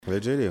Where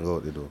Jadian go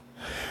out the door?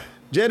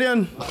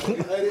 Jadian. Are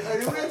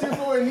you waiting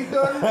for when he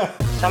done?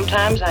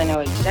 Sometimes I know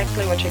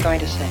exactly what you're going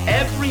to say.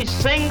 Every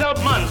single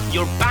month,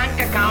 your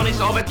bank account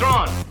is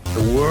overdrawn.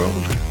 The world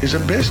is a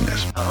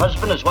business. A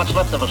husband is what's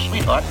left of a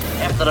sweetheart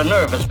after the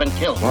nerve has been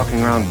killed.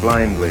 Walking around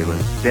blindly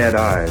with dead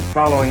eyes,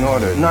 following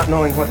orders, not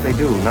knowing what they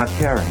do, not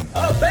caring.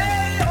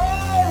 Obey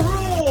all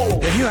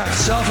rules! If you have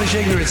selfish,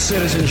 ignorant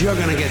citizens, you're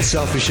going to get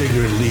selfish,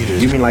 ignorant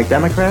leaders. You mean like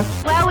Democrats?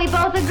 Well, we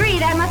both agree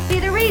that must be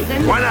the reason.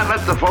 Why not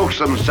let the folks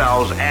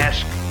themselves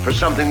ask for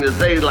something that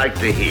they like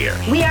to hear?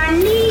 We are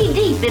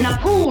knee-deep in a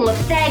pool of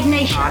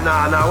stagnation.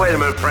 No, wait a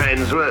minute,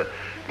 friends.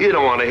 You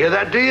don't want to hear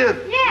that, do you?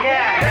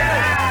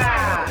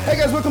 Yeah. Hey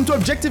guys, welcome to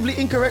Objectively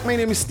Incorrect. My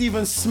name is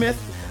Stephen Smith.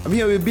 I'm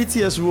here with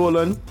BTS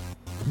Roland,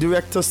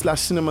 director /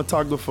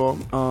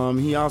 cinematographer.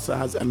 He also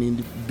has,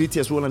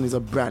 BTS Roland is a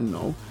brand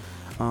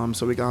now.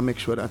 So we gotta make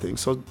sure that thing.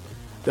 So,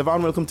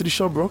 Devon, welcome to the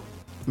show, bro.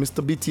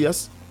 Mr.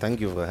 BTS. Thank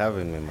you for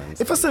having me, man.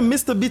 If I say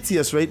Mr.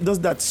 BTS, right, does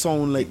that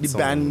sound like the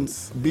band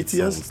BTS?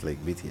 It sounds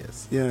like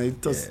BTS. Yeah, it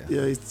does.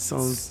 Yeah, it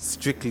sounds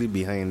strictly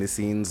behind the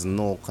scenes.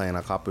 No kind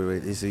of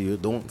copyright issue. You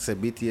don't say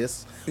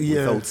BTS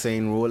Yeah. without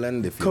saying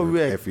Roland. If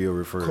you're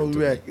referring to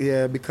correct. me.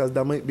 Yeah, because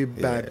that might be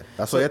bad. Yeah.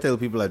 That's why I tell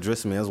people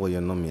address me as what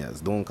you know me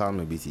as. Don't call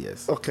me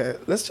BTS. Okay,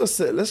 let's just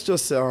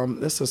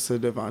say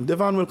Devon.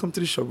 Devon, welcome to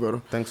the show,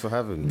 brother. Thanks for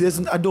having me.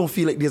 I don't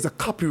feel like there's a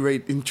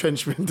copyright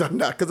entrenchment on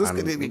that because it's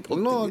gonna be.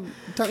 No,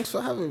 thanks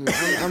for having me.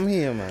 I'm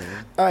here, man.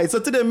 All right, so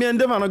today me and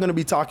Devon are going to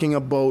be talking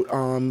about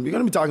we're going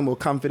to be talking about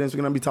confidence.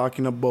 We're going to be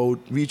talking about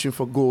reaching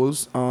for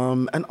goals,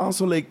 and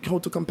also like how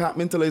to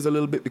compartmentalize a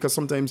little bit because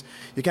sometimes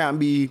you can't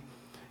be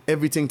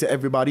everything to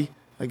everybody.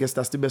 I guess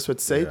that's the best way to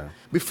say it. Yeah.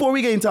 Before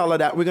we get into all of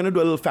that, we're going to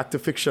do a little fact or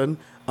fiction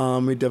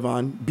with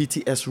Devon,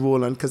 BTS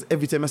Roland, because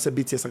every time I say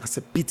BTS, like I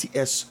say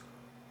BTS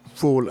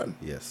Roland.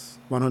 Yes.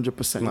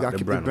 100%. Not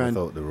the brand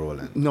without the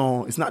Roland.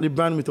 No, it's not the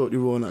brand without the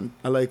Roland.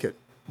 I like it.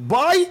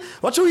 Boy,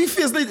 watch how he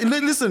feels.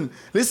 Listen.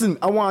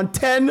 I want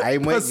 10%. I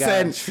might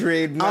got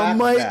trademark. I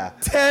might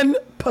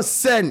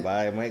 10%.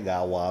 I might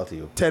got wall to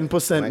you.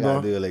 10%, I bro.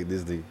 gotta do it like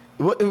this day.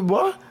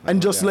 What?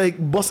 And just like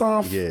bust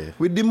off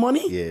with the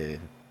money? Yeah.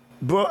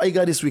 Bro, I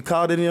got this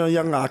recording,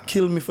 you're gonna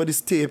kill me for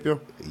this tape, yo.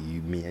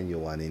 Me and your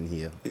one in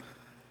here.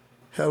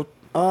 Help.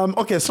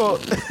 Okay, so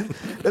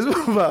let's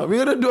move on.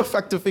 We're gonna do a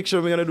fact or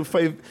fiction. We're gonna do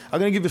 5. I'm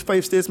gonna give you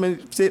 5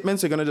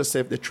 statements. You're gonna just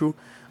say if they're true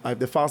or if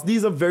they're false.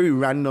 These are very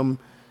random.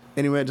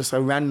 Anyway, just a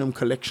random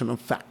collection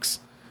of facts.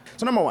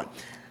 So number 1,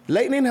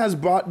 lightning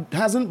hasn't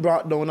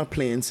brought down a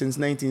plane since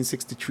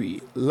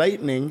 1963.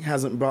 Lightning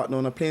hasn't brought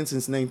down a plane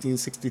since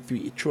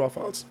 1963. True or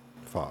false?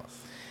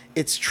 False.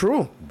 It's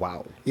true.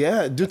 Wow.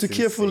 Yeah, due to That's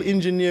careful insane.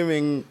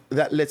 engineering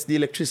that lets the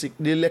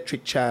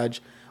electric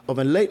charge of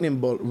a lightning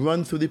bolt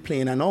run through the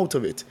plane and out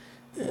of it.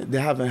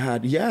 They haven't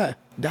had. Yeah,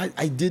 that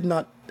I did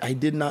not know that. I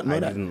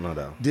didn't know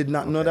that. Did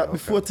not know that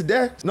before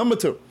today. Number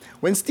 2,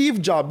 when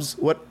Steve Jobs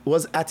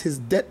was at his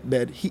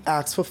deathbed, he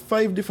asked for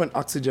 5 different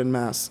oxygen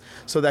masks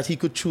so that he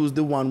could choose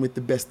the one with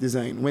the best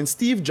design. When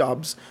Steve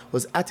Jobs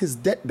was at his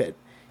deathbed,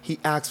 he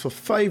asked for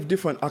 5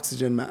 different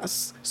oxygen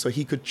masks so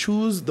he could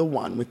choose the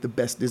one with the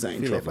best design. I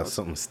feel True or like that's false?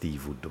 something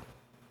Steve would do.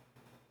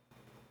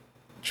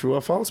 True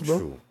or false, bro?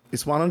 True.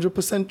 It's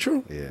 100%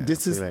 true. Yeah.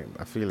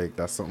 I feel like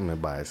that's something my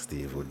boy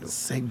Steve would do.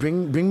 Say,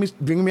 bring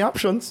me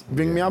options.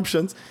 Bring me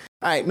options.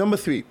 All right, number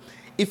 3.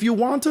 If you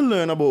want to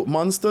learn about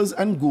monsters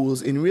and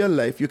ghouls in real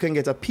life, you can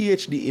get a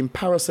PhD in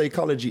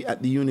parapsychology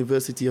at the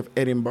University of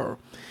Edinburgh.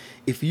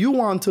 If you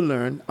want to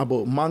learn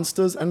about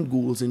monsters and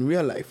ghouls in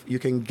real life, you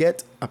can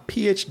get a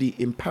PhD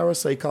in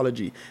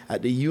parapsychology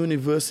at the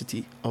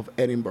University of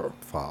Edinburgh.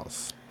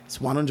 False. It's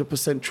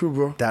 100% true,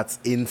 bro. That's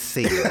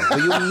insane. What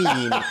do you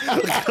mean?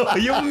 What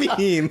do you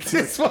mean?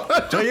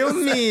 What do you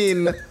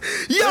mean? Yo,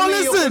 You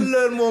listen. can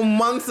learn more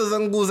monsters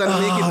and ghouls and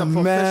make it a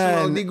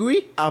professional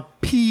degree? A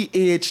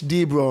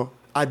PhD, bro.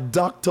 A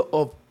doctor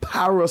of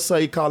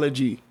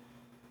parapsychology.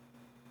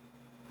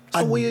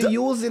 So what are you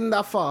using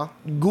that for?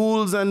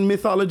 Ghouls and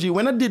mythology.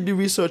 When I did the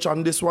research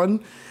on this one,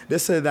 they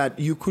said that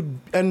you could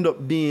end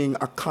up being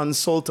a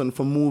consultant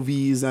for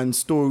movies and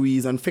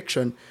stories and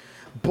fiction.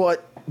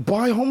 But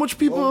boy, how much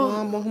people?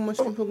 How much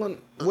people going?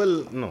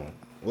 Well, no.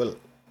 Well,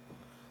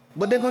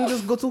 but they're gonna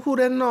just go to who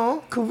they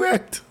know.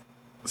 Correct.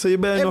 So you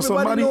better know Everybody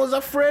somebody. knows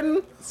a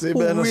friend So you who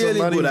better know really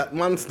somebody. good at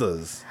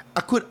monsters.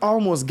 I could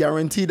almost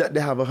guarantee that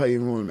they have a high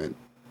enrollment.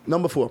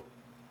 Number 4.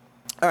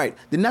 All right.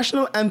 The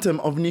national anthem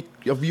of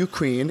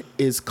Ukraine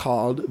is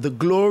called "The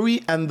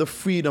Glory and the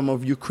Freedom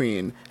of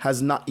Ukraine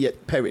Has Not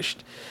Yet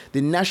Perished."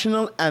 The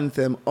national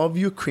anthem of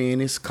Ukraine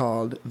is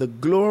called "The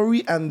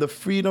Glory and the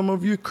Freedom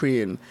of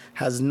Ukraine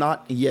Has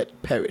Not Yet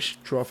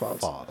Perished." True or false?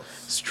 False.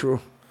 It's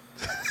true.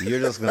 You're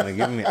just gonna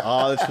give me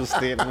all true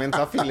statements.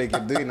 I feel like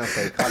you're doing a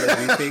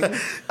psychology thing.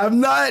 I'm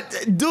not,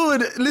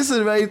 dude.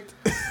 Listen, right?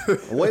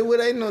 Why would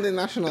I know the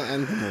national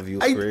anthem of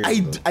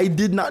Ukraine? I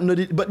did not know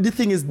it, but the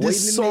thing is,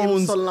 this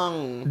sounds so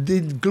long.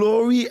 The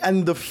glory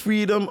and the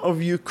freedom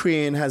of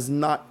Ukraine has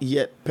not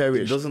yet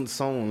perished. It doesn't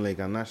sound like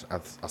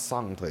a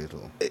song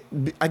title.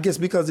 I guess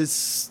because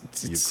it's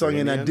sung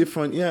in a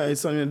different,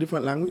 it's sung in a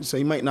different language, so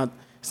it's not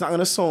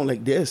gonna sound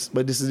like this,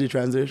 but this is the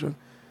translation.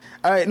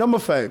 All right, number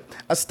 5.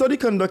 A study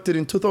conducted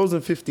in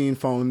 2015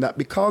 found that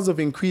because of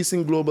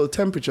increasing global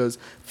temperatures,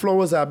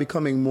 flowers are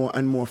becoming more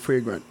and more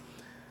fragrant.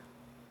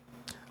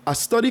 A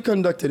study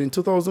conducted in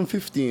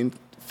 2015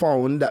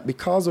 found that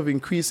because of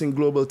increasing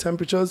global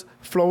temperatures,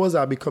 flowers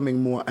are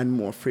becoming more and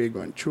more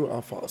fragrant. True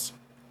or false?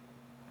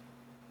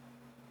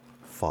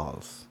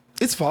 False.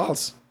 It's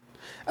false.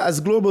 As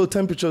global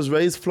temperatures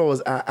rise,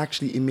 flowers are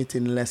actually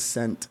emitting less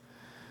scent.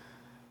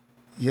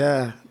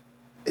 Yeah.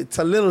 It's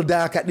a little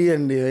dark at the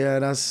end there.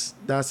 Yeah,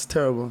 that's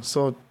terrible.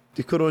 So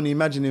you could only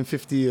imagine in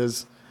 50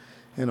 years,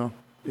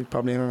 it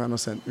probably ain't got no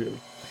scent, really.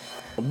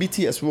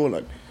 BTS,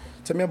 Roland.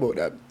 Tell me about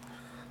that.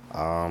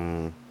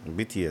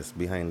 BTS,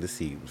 Behind the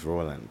Scenes,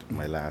 Roland,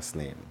 my last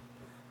name.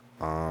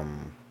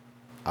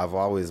 I've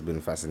always been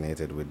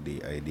fascinated with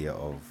the idea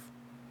of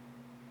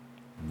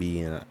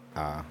being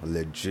a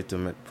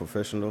legitimate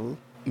professional,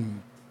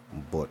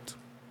 but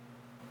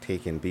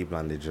taking people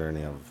on the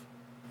journey of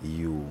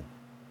you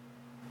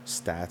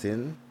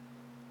starting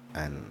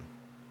and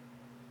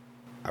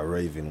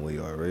arriving where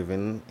you're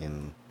arriving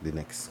in the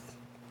next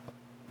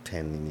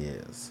 10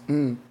 years.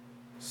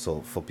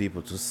 So for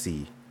people to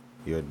see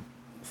your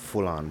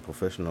full-on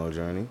professional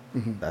journey,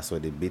 that's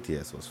what the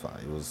BTS was for.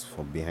 It was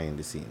for behind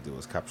the scenes. It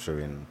was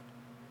capturing.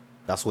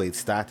 That's where it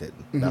started.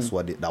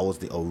 That was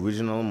the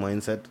original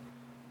mindset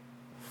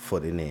for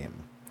the name.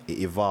 It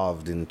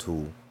evolved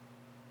into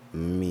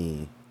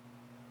me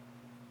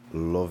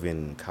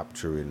loving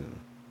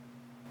capturing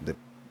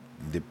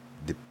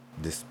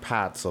this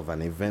parts of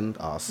an event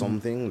or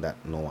something that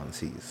no one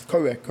sees.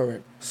 Correct.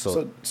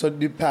 So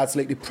the parts,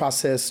 like the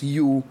process,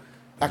 you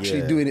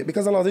actually doing it.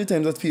 Because a lot of the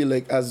times I feel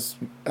like as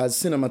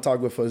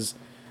cinematographers,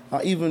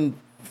 even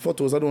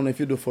photos, I don't know if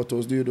you do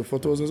photos. Do you do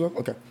photos as well?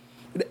 Okay.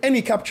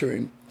 Any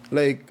capturing,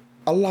 like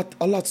a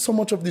lot, so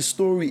much of the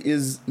story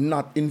is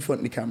not in front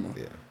of the camera.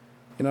 Yeah.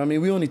 You know what I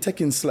mean? We only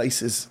taking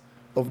slices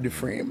of the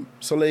frame.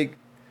 So like,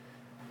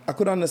 I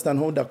could understand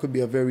how that could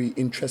be a very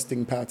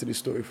interesting part of the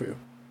story for you.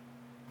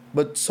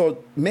 But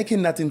so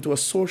making that into a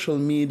social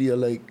media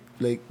like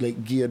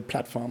geared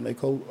platform, like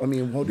how did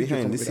you come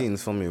Behind the with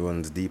scenes for me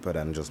runs deeper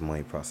than just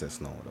my process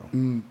now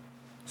though.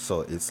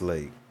 So it's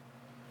like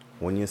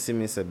when you see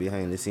me say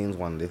behind the scenes,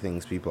 one of the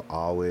things people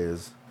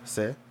always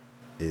say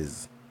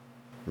is,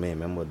 "Me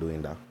remember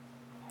doing that."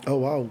 Oh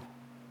wow.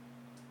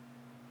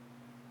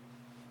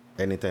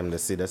 Anytime they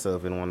see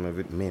themselves in one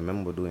movie, "Me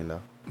remember doing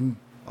that."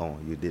 Oh,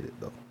 you did it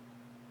though.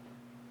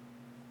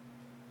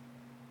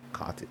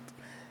 Caught it.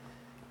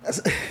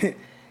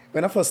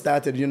 When I first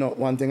started,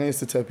 one thing I used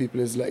to tell people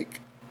is like,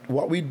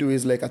 what we do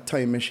is like a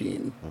time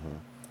machine.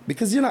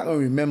 Because you're not going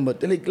to remember,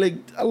 like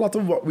a lot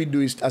of what we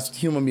do is, as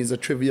human beings, are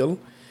trivial.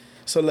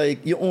 So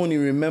like, you only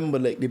remember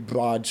like the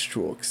broad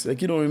strokes.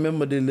 Like you don't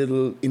remember the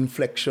little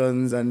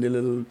inflections and the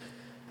little,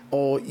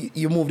 or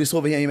you move this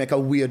over here and you make a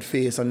weird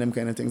face and them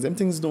kind of things. Them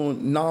things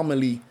don't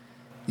normally,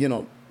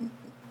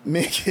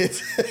 make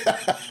it.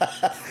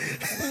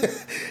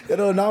 They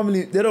don't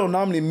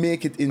normally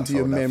make it into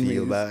your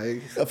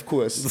memory. Of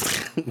course.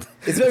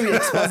 It's very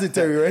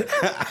expository, right?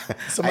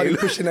 Somebody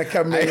pushing a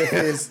camera in your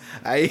face.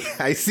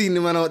 I seen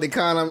the man out the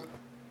corner.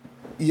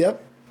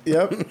 Yep.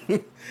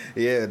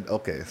 Yeah,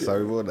 okay.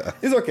 Sorry about that.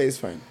 It's okay, it's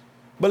fine.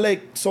 But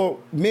like, so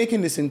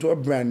making this into a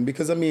brand,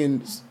 because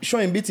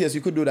showing BTS,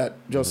 you could do that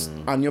just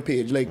on your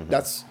page. Like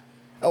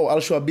I'll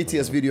show a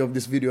BTS video of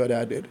this video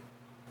that I did.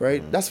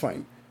 Right? That's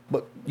fine.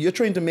 But you're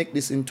trying to make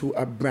this into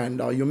a brand,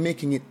 or you're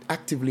making it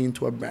actively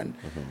into a brand.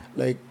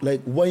 Like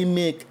why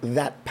make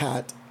that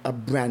part a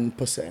brand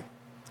per se?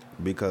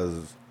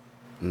 Because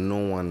no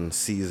one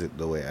sees it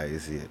the way I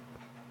see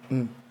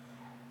it.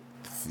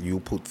 You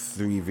put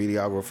 3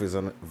 videographers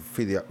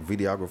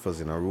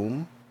in a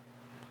room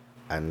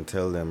and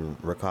tell them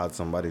record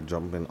somebody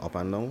jumping up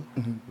and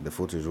down, the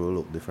footage will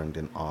look different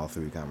in all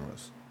 3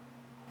 cameras.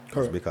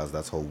 Correct. Because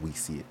that's how we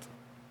see it.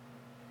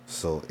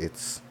 So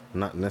it's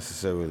not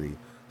necessarily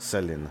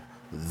selling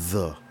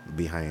the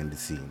behind the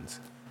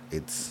scenes.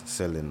 It's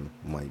selling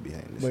my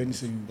behind the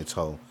scenes. It's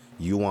how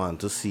you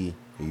want to see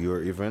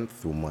your event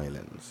through my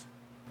lens.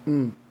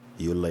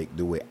 You like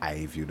the way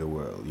I view the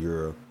world.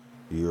 You're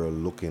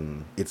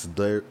looking. It's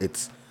there.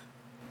 It's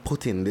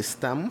putting the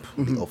stamp,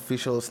 the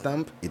official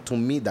stamp. To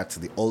me, that's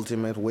the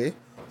ultimate way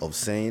of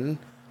saying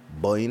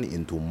buying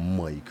into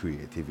my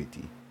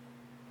creativity.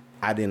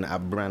 Adding a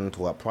brand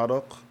to a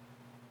product.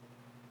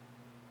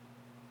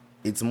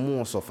 It's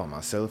more so from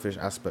a selfish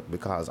aspect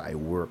because I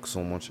work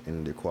so much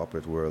in the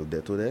corporate world day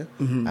to day,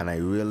 and I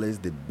realize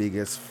the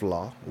biggest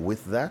flaw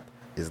with that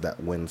is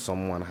that when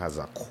someone has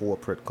a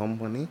corporate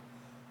company,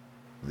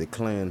 the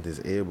client is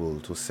able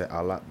to say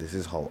a lot. This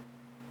is how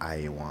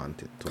I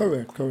want it to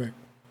Correct.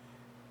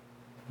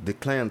 The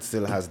client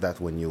still has that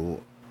when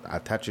you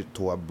attach it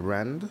to a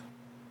brand,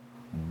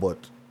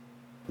 but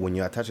when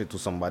you attach it to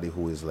somebody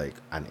who is like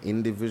an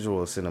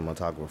individual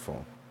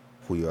cinematographer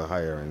who you're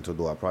hiring to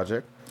do a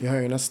project, you're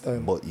hiring a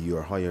style, but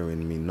you're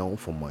hiring me now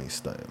for my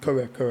style.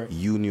 Correct.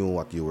 You knew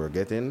what you were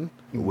getting.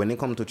 When it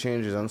comes to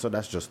changes, and so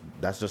that's just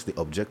the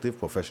objective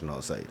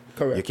professional side.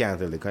 Correct. You can't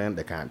tell the client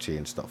they can't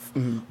change stuff.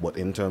 But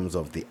in terms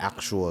of the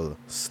actual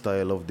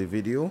style of the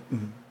video,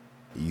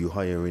 you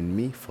hiring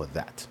me for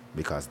that,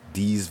 because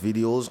these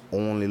videos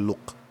only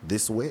look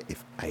this way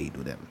if I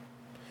do them.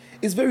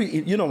 It's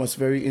very, what's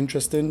very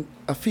interesting?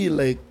 I feel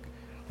like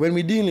when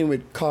we're dealing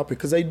with corporate,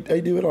 because I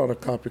deal with a lot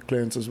of corporate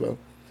clients as well.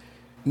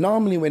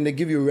 Normally when they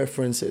give you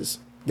references,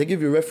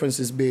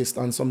 based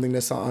on something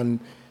that's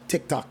on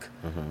TikTok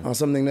or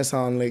something that's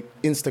on like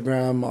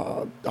Instagram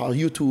or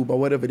YouTube or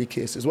whatever the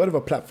case is, whatever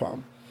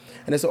platform.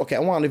 And they say, okay, I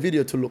want the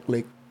video to look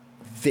like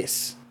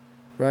this,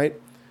 right?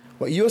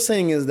 What you're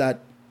saying is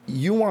that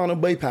you want to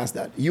bypass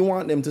that. You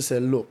want them to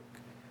say, look,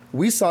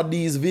 we saw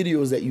these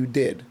videos that you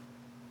did,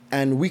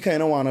 and we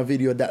kind of want a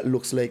video that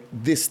looks like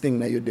this thing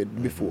that you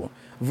did before,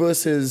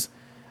 versus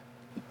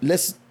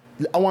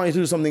I want you to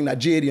do something that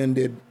Jadian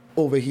did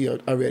over here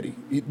already.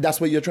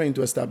 That's what you're trying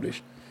to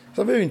establish. It's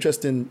a very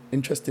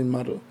interesting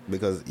model.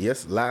 Because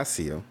yes, last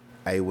year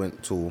I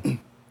went to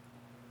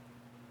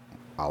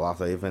a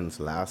lot of events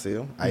last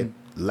year.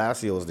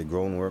 Last year was the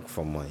groundwork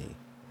for my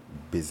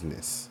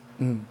business.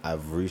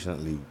 I've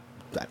recently,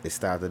 at the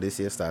start of this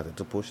year, started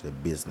to push the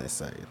business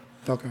side.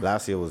 Okay.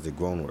 Last year was the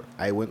groundwork.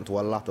 I went to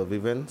a lot of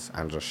events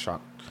and just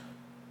shot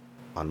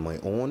on my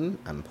own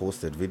and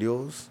posted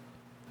videos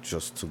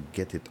just to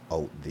get it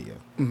out there.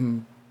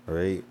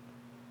 Right?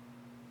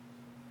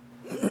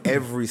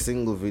 Every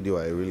single video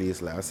I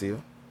released last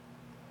year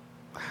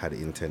had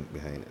intent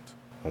behind it.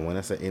 And when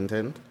I say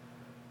intent,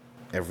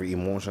 every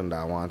emotion that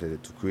I wanted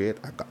it to create,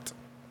 I got.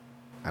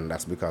 And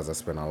that's because I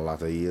spent a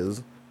lot of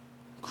years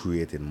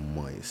creating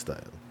my style.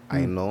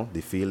 I know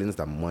the feelings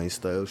that my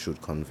style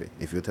should convey.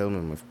 If you tell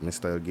me my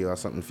style give us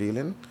something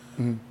feeling,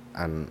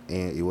 and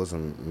it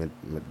wasn't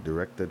my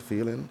directed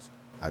feelings,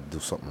 I'd do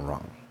something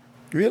wrong.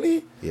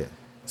 Really? Yeah.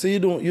 So you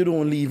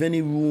don't leave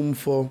any room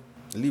for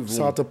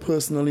sort of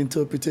personal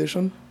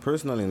interpretation?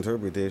 Personal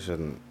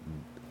interpretation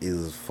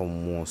is for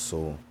more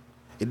so.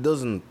 It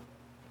doesn't.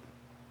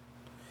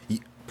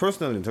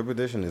 Personal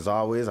interpretation is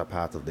always a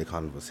part of the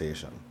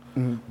conversation,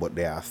 but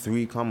there are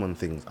 3 common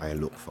things I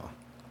look for.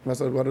 What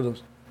are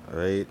those?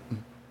 Right?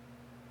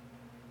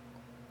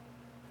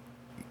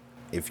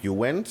 If you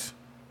went,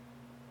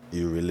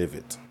 you relive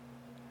it.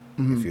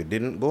 If you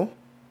didn't go,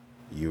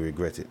 you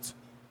regret it.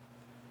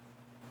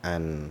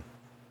 And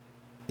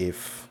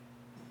if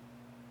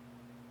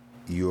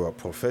you're a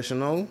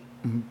professional,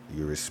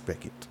 you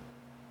respect it.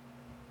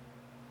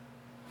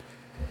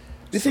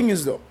 The thing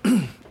is though,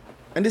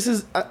 and this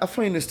is, I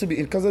find this to be,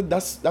 because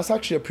that's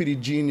actually a pretty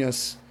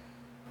genius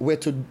way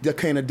to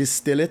kind of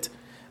distill it.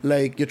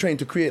 Like you're trying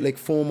to create like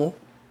FOMO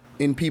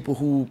in people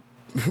who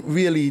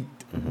really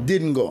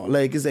didn't go.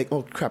 Like it's like,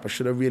 oh crap, I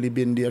should have really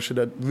been there. I should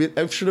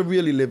have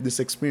really lived this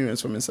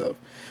experience for myself,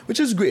 which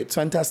is great. It's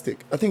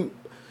fantastic. I think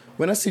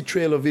when I see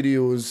trailer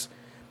videos,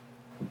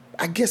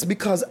 I guess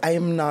because I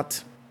am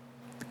not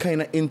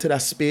kind of into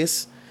that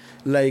space,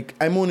 like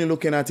I'm only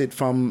looking at it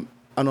from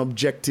an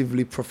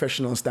objectively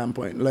professional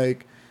standpoint.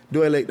 Like,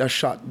 do I like that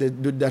shot?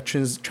 Did that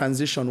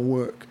transition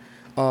work?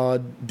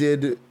 Was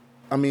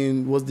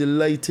the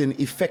lighting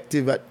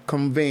effective at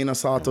conveying a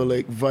sort of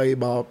like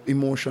vibe or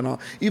emotion or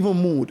even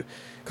mood?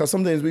 Because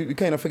sometimes we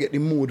kind of forget the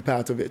mood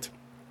part of it.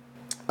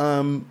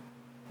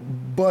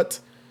 But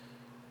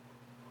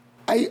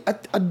I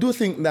do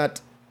think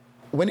that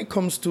when it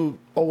comes to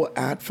our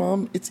art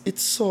form,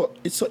 it's so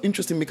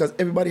interesting because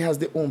everybody has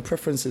their own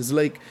preferences.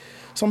 Like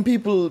some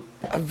people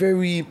are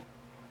very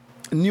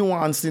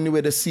nuanced in the way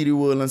they see the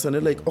world, and so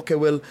they're like, okay,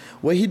 well,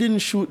 he didn't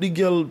shoot the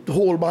girl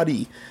whole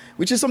body,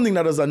 which is something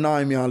that does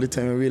annoy me all the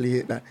time. I really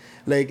hate that.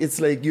 Like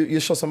it's like you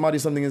show somebody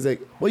something, it's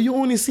like, well, you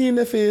only seen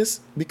the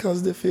face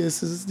because the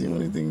face is the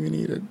only thing we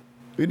needed.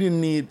 We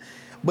didn't need,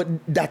 but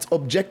that's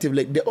objective.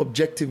 Like they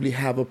objectively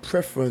have a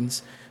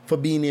preference for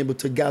being able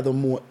to gather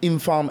more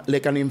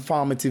like an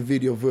informative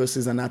video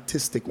versus an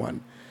artistic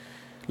one.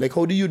 Like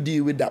how do you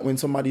deal with that when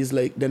somebody's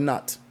like they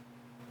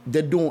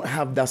don't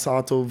have that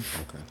sort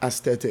of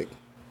aesthetic?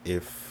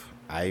 If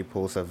I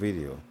post a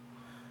video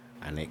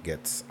and it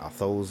gets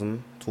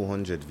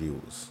 1,200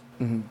 views,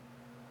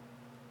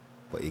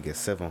 but it gets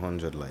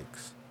 700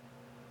 likes,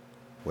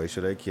 why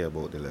should I care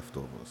about the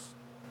leftovers?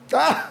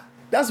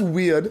 That's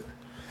weird.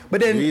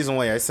 But then the reason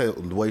why I say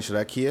why should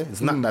I care is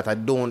not that I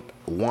don't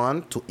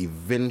want to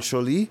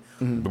eventually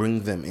bring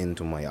them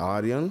into my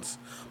audience,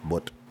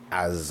 but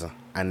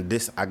and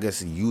this, I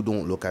guess you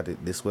don't look at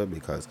it this way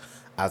because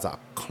as a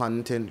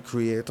content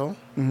creator,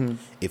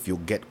 if you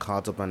get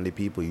caught up on the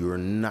people you're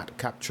not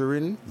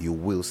capturing, you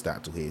will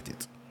start to hate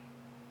it.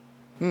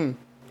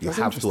 You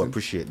have to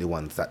appreciate the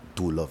ones that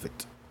do love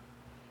it.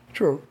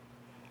 True.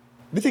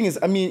 The thing is,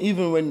 I mean,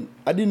 even when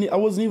I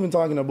wasn't even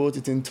talking about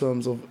it in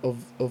terms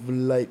of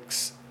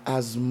likes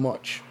as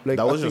much. Like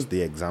that was just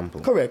the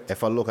example. Correct.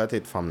 If I look at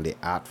it from the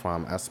art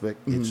form aspect,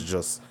 it's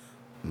just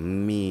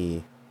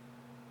me.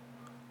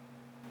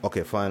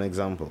 Okay, for an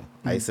example,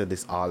 I said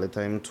this all the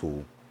time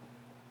to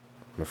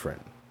my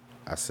friend.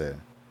 I said,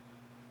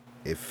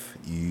 if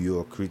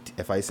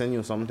I send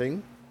you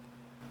something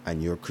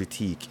and your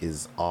critique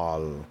is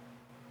all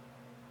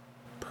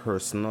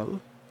personal,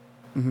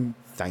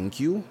 thank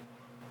you,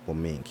 but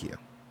me ain't here.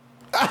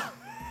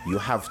 You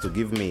have to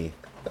give me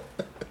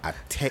a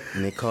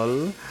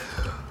technical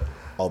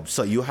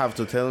so you have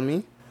to tell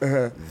me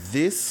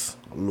this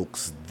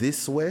looks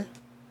this way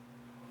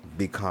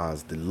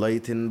because the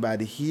lighting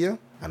bad here,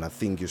 and I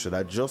think you should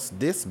adjust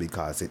this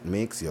because it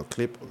makes your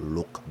clip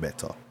look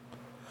better.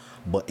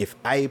 But if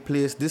I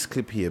place this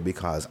clip here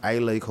because I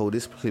like how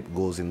this clip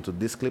goes into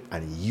this clip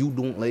and you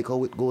don't like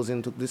how it goes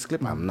into this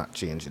clip, I'm not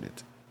changing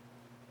it.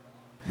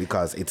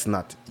 Because it's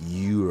not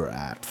your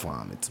art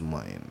form, it's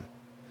mine.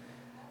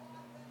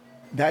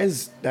 That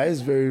is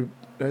very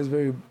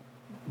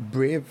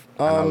brave.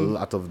 And a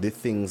lot of the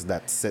things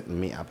that set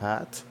me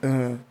apart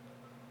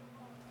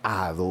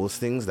are those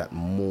things that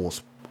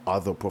most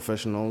other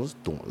professionals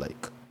don't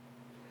like.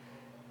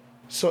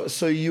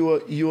 So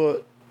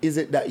you're is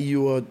it that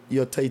you're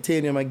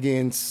titanium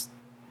against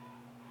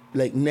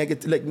like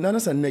negative, like not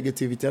as a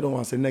negativity, I don't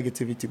want to say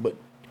negativity, but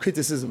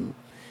criticism?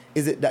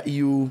 Is it that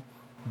you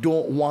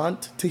don't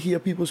want to hear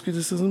people's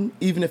criticism,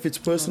 even if it's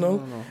personal?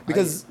 No.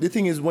 Because the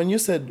thing is, when you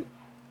said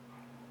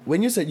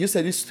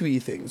it's three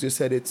things. You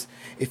said it's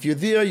if you're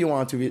there, you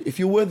want to. If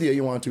you were there,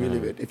 you want to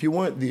relive it. If you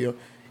weren't there,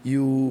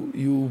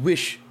 you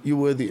wish you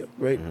were there,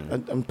 right?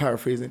 I'm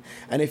paraphrasing.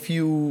 And if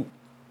you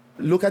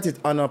look at it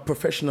on a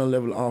professional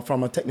level or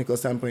from a technical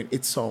standpoint,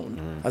 it's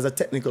sound as a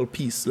technical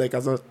piece, like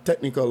as a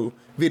technical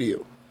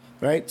video,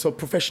 right? So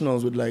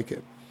professionals would like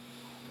it.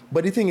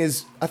 But the thing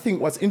is, I think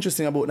what's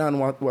interesting about that and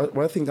what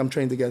I think I'm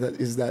trying to get at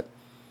is that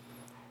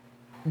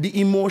the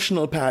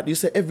emotional part, you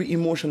say every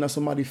emotion that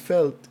somebody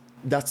felt,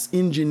 that's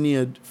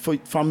engineered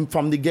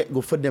from the get-go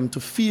for them to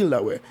feel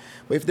that way.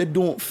 But if they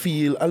don't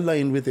feel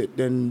aligned with it,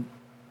 then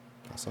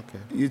that's okay.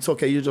 It's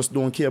okay. You just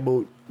don't care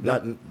about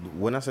that.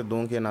 When I said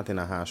don't care, not in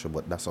a harsh way,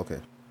 but that's okay.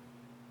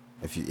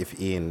 If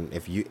Ian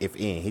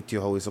hit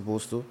you how he's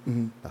supposed to,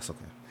 that's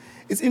okay.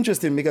 It's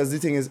interesting because the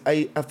thing is,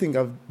 I think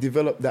I've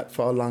developed that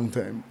for a long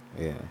time.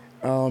 Yeah.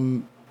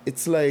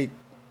 It's like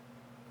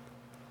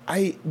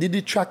the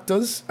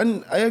detractors,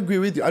 and I agree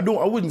with you. I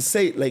wouldn't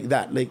say it like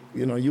that. Like,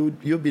 you know,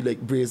 you'll be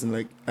like brazen,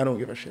 like I don't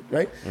give a shit,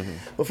 right?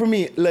 But for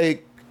me,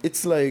 like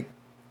it's like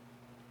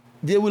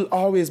there will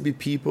always be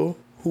people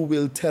who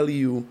will tell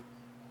you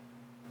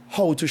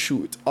how to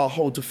shoot or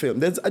how to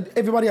film.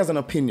 Everybody has an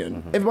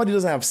opinion. Everybody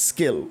doesn't have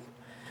skill.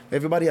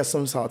 Everybody has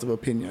some sort of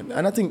opinion.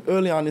 And I think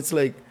early on, it's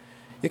like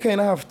you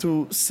kind of have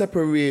to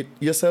separate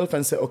yourself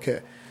and say, okay,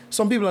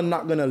 some people are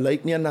not going to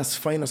like me, and that's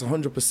fine. That's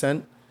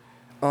 100%.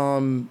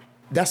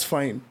 That's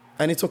fine.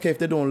 And it's okay if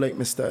they don't like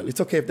my style.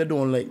 It's okay if they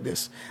don't like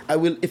this.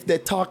 If they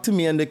talk to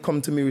me and they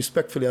come to me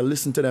respectfully, I'll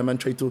listen to them and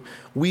try to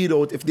weed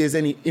out if there's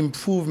any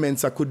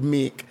improvements I could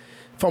make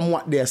from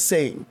what they're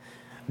saying.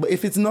 But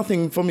if it's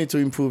nothing for me to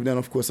improve, then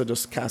of course I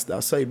just cast that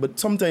aside. But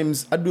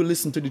sometimes I do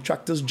listen to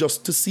detractors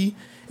just to see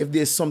if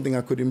there's something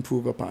I could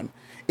improve upon.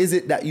 Is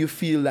it that you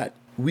feel that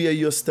where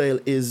your style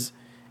is,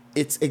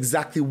 it's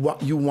exactly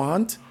what you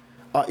want?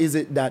 Or is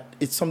it that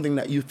it's something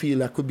that you feel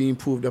that could be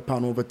improved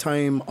upon over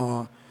time,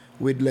 or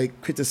with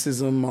like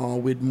criticism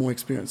or with more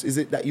experience? Is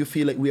it that you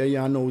feel like where you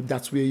are now,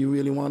 that's where you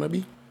really want to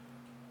be?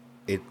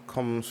 It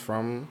comes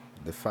from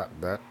the fact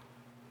that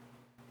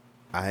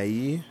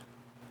a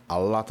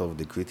lot of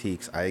the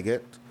critiques I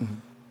get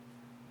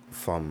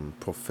from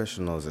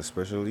professionals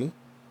especially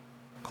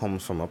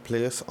comes from a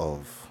place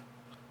of,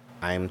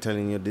 I'm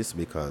telling you this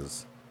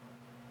because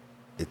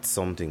it's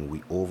something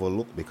we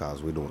overlook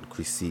because we don't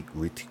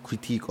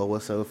critique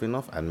ourselves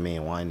enough and may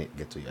want it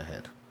get to your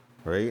head,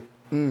 right?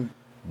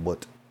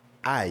 But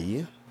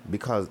it's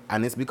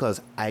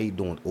because I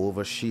don't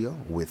overshare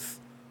with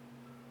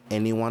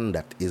anyone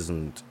that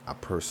isn't a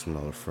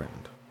personal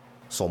friend.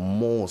 So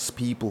most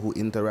people who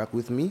interact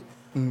with me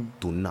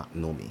do not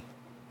know me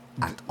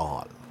at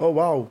all. Oh,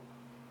 wow.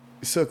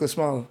 Circle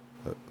small.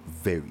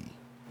 Very.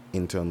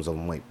 In terms of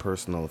my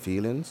personal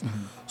feelings.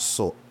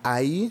 So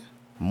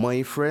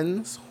my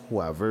friends who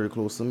are very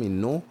close to me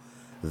know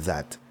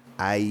that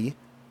I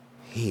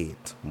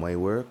hate my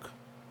work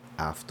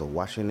after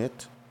watching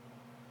it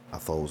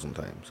 1,000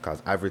 times.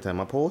 Because every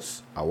time I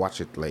post, I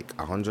watch it like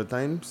 100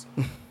 times.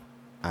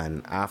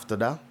 And after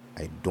that,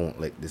 I don't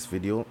like this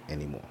video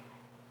anymore.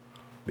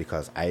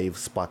 Because I've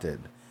spotted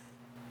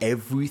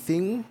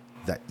everything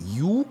that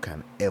you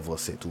can ever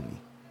say to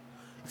me.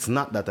 It's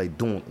not that I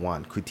don't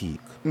want critique,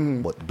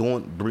 but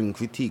don't bring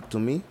critique to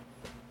me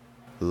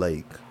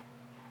like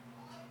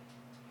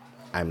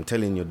I'm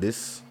telling you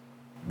this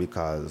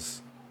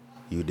because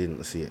you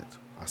didn't see it.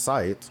 I saw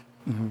it.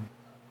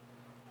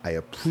 I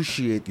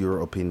appreciate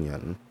your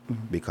opinion,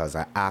 because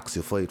I asked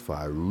you for it for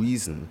a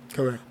reason.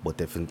 Correct.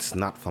 But if it's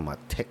not from a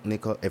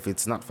technical, if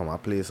it's not from a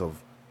place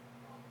of,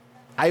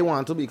 I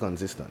want to be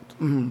consistent,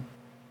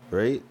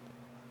 right?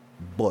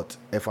 But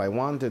if I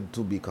wanted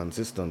to be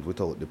consistent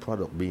without the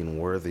product being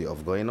worthy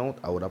of going out,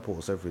 I would have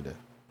post every day.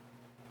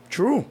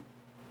 True.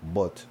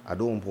 But I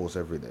don't post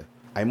every day.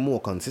 I'm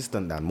more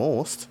consistent than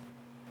most,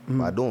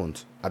 but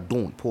I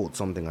don't post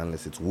something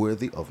unless it's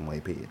worthy of my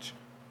page.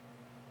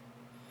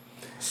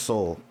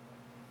 So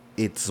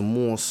it's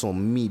more so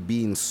me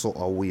being so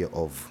aware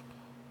of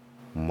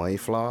my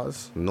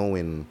flaws,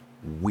 knowing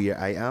where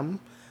I am,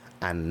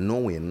 and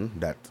knowing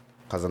that,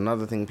 because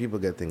another thing people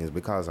get thing is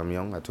because I'm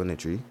young at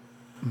 23,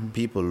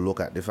 people look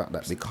at the fact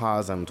that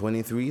because I'm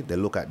 23, they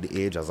look at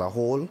the age as a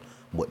whole,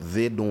 but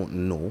they don't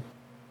know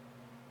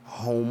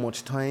how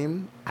much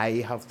time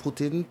I have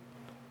put in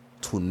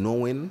to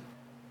knowing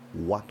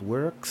what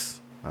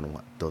works and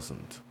what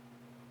doesn't.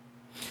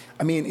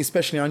 I mean,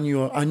 especially on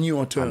your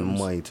terms. On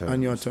my terms.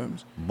 On your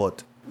terms.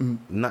 But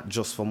not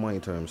just for my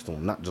terms, too.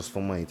 Not just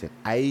for my thing.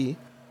 I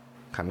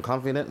can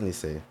confidently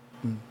say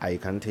I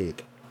can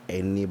take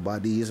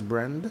anybody's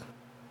brand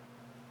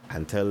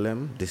and tell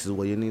them this is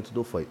what you need to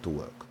do for it to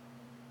work.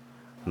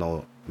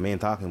 Now, me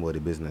ain't talking about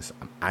the business.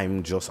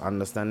 I'm just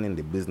understanding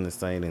the business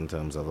side in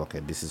terms of, okay,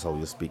 this is how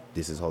you speak,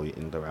 this is how you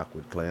interact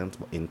with clients.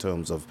 But in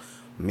terms of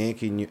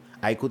making you,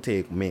 I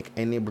could make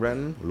any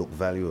brand look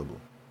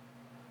valuable.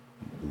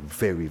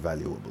 Very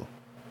valuable.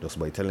 Just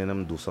by telling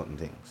them do certain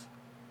things.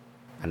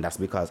 And that's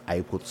because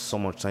I put so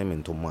much time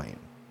into mine.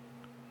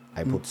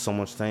 I put so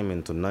much time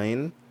into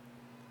 9.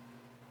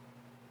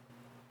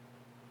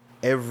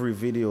 Every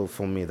video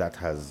for me that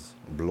has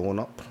blown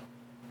up,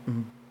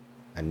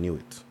 I knew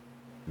it.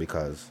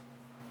 Because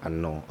I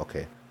know,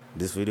 okay,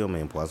 this video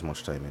may put as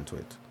much time into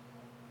it.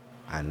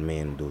 And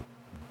may do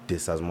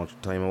this as much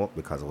time work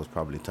because I was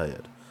probably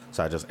tired.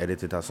 So I just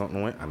edited it a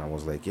certain way, and I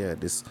was like, yeah,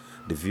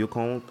 the view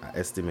count, I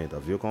estimate a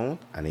view count,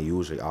 and I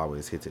usually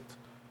always hit it.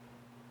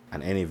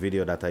 And any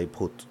video that I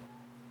put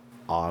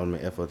all my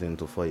effort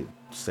into for it,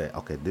 say,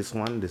 okay, this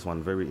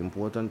one very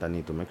important, I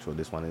need to make sure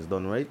this one is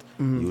done right,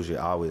 usually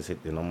I always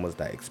hit the numbers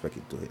that I expect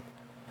it to hit.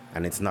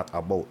 And it's not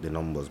about the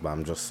numbers, but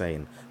I'm just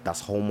saying that's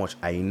how much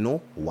I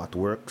know what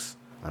works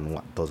and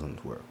what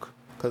doesn't work.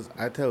 Because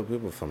I tell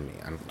people from me,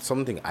 and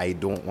something I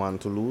don't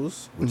want to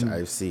lose, which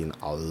I've seen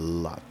a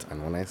lot,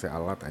 and when I say a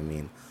lot, I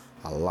mean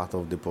a lot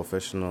of the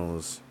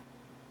professionals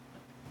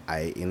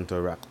I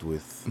interact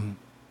with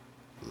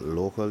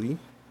locally,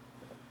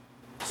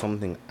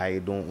 something I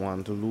don't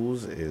want to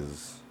lose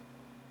is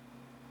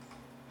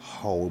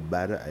how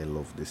bad I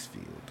love this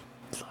field.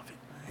 Love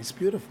it. It's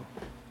beautiful.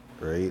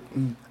 Right?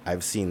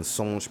 I've seen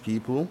so much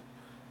people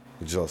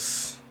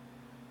just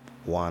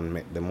want to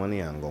make the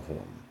money and go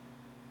home.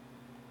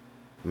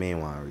 May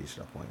want to reach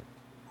that point.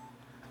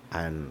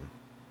 And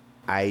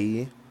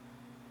I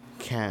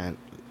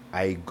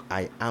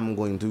am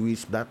going to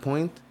reach that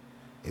point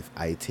if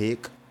I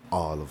take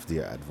all of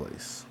their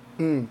advice.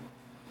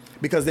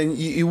 Because then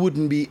it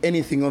wouldn't be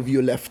anything of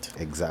you left.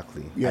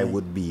 Exactly. Yeah. I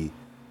would be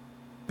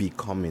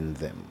becoming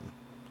them.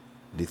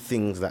 The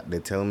things that they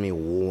tell me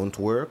won't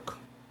work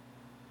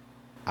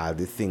are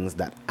the things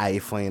that I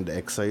find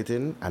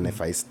exciting, and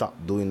if I stop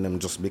doing them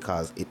just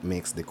because it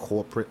makes the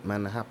corporate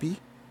man happy,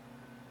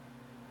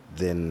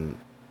 then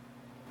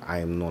I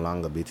am no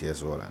longer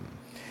BTS Roland.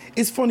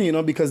 It's funny,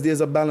 because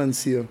there's a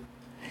balance here.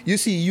 You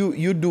see,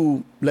 you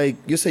do, like,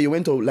 you say you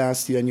went out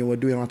last year and you were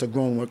doing a lot of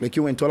groundwork, like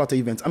you went to a lot of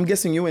events. I'm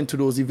guessing you went to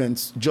those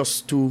events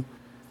just to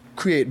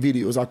create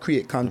videos or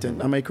create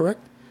content. Am I correct?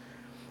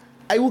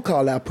 I would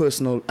call that a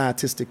personal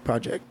artistic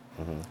project.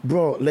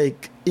 Bro,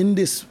 like, in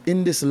this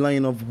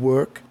line of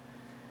work,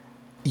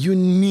 you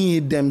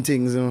need them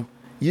things,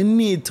 You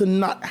need to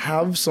not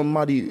have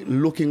somebody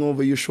looking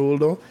over your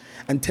shoulder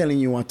and telling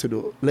you what to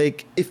do.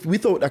 Like, if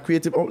without a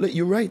creative outlet,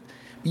 you're right.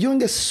 You don't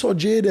get so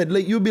jaded.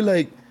 Like, you'll be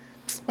like,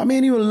 I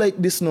mean, you don't like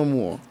this no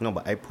more. No,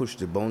 but I push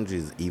the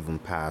boundaries even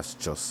past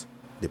just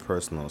the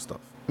personal stuff.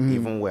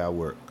 Even where I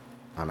work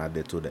on a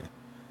day-to-day.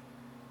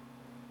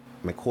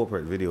 My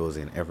corporate videos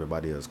in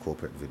everybody else's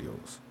corporate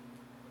videos.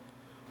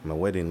 My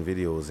wedding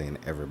videos in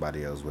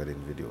everybody else's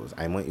wedding videos.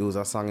 I might use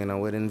a song in a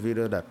wedding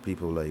video that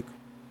people like,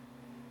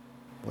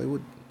 why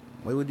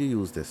would you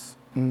use this?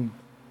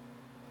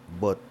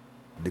 But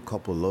the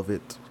couple love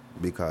it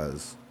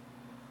because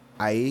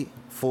I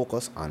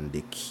focus on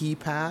the key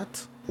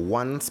part,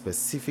 one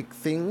specific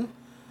thing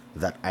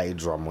that I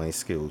draw my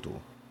skill to.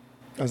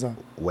 As that?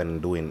 When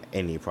doing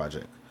any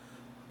project.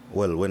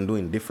 Well, when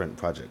doing different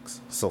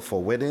projects. So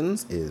for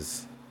weddings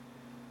is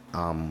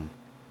a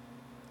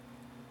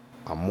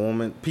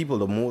moment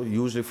people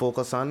usually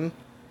focus on,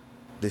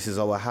 this is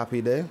our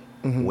happy day,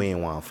 we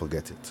ain't want to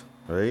forget it,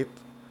 right?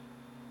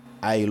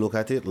 I look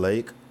at it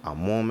like a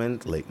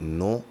moment like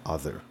no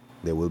other.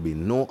 There will be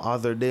no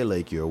other day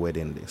like your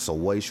wedding day. So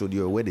why should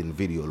your wedding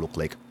video look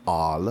like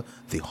all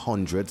the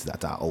hundreds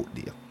that are out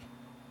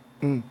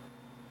there?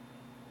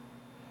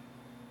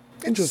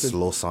 Interesting.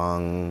 Slow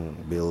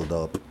song, build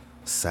up,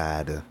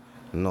 sad.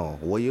 No,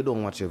 why you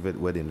don't watch your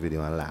wedding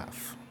video and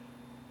laugh?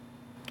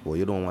 well,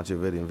 you don't watch your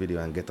wedding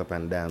video and get up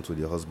and dance with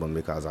your husband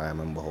because I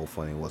remember how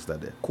funny was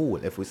that day.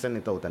 Cool. If we send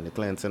it out and the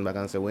client send back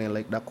and say, we ain't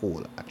like that,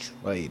 cool. I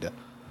tried.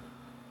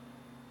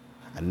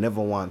 I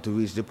never want to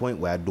reach the point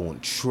where I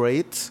don't try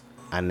it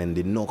and then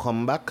they no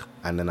come back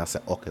and then I say,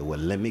 okay, well,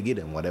 let me give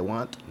them what they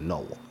want.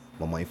 No.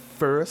 But my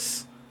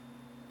first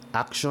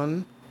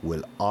action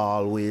will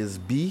always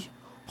be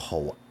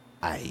how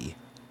I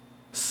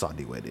saw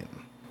the wedding.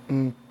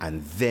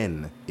 And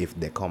then if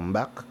they come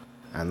back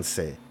and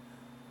say,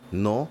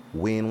 no,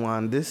 we ain't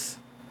want this,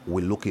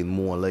 we're looking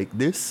more like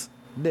this,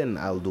 then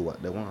I'll do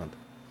what they want.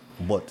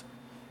 But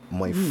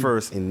my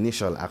first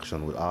initial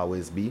action will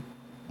always be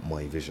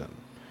my vision.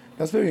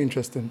 That's very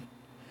interesting.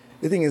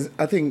 The thing is,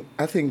 I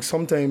think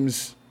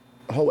sometimes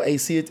how I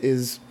see it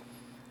is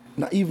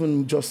not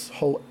even just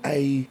how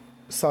I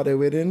saw the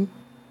wedding,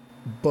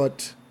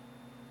 but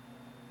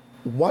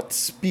what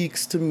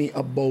speaks to me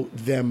about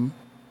them,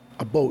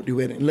 about the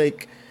wedding.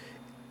 Like,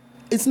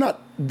 it's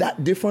not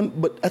that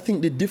different, but I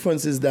think the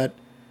difference is that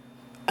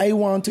I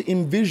want to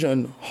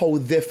envision how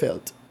they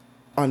felt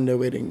on the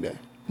wedding day,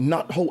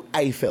 not how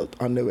I felt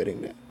on the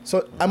wedding day.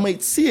 So I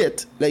might see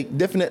it, like,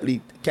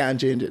 definitely can't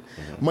change it.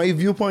 My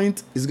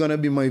viewpoint is going to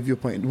be my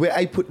viewpoint. Where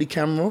I put the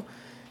camera,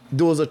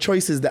 those are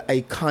choices that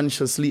I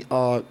consciously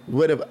or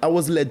whatever I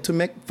was led to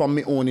make from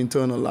my own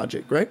internal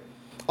logic, right?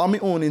 Or my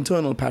own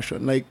internal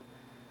passion. Like,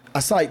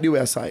 aside the way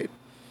aside.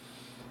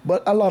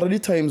 But a lot of the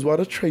times what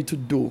I try to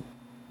do,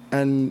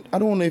 and I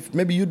don't know if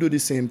maybe you do the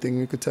same thing,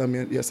 you could tell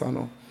me yes or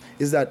no,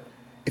 is that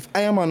if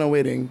I am on a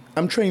wedding,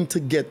 I'm trying to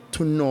get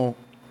to know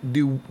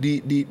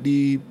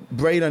the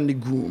bride and the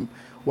groom.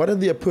 What are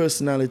their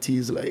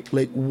personalities like?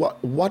 Like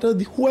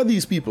who are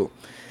these people?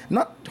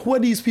 Not who are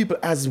these people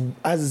as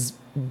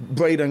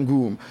bride and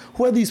groom.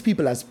 Who are these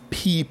people as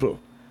people?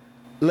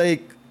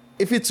 Like,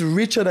 if it's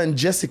Richard and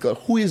Jessica,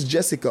 who is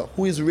Jessica?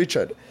 Who is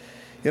Richard?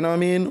 You know what I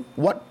mean?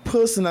 What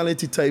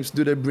personality types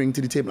do they bring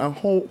to the table? And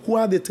who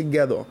are they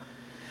together?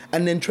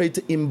 And then try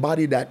to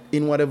embody that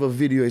in whatever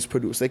video is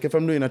produced. Like, if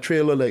I'm doing a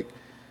trailer, like,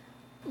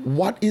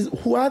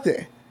 who are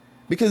they?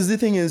 Because the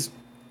thing is,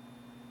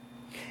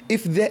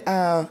 if they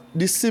are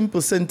the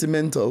simple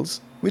sentimentals,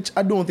 which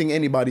I don't think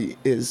anybody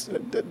is,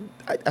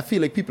 I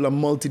feel like people are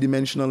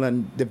multidimensional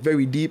and they're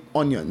very deep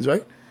onions,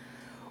 right?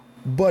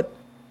 But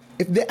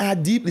if they are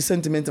deeply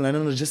sentimental, I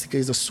know Jessica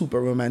is a super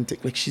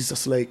romantic, like, she's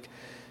just like,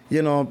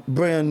 you know,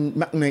 Brian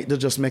McKnight, they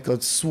just make her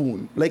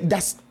swoon. Like,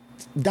 that's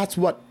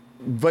what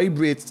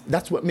vibrates,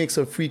 that's what makes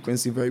her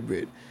frequency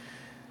vibrate.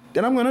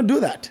 Then I'm gonna do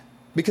that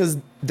because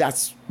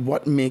that's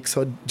what makes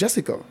her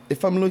Jessica.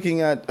 If I'm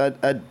looking at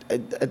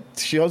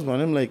she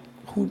husband, I'm like,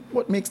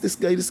 what makes this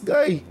guy this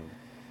guy?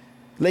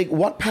 Like,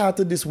 what part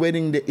of this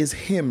wedding day is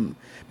him?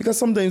 Because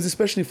sometimes,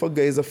 especially for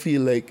guys, I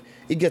feel like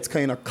it gets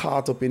kind of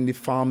caught up in the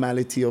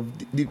formality of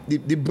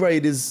the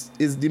bride is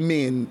the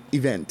main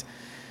event.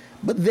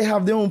 But they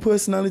have their own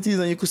personalities,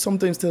 and you could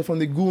sometimes tell from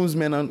the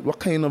groomsmen and what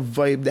kind of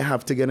vibe they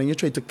have together. And you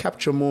try to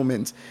capture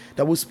moments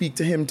that will speak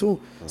to him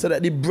too, so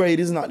that the bride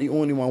is not the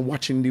only one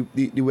watching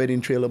the wedding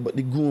trailer, but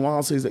the groom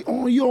also is like,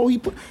 oh, he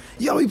put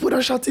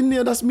a shot in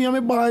there. That's me and my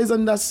boys,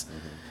 and that's,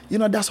 you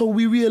know, that's how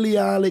we really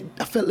are. Like,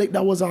 I felt like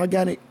that was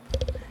organic.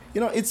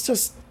 You know, it's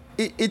just,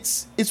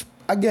 it's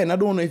again, I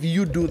don't know if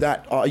you do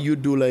that or you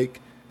do like,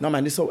 no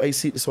man, this is how I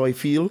see it, this is how I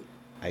feel.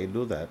 I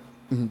do that,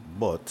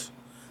 but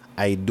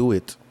I do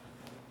it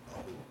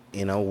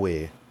in a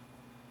way.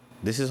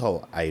 This is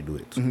how I do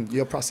it.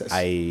 Your process.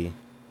 I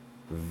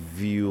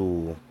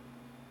do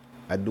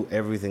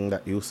everything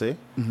that you say,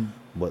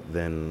 but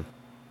then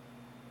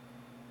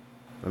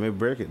let me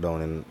break it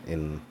down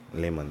in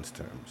layman's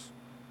terms.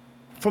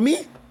 For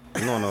me?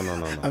 No.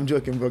 I'm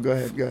joking, bro. Go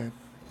ahead.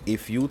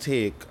 If you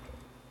take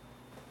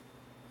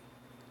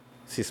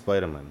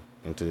Spider-Man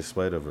into the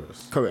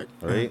Spider-Verse, correct,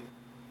 right?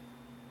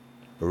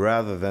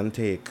 Rather than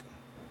take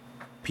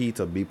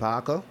Peter B.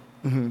 Parker,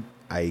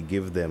 I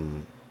give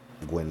them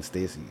Gwen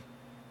Stacy.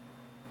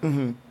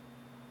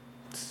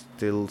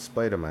 Still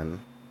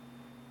Spider-Man,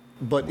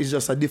 but it's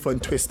just a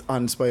different twist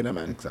on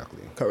Spider-Man.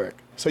 Exactly.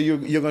 Correct. So you're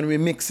going to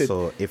remix it.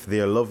 So if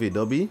they're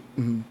lovey-dovey,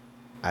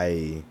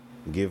 I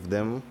give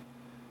them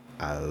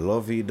a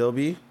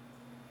lovey-dovey,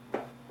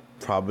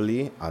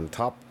 probably on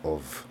top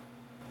of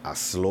a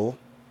slow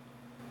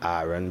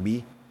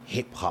R&B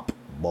hip-hop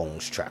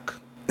bounce track.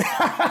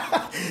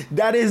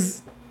 That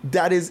is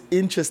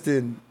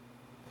interesting.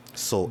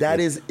 So that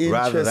is interesting.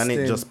 Rather than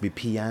it just be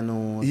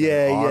pianos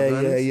and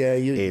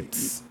organs,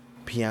 it's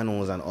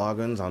pianos and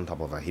organs on top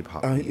of a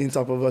hip-hop beat. On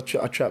top of a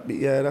trap beat.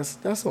 Yeah,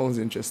 that sounds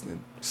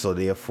interesting. So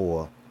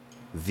therefore,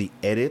 the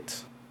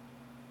edit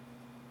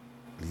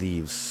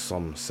leaves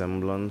some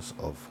semblance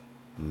of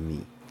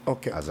me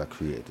as a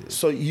creative.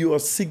 So your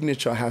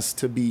signature has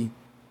to be...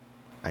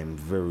 I'm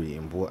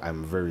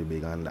very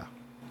big on that.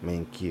 I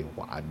mean,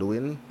 what I'm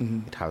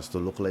doing, it has to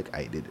look like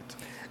I did it.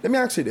 Let me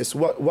ask you this.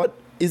 What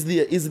is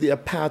there a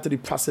part of the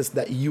process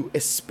that you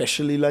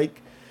especially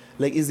like?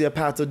 Like, is there a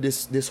part of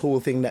this whole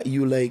thing that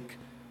you like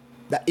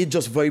that it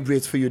just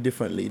vibrates for you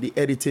differently. The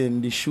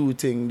editing, the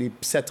shooting, the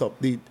setup.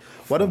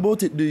 What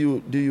about it do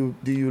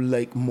you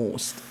like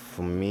most?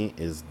 For me,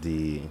 it's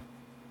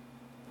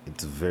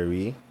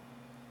very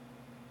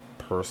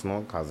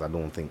personal because I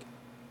don't think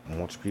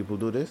much people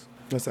do this.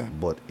 Yes, sir.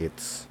 But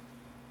it's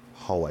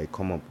how I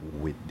come up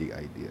with the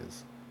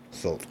ideas.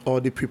 So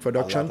or the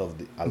pre-production,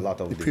 a lot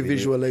of the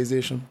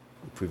pre-visualization.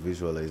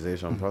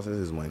 Pre-visualization process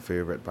is my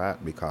favorite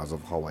part because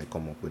of how I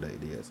come up with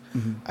ideas.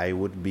 I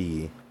would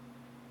be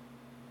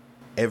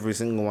every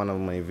single one of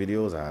my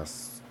videos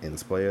is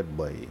inspired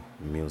by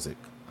music.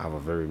 I have a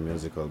very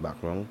musical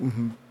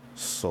background,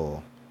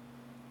 so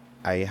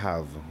I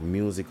have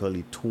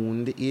musically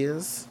tuned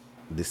ears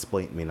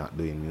despite me not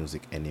doing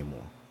music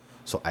anymore.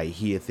 So I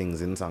hear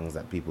things in songs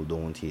that people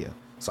don't hear.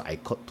 So I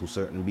cut to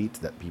certain beats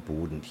that people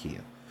wouldn't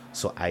hear.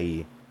 So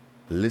I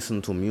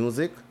listen to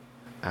music,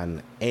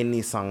 and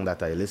any song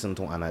that I listen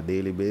to on a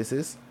daily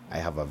basis, I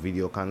have a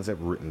video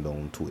concept written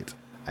down to it.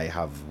 I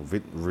have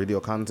video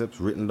concepts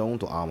written down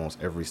to almost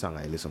every song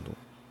I listen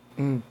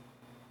to.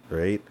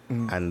 Right?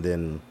 And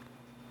then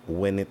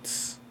when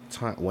it's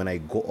time, when I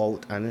go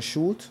out and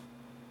shoot,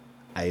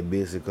 I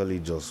basically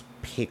just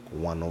pick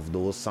one of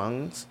those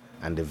songs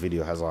and the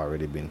video has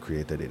already been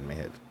created in my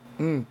head.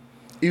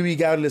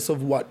 Irregardless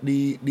of what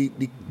the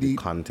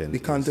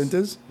content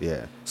is?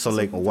 Yeah. So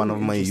like one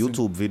of my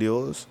YouTube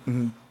videos,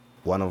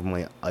 one of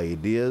my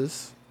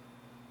ideas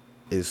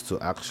is to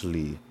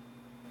actually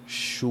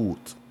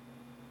shoot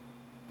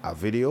a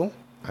video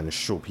and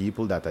show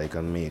people that I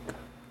can make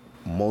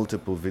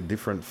multiple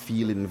different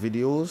feeling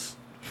videos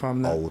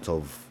from that. Out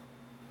of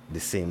the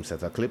same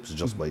set of clips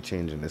just by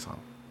changing the song.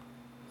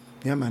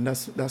 Yeah, man,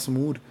 that's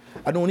mood.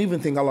 I don't even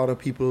think a lot of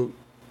people,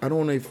 I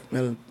don't know if,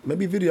 well,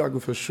 maybe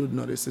videographers should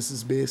know this. This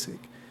is basic.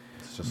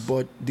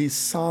 But the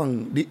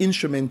song, the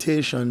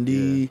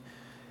instrumentation,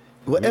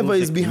 whatever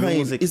music, is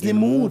behind, is the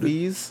mood.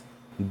 Movies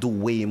do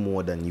way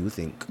more than you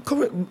think.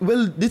 Correct.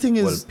 Well, the thing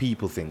is, well,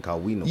 people think how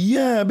we know.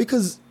 Yeah,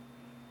 because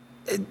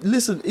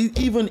listen,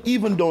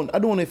 even don't. I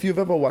don't know if you've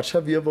ever watched.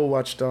 Have you ever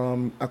watched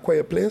A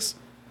Quiet Place?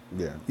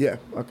 Yeah. Yeah.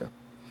 Okay.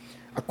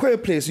 A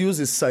Quiet Place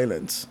uses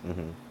silence.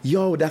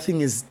 Yo, that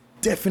thing is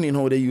deafening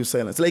how they use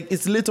silence. Like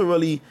it's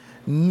literally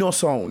no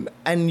sound,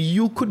 and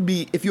you could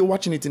be, if you're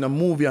watching it in a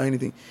movie or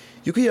anything,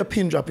 you could hear a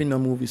pin drop in the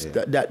movies.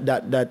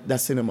 That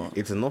cinema.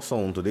 It's no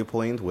sound to the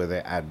point where they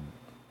add,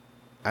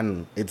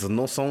 and it's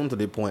no sound to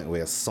the point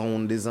where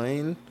sound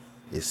design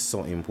is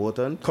so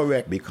important.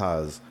 Correct.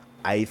 Because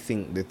I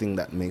think the thing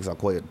that makes A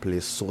Quiet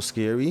Place so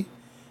scary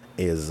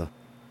is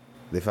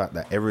the fact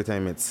that every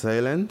time it's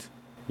silent,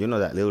 you know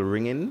that little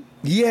ringing?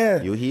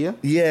 Yeah. You hear?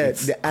 Yeah.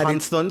 It's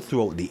constant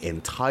throughout the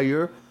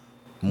entire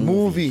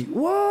movie.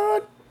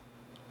 What?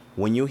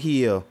 When you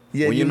hear,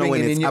 yeah, when you know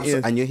when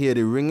it's and you hear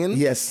the ringing,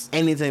 yes.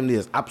 Anytime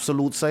there's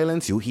absolute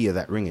silence, you hear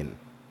that ringing.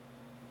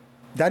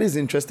 That is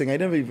interesting. I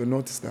never even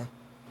noticed that.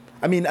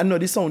 I mean, I know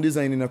the sound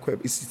design in a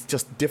Quiet is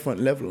just different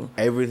level.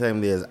 Every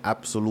time there's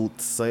absolute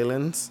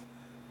silence,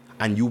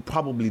 and you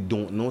probably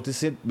don't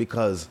notice it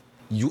because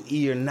your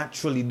ear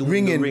naturally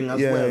doing the ring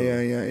as well.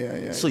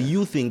 Yeah. So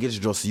you think it's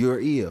just your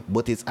ear,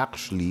 but it's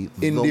actually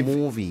the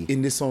movie.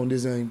 In the sound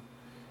design.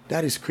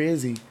 That is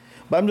crazy.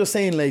 But I'm just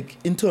saying, like,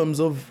 in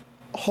terms of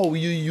how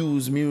you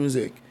use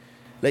music,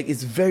 like,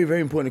 it's very, very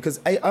important because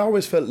I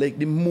always felt like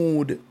the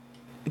mood,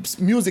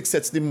 music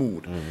sets the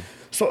mood.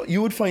 So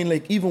you would find,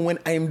 like, even when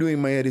I'm doing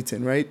my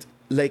editing, right?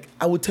 Like,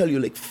 I would tell you,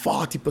 like,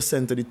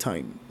 40% of the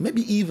time,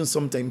 maybe even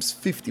sometimes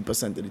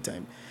 50% of the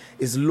time,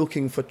 is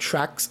looking for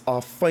tracks or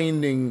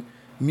finding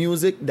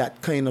music that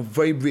kind of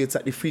vibrates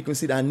at the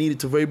frequency that I need it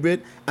to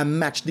vibrate and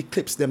match the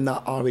clips them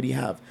that I already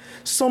have.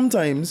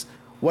 Sometimes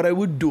what I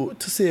would do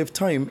to save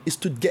time is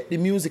to get the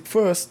music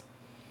first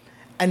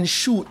and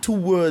shoot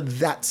toward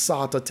that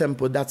sort of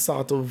tempo, that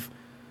sort of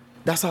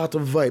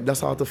vibe, that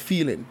sort of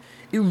feeling.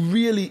 It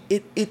really,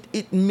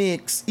 it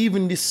makes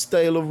even the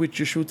style of which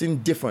you're shooting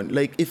different.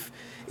 Like if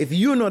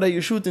you know that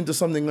you're shooting to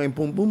something like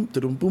boom boom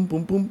boom boom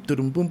boom boom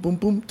boom boom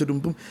boom boom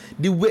boom,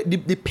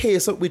 the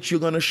pace at which you're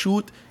gonna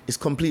shoot is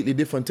completely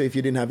different to if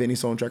you didn't have any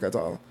soundtrack at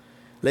all.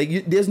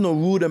 Like there's no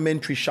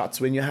rudimentary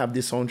shots when you have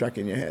this soundtrack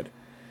in your head.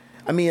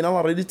 I mean, a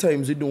lot of the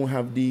times we don't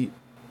have the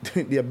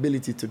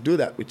ability to do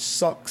that, which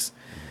sucks.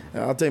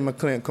 I'll tell you, my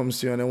client comes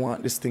to you and they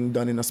want this thing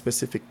done in a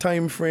specific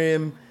time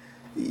frame.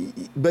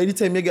 By the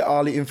time you get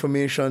all the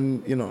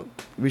information, you know,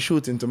 we're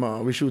shooting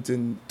tomorrow, we're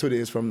shooting 2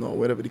 days from now,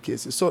 whatever the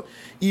case is. So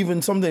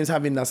even sometimes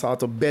having that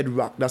sort of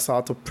bedrock, that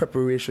sort of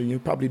preparation, you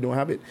probably don't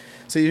have it.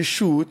 So you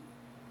shoot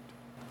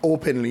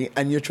openly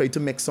and you try to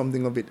make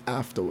something of it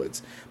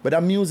afterwards. But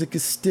that music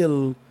is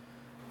still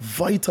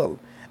vital.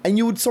 And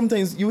you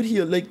would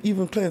hear, like,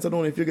 even clients, I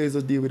don't know if you guys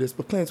will deal with this,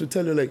 but clients would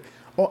tell you, like,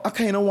 oh, I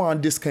kind of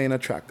want this kind of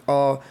track,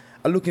 or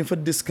I'm looking for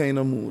this kind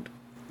of mood.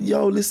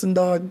 Yo, listen,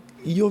 dog,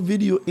 your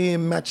video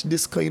ain't match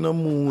this kind of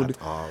mood.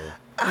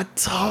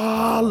 At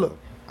all.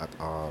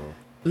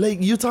 Like,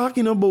 you're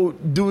talking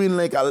about doing,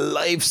 like, a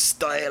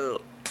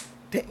lifestyle.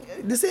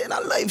 This ain't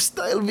a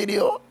lifestyle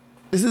video.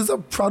 This is a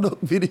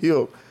product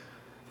video.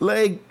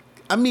 Like,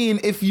 I mean,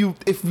 if you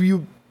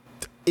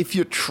if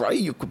you try,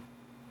 you could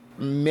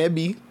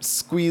maybe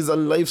squeeze a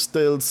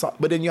lifestyle,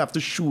 but then you have to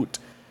shoot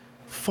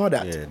for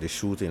that. Yeah, the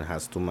shooting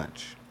has to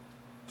match.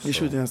 The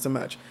shooting has to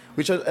match,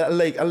 which I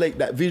like. I like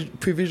that.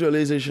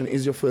 Pre-visualization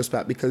is your first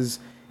part, because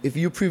if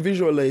you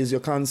pre-visualize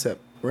your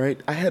concept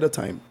right ahead of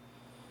time,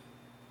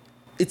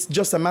 it's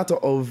just a matter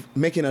of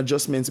making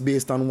adjustments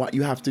based on what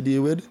you have to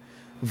deal with,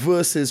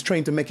 versus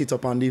trying to make it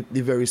up on the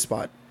very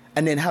spot,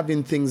 and then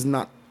having things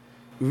not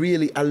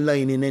really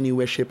align in any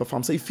way, shape, or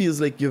form. So it feels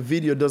like your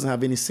video doesn't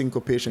have any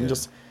syncopation,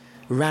 just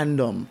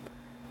random.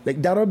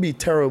 Like, that'll be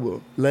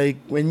terrible. Like,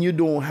 when you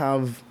don't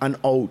have an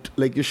out,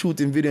 like you're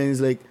shooting video and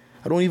it's like,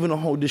 I don't even know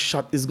how this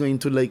shot is going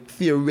to, like,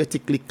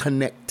 theoretically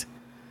connect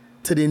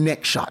to the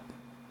next shot.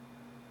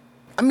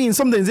 I mean,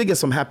 sometimes they get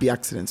some happy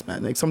accidents,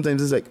 man. Like,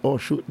 sometimes it's like, oh,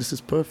 shoot, this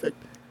is perfect.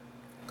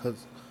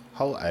 Because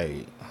how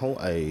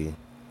I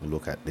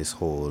look at this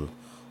whole,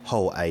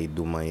 how I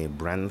do my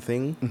brand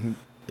thing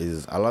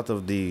is a lot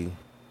of the,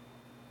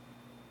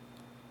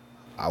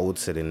 I would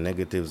say the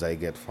negatives I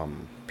get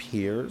from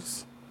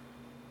peers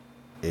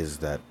is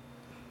that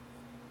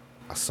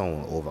I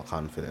sound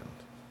overconfident,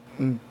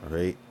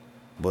 right?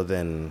 But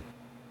then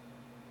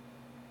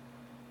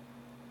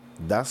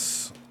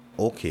that's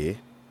okay,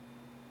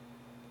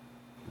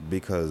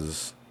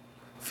 because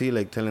I feel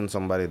like telling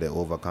somebody they're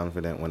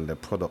overconfident when the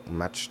product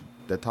match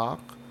the talk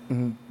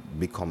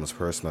becomes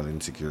personal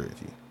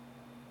insecurity.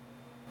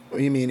 What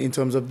do you mean, in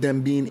terms of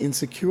them being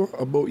insecure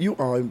about you,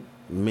 or?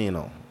 Me,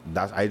 no.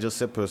 That I just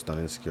said personal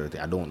insecurity.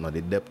 I don't know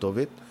the depth of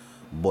it,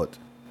 but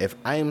if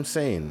I'm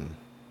saying,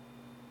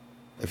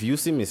 if you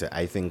see me say,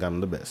 I think I'm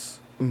the best,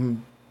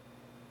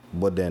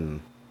 but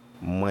then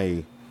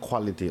my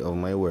quality of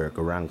my work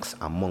ranks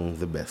among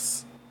the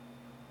best.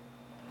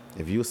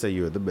 If you say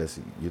you're the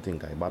best, you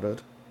think I bothered?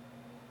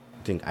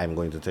 You think I'm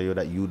going to tell you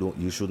that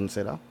you shouldn't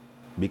say that?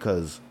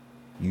 Because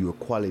your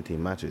quality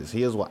matches.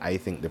 Here's what I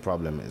think the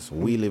problem is.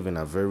 We live in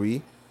a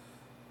very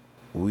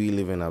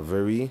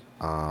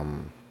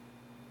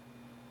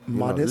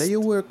modest. Let your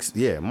work,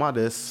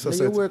 modest. Let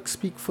your work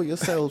speak for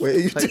yourself.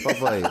 Type of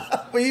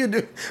vibe. What you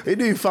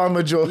doing,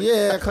 Farmer Joe?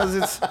 Yeah, because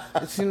it's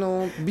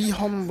be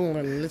humble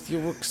and let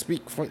your work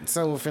speak for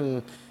itself.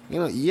 And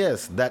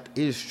yes, that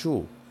is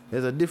true.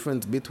 There's a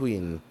difference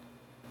between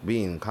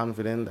being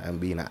confident and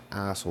being an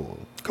asshole.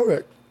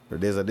 Correct.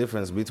 There's a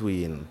difference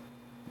between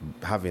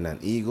having an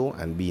ego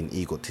and being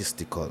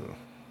egotistical.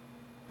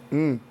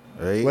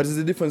 Right? What is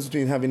the difference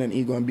between having an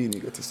ego and being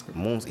egotistical?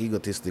 Most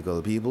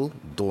egotistical people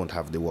don't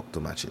have the work to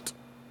match it.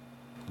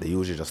 They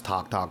usually just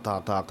talk,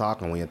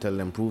 and when you tell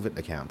them prove it,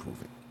 they can't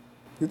prove it.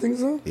 You think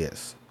so?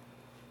 Yes.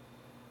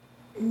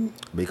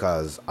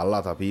 Because a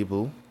lot of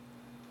people,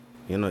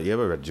 you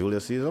ever read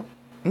Julius Caesar?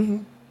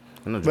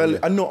 Well,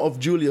 I know of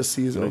Julius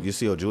Caesar. You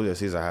see how Julius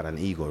Caesar had an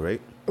ego,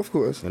 right? Of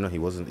course. He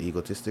wasn't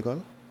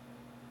egotistical.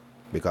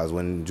 Because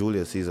when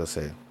Julius Caesar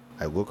said,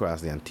 I go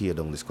across there and tear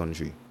down this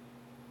country,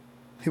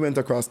 he went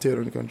across, tear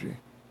down the country.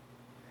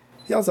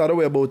 He also had a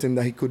way about him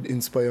that he could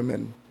inspire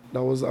men.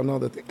 That was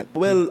another thing.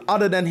 Well,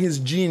 other than his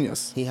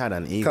genius. He had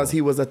an ego. Because he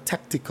was a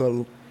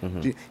tactical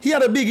he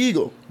had a big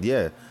ego.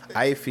 Yeah.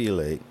 I feel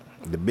like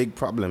the big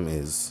problem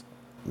is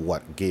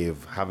what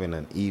gave having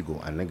an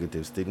ego a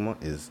negative stigma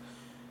is,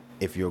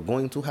 if you're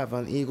going to have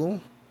an ego,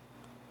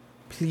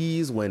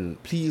 please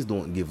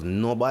don't give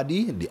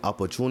nobody the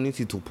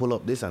opportunity to pull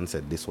up this and say,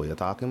 this what you're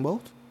talking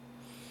about.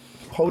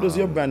 How does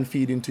your brand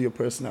feed into your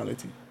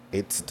personality?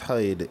 It's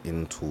tied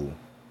into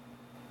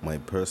my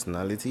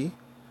personality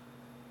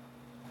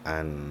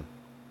and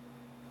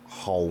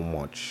how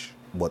much,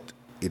 but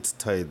it's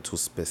tied to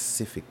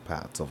specific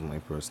parts of my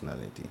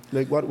personality.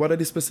 Like what are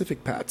the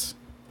specific parts,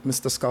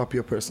 Mr.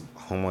 Scorpio person?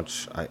 How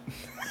much I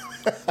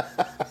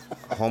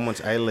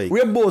like.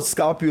 We're both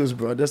Scorpios,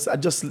 bro. I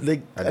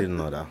didn't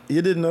know that.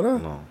 You didn't know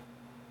that? No.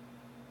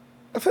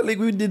 I felt like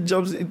we did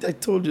jobs. I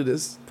told you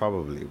this.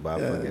 Probably,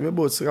 but I forget. We're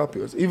both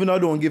Scorpios. Even though I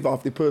don't give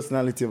off the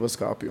personality of a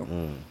Scorpio.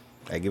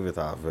 I give it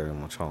off very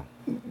much, huh?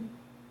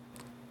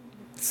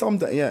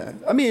 Sometimes, yeah.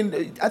 I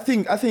mean, I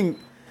think,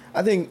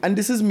 and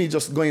this is me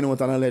just going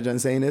out on a ledge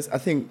and saying this. I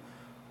think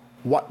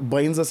what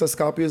binds us as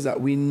Scorpios is that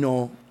we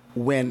know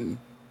when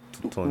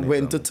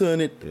to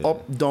turn it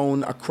up,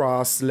 down,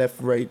 across,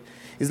 left, right.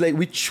 It's like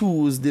we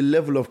choose the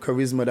level of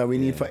charisma that we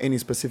need for any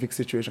specific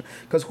situation.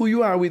 Because who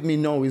you are with me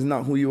now is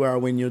not who you are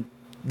when you're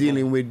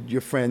dealing with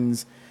your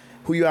friends.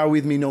 Who you are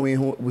with me knowing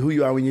who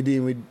you are when you're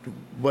dealing with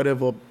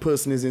whatever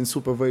person is in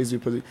supervisory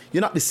position.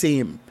 You're not the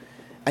same.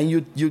 And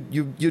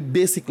you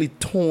basically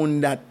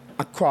tone that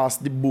across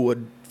the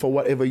board for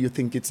whatever you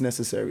think it's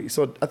necessary.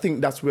 So I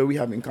think that's where we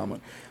have in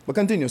common. But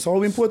continue. So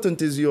how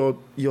important is your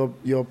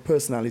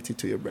personality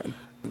to your brand?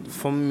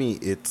 For me,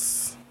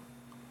 it's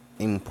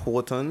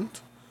important,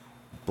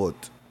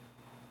 but,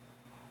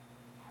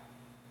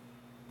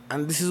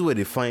 and this is where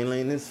the fine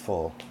line is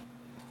for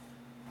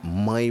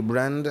my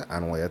brand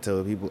and why I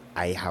tell people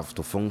I have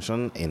to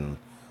function in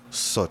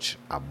such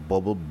a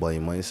bubble by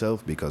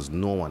myself, because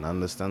no one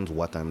understands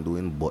what I'm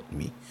doing but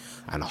me,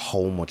 and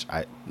how much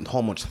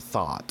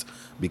thought,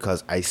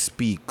 because I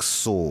speak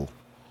so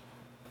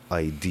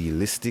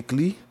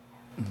idealistically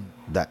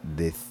that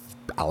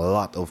a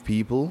lot of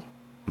people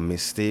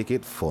mistake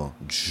it for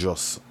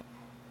just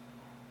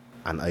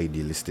an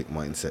idealistic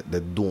mindset.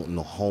 They don't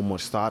know how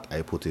much thought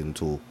I put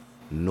into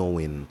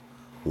knowing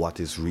what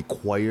is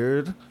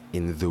required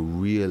in the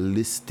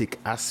realistic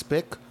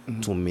aspect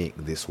to make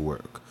this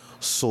work.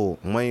 So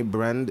my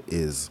brand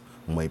is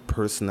my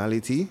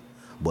personality,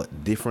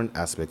 but different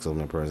aspects of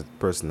my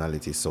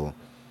personality. So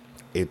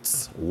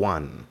it's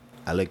one,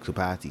 I like to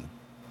party.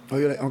 Oh,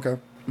 you're like, okay.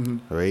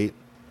 Right?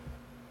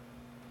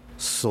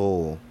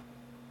 So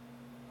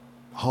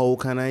how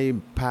can I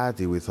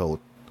party without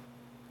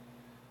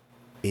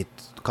it?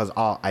 Because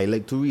I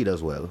like to read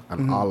as well,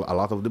 and a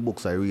lot of the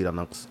books I read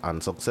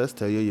on success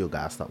tell you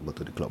gotta stop go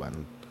to the club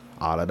and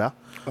all of that.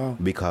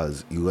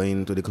 Because you go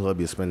into the club,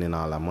 you're spending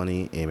all that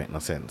money, it make no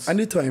sense. And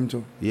the time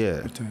too.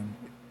 Yeah. The time.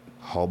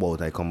 How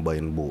about I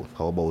combine both?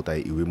 How about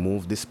I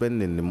remove the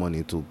spending the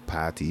money to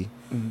party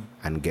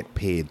and get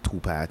paid to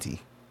party?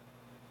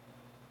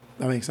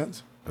 That makes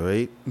sense.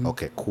 Right?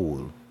 Okay,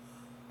 cool.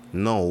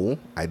 Now,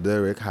 I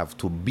direct have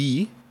to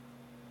be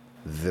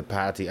the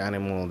party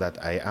animal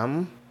that I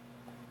am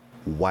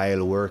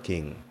while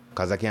working.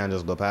 Because I can't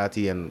just go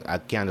party and I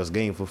can't just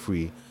game for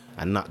free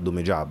and not do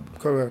my job.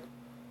 Correct.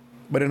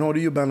 But then how do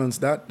you balance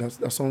that?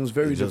 That sounds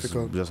very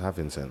difficult. Just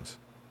having sense.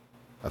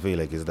 I feel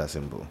like it's that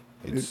simple.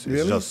 It's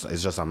really?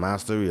 it's just a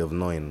mastery of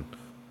knowing,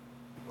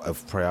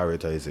 of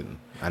prioritizing.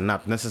 And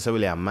not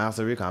necessarily a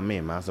mastery, because I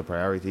may master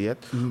priority yet,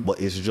 but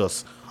it's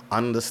just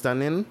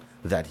understanding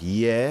that,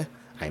 yeah,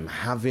 I'm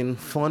having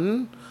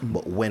fun,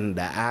 but when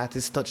the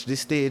artist touch the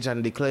stage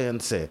and the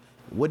client say,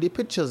 what the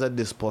pictures of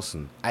this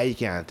person? I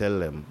can't tell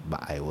them,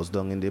 but I was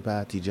down in the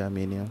party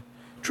jamming, yeah.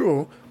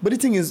 True. But the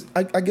thing is,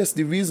 I guess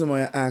the reason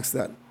why I asked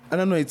that, I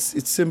don't know,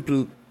 it's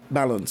simple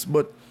balance,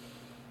 but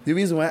the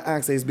reason why I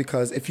asked that is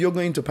because if you're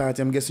going to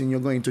party, I'm guessing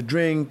you're going to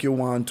drink, you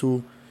want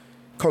to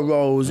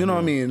carouse, you know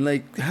what I mean?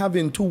 Like,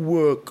 having to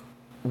work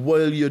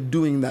while you're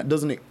doing that,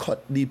 doesn't it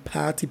cut the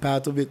party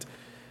part of it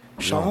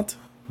short?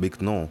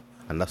 No.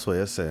 And that's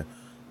why I say,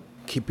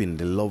 keeping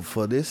the love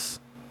for this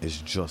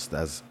is just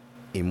as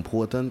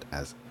important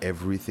as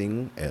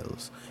everything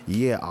else.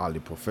 Yeah, all the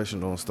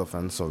professional stuff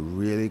and so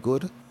really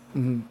good,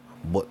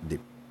 but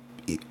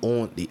it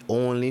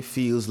only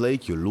feels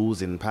like you're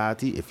losing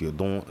party if you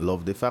don't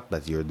love the fact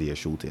that you're there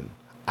shooting.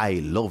 I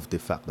love the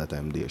fact that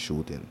I'm there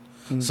shooting.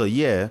 So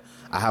yeah,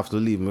 I have to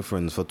leave my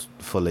friends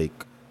for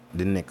like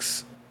the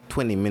next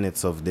 20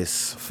 minutes of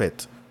this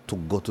fit to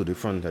go to the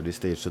front of the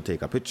stage to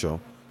take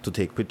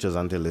pictures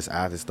until this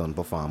artist done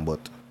perform,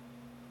 but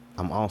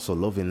I'm also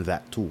loving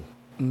that too.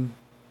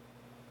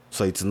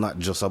 So it's not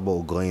just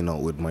about going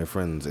out with my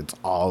friends, it's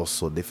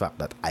also the fact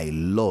that I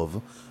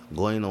love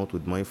going out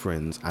with my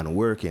friends and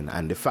working,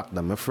 and the fact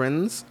that my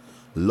friends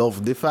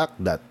love the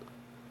fact that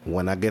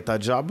when I get a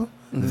job,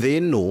 they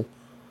know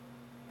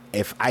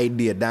if I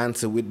dare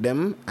dance with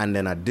them and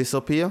then I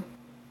disappear,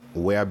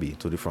 where I be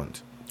to the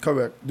front.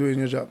 Correct, doing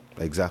your job.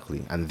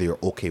 Exactly, and they're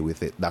okay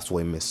with it. That's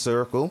why my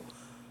circle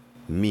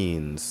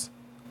being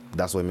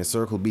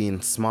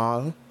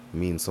small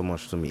means so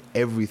much to me.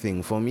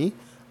 Everything for me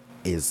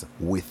is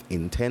with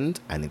intent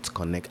and it's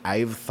connect.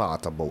 I've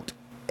thought about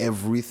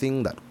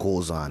everything that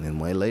goes on in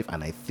my life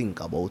and I think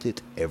about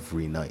it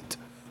every night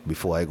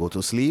before I go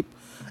to sleep.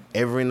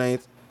 Every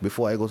night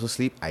before I go to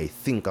sleep, I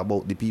think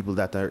about the people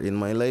that are in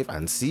my life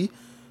and see,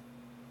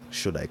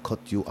 should I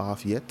cut you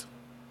off yet?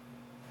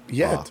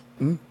 So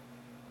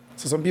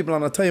some people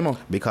on a timer.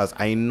 Because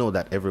I know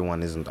that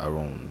everyone isn't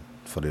around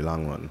for the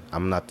long run.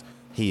 I'm not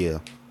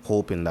here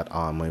hoping that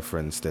all my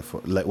friends stay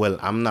for...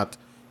 I'm not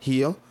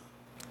here...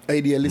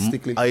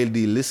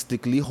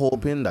 Idealistically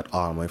hoping that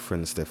all my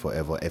friends stay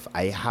forever. If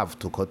I have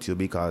to cut you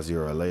because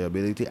you're a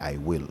liability, I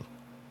will.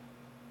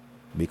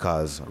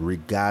 Because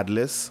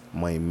regardless,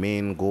 my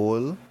main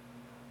goal,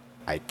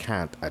 I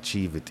can't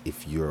achieve it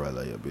if you're a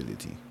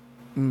liability.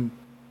 And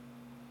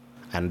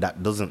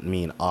that doesn't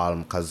mean all,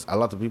 because a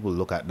lot of people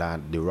look at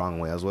that the wrong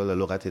way as well. They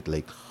look at it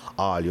like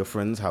all your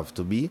friends have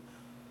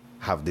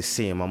the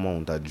same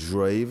amount of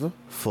drive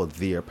for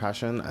their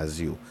passion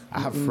as you. I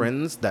have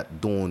friends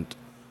that don't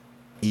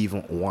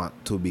even want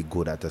to be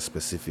good at a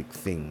specific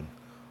thing,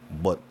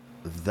 but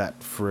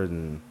that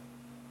friend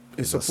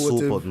is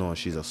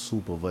she's a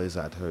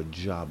supervisor at her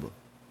job.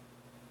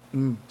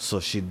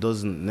 So she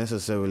doesn't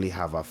necessarily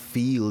have a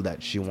field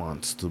that she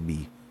wants to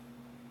be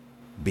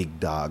big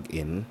dog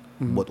in,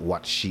 but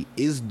what she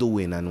is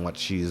doing and what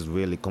she is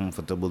really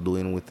comfortable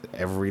doing with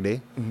every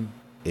day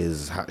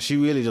is she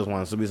really just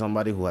wants to be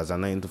somebody who has a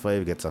 9 to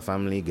 5, gets a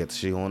family,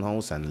 gets her own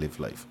house and live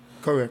life.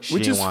 Correct.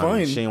 Which is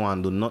fine. She ain't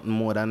want to do nothing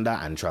more than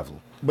that and travel.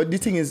 But the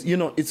thing is,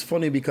 it's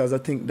funny because I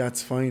think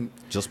that's fine.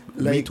 Just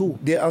me too.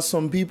 There are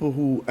some people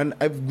who, and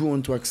I've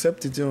grown to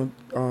accept it,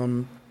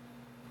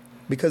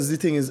 because the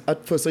thing is,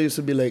 at first I used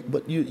to be like,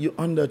 but you're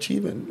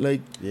underachieving.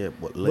 Like, yeah,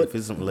 but life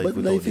isn't life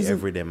without the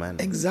everyday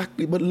man.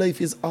 Exactly, but life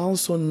is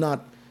also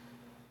not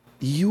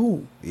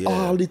you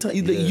all the time.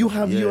 Like you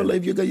have your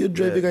life, you got your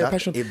drive, you got your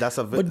passion.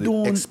 But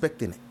don't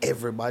expecting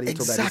everybody to get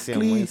the same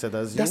mindset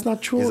as you. That's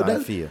not true. Is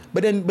unfair.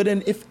 But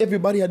then if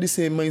everybody had the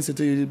same mindset,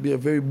 it'd be a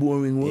very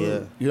boring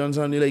world. Yeah. You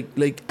understand?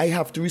 Like I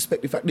have to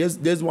respect the fact.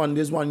 There's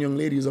one young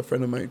lady who's a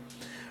friend of mine.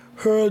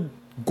 Her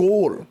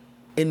goal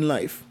in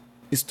life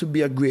is to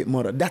be a great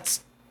mother.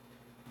 That's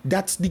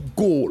the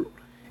goal.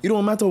 It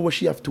don't matter what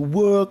she have to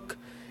work.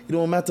 It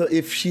don't matter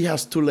if she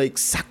has to like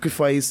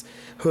sacrifice.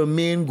 Her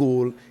main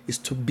goal is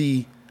to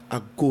be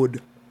a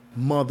good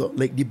mother,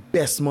 like the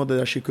best mother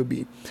that she could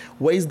be.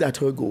 Why is that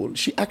her goal?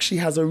 She actually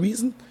has a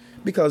reason.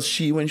 Because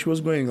when she was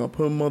growing up,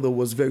 her mother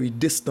was very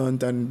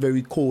distant and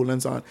very cold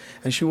and so on.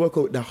 And she worked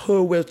out that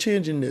her way of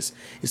changing this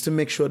is to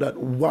make sure that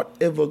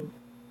whatever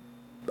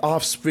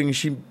offspring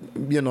she,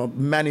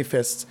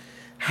 manifests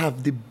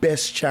have the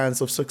best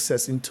chance of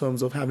success in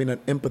terms of having an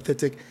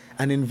empathetic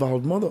and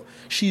involved mother.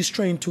 She's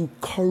trying to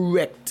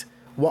correct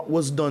what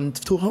was done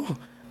to her.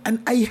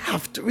 And I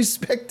have to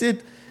respect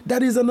it.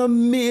 That is an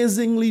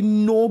amazingly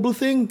noble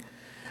thing.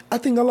 I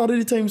think a lot of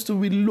the times too,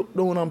 we look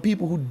down on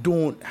people who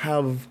don't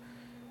have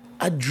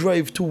a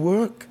drive to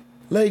work.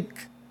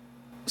 Like,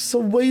 so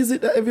why is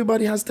it that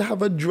everybody has to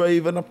have a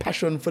drive and a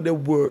passion for their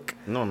work?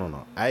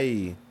 No.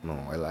 I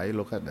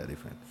look at that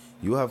different.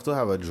 You have to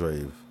have a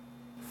drive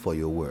for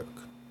your work.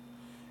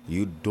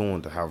 You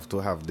don't have to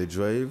have the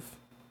drive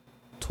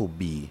to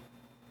be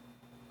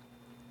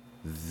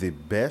the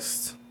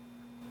best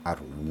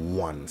at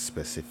one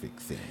specific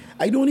thing.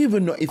 I don't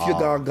even know if you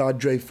got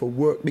drive for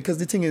work, because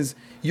the thing is,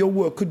 your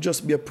work could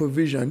just be a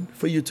provision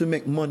for you to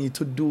make money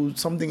to do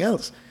something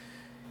else.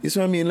 You see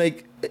what I mean?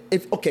 Like,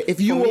 if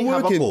you were working,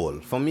 have a goal.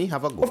 For me,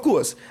 have a goal. Of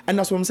course, and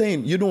that's what I'm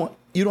saying. You don't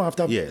have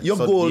to have your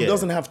goal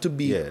doesn't have to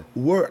be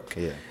work.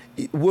 Yeah.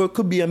 Work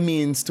could be a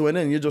means to an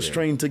end. You're just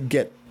trying to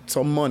get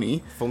some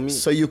money for me,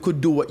 so you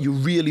could do what you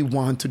really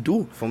want to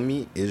do. For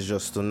me, it's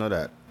just to know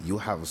that you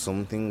have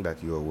something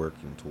that you are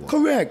working towards.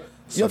 Correct.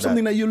 So you have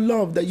something that you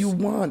love, that you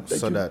want.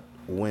 That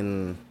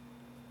when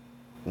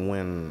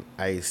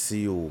I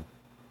see you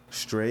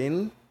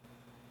strain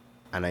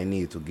and I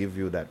need to give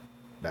you that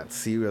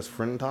serious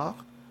friend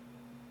talk,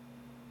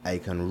 I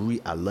can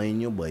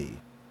realign you by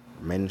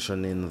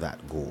mentioning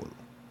that goal.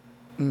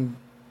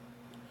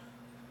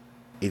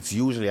 It's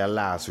usually a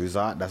last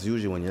resort. That's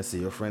usually when you see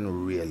your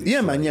friend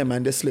really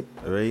man, they slip.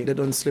 Right? They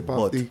don't slip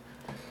off the...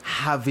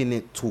 having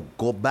it to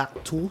go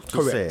back to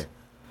correct, say,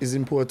 is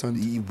important.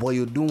 What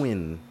you're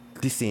doing,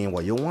 this ain't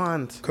what you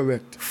want.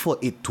 Correct. For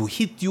it to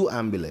hit you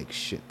and be like,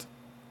 shit.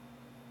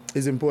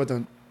 Is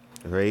important.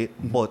 Right?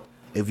 Mm-hmm. But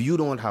if you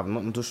don't have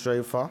nothing to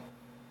strive for,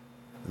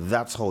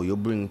 that's how you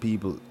bring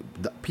people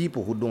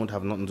who don't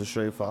have nothing to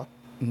strive for.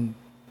 Mm-hmm.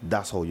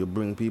 That's how you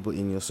bring people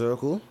in your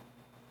circle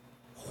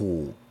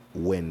who,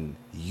 when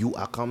you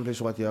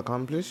accomplish what you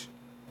accomplish,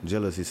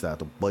 jealousy start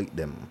to bite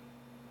them.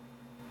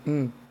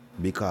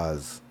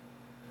 Because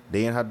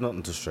they ain't had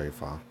nothing to strive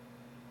for.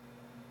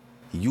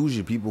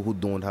 Usually people who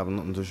don't have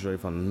nothing to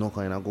strive for, no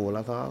kind of goal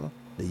at all,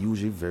 they're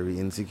usually very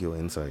insecure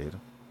inside.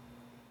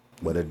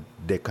 But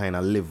they kind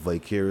of live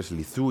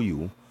vicariously through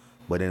you.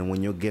 But then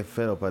when you get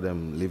fed up at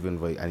them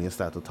living and you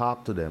start to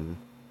talk to them,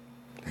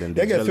 then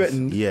they get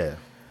threatened. Yeah.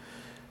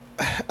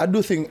 I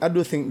do think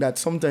that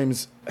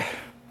sometimes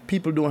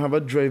people don't have a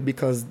drive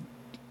because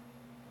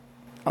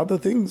other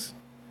things.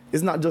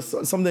 It's not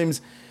just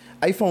sometimes.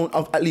 I found,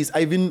 at least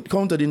I've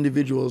encountered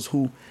individuals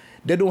who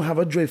they don't have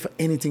a drive for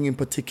anything in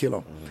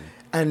particular.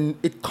 And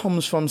it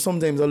comes from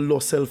sometimes a low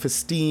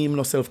self-esteem,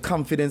 low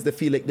self-confidence. They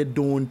feel like they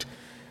don't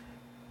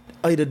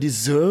either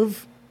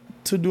deserve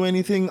to do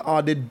anything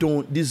or they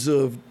don't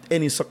deserve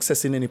any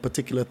success in any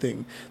particular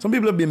thing. Some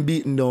people have been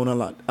beaten down a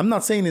lot. I'm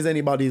not saying it's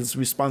anybody's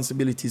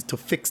responsibility to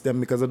fix them,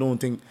 because I don't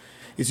think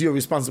it's your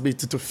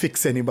responsibility to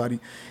fix anybody.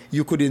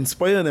 You could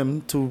inspire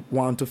them to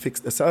want to fix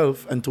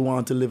themselves and to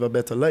want to live a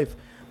better life.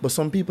 But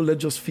some people that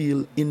just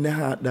feel in their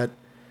heart that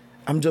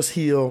I'm just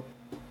here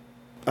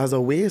as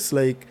a waste.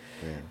 Like,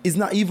 it's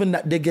not even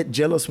that they get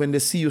jealous when they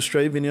see you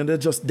striving.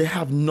 They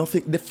have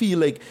nothing. They feel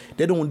like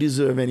they don't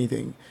deserve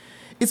anything.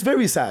 It's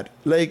very sad.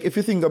 Like, if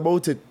you think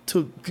about it,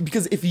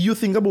 because if you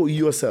think about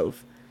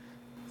yourself,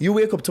 you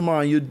wake up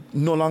tomorrow and you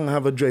no longer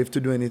have a drive to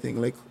do anything.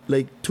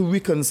 Like to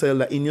reconcile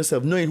that in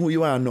yourself, knowing who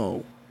you are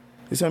now.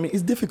 You see what I mean?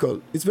 It's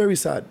difficult. It's very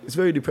sad. It's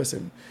very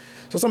depressing.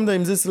 So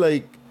sometimes it's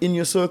like in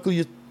your circle,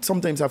 you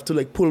sometimes have to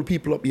like pull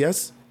people up,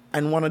 yes.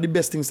 And one of the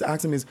best things to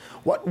ask them is,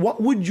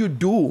 what would you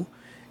do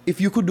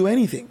if you could do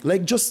anything?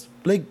 Like, just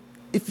like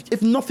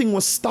if nothing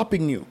was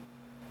stopping you,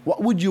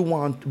 what would you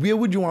want? Where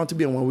would you want to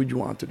be and what would you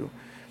want to do?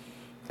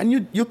 And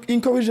you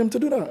encourage them to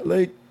do that.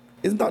 Like,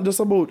 it's not just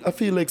about, I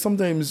feel like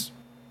sometimes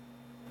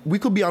we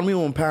could be on my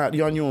own path,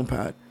 you're on your own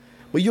path,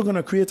 but you're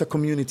gonna create a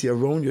community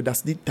around you.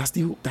 That's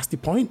the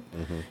point.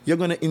 Mm-hmm. You're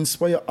gonna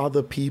inspire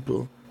other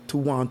people to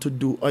want to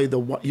do either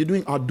what you're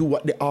doing or do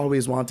what they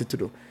always wanted to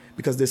do,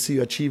 because they see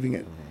you achieving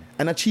it.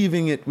 And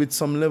achieving it with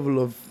some level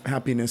of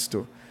happiness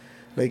too.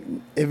 Like,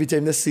 every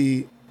time they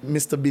see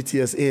Mr.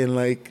 BTS in,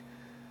 like,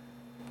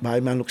 By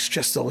man look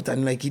stressed out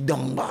and like he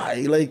done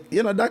by. Like,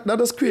 you know, that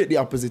does create the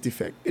opposite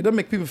effect. It does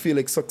make people feel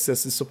like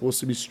success is supposed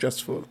to be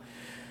stressful.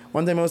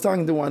 One time I was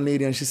talking to one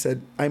lady and she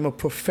said, I'm a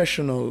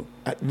professional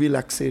at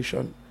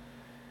relaxation.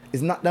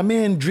 It's not that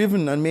man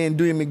driven and man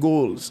doing my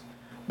goals.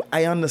 But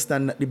I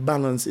understand that the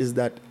balance is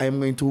that I'm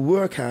going to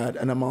work hard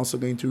and I'm also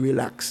going to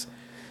relax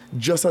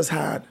just as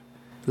hard.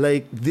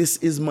 Like, this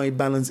is my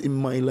balance in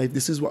my life.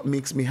 This is what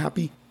makes me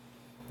happy.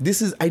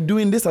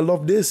 I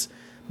love this,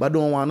 but I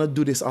don't want to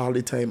do this all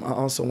the time. I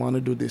also want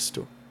to do this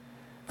too.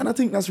 And I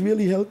think that's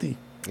really healthy.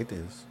 It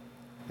is.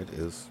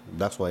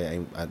 That's why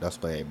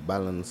I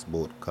balance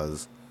both,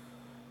 because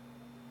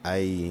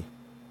I've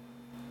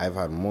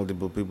had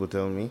multiple people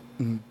tell me,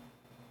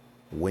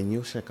 when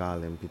you check all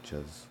them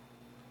pictures,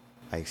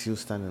 I see you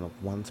standing up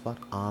one spot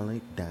all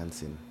night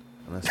dancing.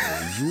 And I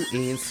said,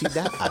 you ain't see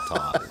that at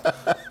all.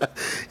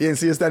 You ain't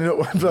see you standing up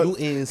one spot? You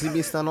ain't see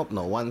me stand up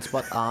no one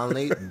spot all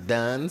night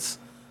dance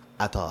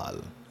at all.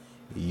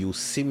 You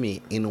see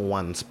me in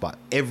one spot.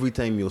 Every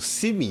time you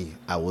see me,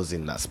 I was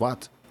in that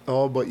spot.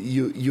 Oh, but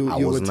you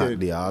was not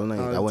there all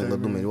night. I went to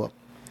do my work.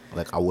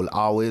 Like, I will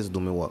always do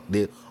my work.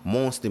 The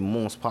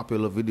most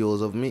popular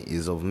videos of me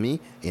is of me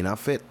in a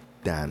fit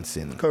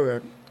dancing.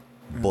 Correct.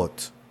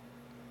 But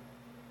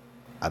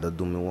I don't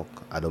do my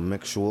work. I don't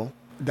make sure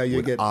that you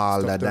with get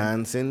all the done.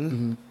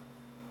 dancing,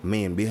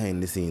 man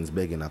behind the scenes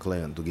begging a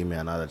client to give me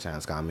another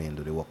chance, because I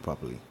do the work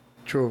properly.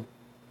 True.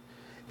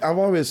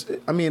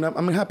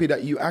 I'm happy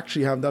that you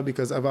actually have that,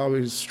 because I've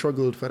always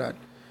struggled for that.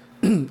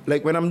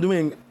 Like,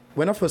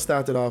 when I first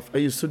started off, I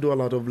used to do a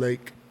lot of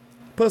like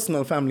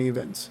personal family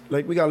events.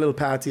 Like, we got a little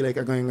party, like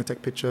I'm going to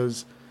take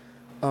pictures.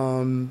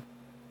 Or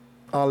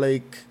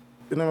like,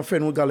 you know, my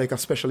friend would got like a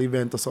special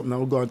event or something, I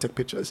would go and take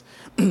pictures.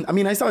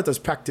 I started as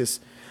practice,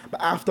 but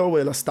after a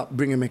while I stopped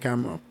bringing my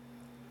camera.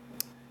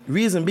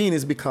 Reason being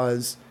is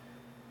because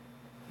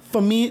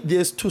for me,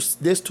 there's two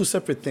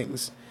separate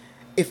things.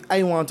 If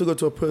I want to go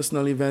to a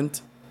personal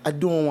event, I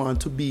don't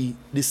want to be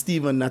the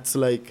Steven that's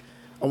like,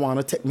 I want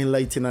to take me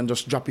lighting and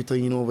just drop it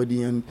in over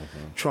there and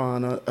try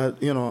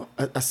on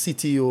a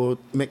city or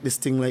make this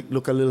thing like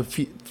look a little,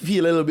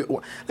 feel a little bit.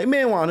 Like,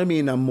 me want to be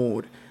in that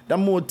mode. That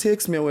mode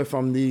takes me away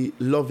from the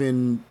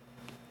loving,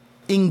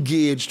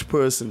 engaged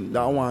person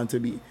that I want to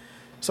be.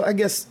 So I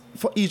guess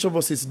for each of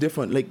us it's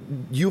different. Like,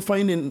 you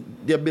finding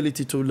the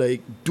ability to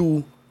like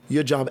do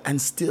your job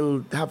and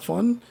still have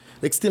fun.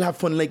 Like, still have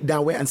fun like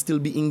that way and still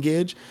be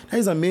engaged. That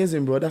is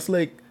amazing, bro. That's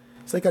like,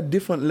 it's like a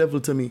different level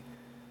to me.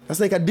 That's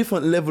like a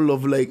different level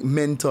of like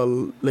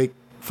mental, like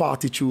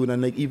fortitude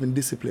and like even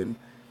discipline.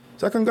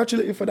 So I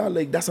congratulate you for that.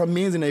 Like, that's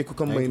amazing that you could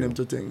combine them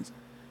two things.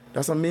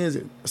 That's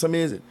amazing. That's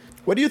amazing.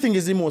 What do you think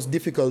is the most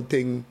difficult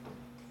thing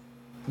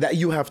that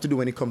you have to do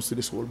when it comes to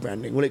this whole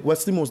branding? Like,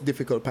 what's the most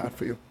difficult part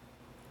for you?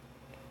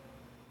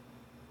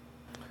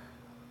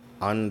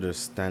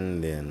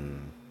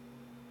 Understanding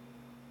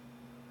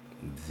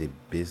the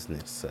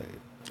business side.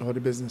 Oh, the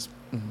business.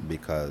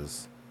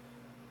 Because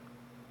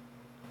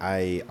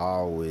I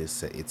always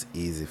say it's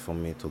easy for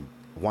me to,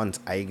 once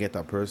I get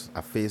a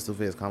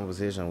face-to-face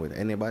conversation with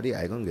anybody,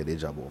 I can get a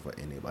job over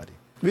anybody.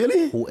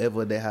 Really?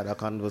 Whoever they had a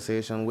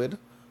conversation with,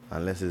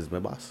 unless it's my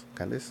boss.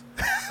 Can this?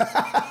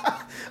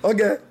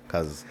 Okay.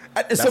 Because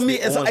I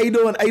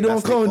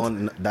don't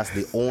count. That's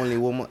the only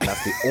woman,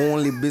 that's the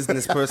only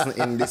business person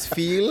in this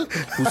field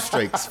who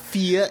strikes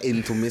fear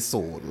into my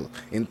soul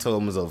in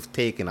terms of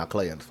taking a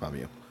client from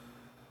you.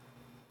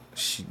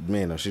 She's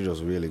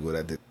just really good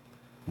at it.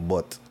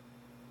 But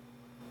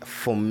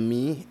for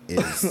me,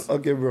 is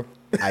okay, bro.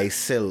 I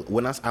sell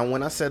when I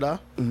said that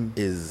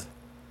is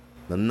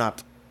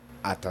not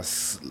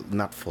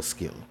for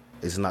skill.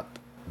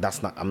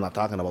 I'm not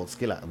talking about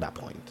skill at that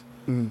point.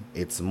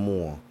 It's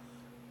more,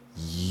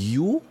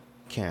 you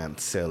can't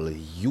sell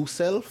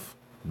yourself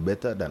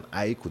better than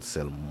I could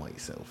sell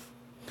myself.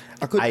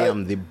 I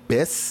am the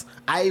best.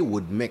 I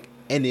would make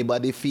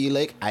anybody feel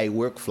like I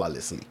work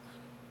flawlessly.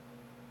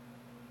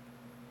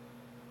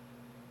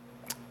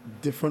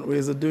 Different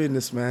ways of doing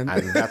this, man.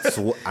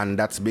 And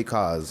that's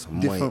because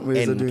my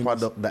end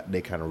product that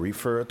they can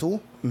refer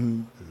to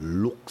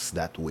looks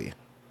that way,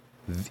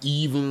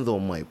 even though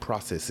my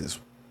process is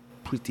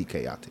pretty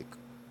chaotic.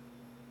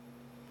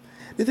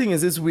 The thing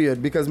is, it's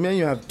weird because me and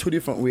you have two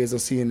different ways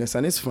of seeing this,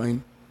 and it's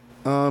fine.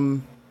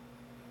 The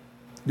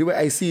way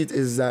I see it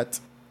is that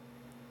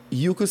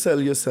you could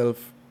sell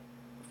yourself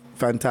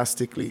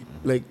fantastically.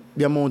 Like,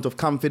 the amount of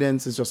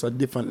confidence is just a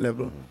different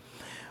level.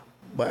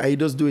 But I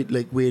just do it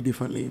like way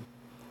differently.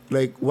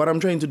 Like, what I'm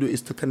trying to do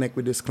is to connect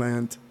with this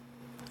client.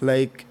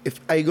 Like,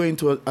 if I go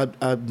into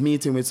a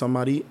meeting with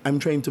somebody, I'm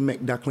trying to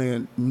make that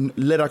client,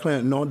 let that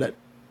client know that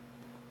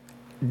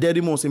they're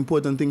the most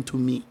important thing to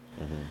me.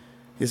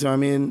 You see what I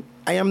mean?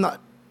 I am not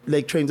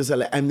like trying to sell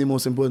like I'm the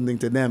most important thing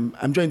to them.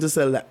 I'm trying to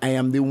sell that I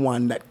am the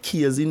one that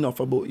cares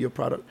enough about your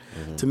product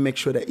to make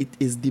sure that it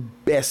is the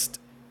best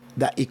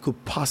that it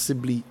could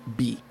possibly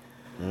be.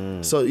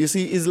 So you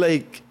see, it's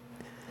like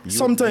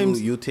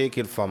sometimes you take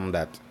it from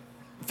that,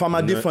 from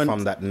a different,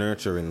 from that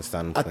nurturing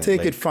standpoint. I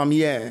take it from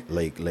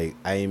like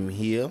I'm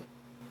here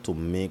to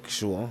make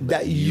sure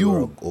that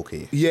you're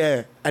okay.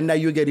 Yeah, and that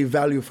you get a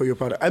value for your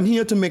product. I'm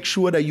here to make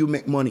sure that you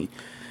make money.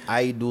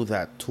 I do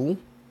that too,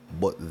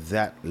 but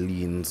that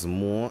leans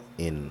more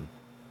in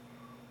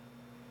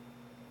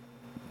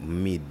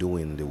me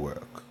doing the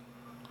work.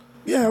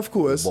 Yeah, of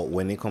course. But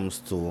when it comes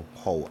to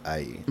how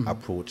I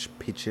approach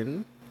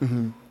pitching,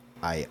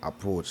 I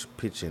approach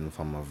pitching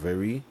from a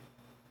very,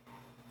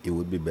 it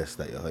would be best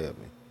that you hire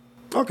me.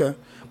 Okay.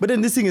 But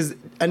then this thing is,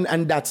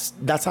 and that's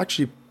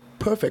actually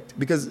perfect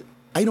because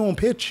I don't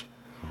pitch.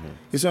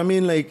 You see what I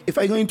mean? Like, if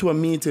I go into a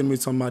meeting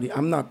with somebody,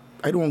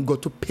 I don't go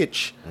to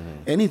pitch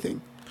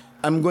anything.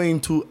 I'm going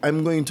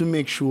to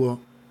make sure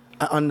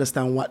I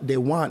understand what they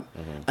want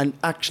and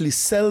actually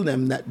sell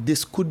them that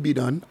this could be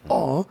done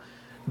or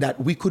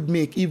that we could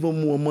make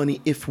even more money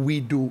if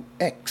we do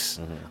X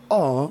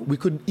or we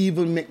could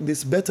even make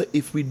this better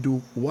if we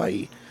do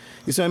Y.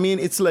 You see what I mean?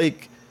 It's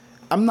like,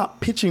 I'm not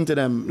pitching to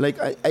them. Like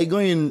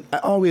I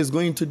always go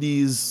into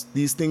these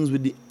things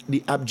with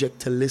the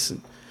object to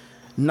listen,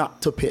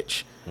 not to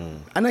pitch.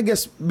 And I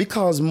guess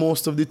because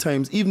most of the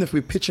times, even if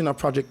we're pitching a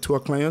project to a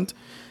client,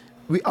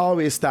 we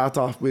always start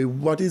off with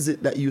what is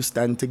it that you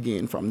stand to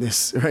gain from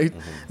this, right?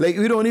 Like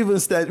we don't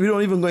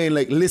even go in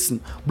like,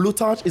 listen, Blue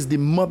Torch is the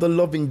mother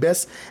loving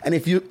best. And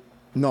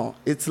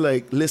it's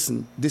like,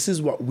 listen, this is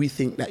what we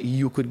think that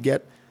you could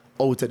get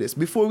out of this.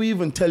 Before we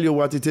even tell you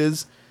what it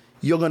is,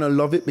 you're going to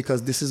love it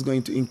because this is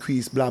going to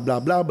increase blah, blah,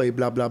 blah, by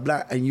blah, blah,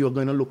 blah. And you're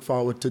going to look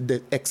forward to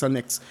the X and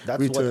X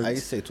That's returns. what I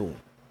say too.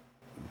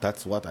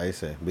 That's what I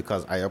say.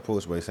 Because I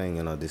approach by saying,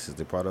 this is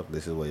the product,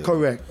 this is what you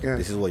Correct, yeah.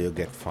 This is what you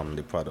get from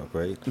the product,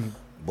 right?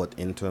 But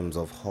in terms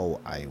of how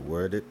I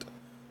word it,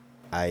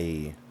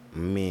 I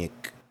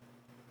make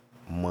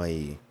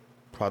my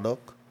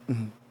product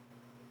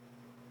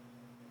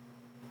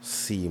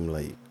seem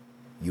like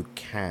you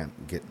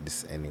can't get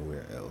this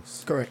anywhere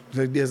else. Correct.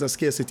 Like there's a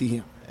scarcity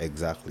here.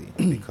 Exactly.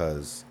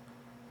 Because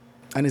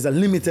and it's a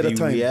limited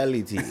time.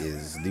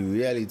 The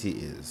reality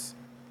is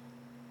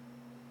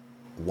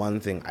one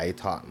thing I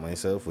taught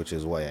myself, which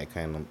is why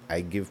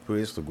I give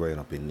praise to growing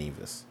up in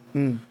Nevis.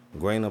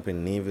 Growing up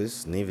in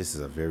Nevis is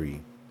a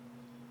very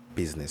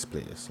business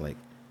place. Like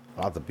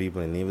a lot of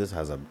people in Nevis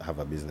have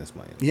a business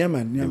mind. Yeah,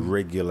 man. Yeah, the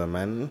regular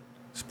man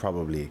is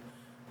probably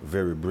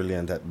very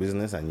brilliant at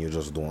business, and you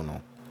just don't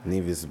know.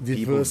 Nevis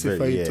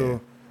diversified too.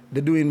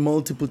 They're doing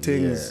multiple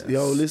things. Yes.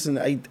 Yo, listen,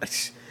 I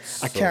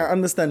can't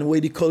understand why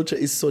the culture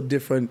is so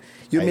different.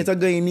 You meet a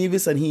guy in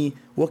Nevis and he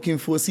working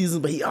 4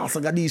 seasons, but he also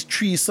got these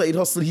 3 side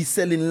hustles. He's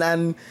selling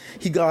land.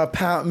 He got an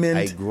apartment.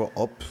 I grew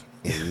up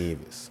in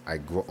Nevis.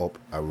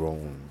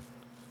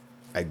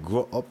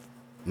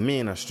 Me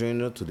and a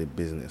stranger to the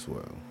business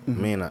world.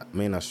 Me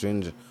and a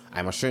stranger.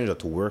 I'm a stranger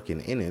to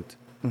working in it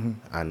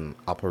and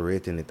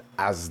operating it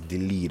as the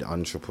lead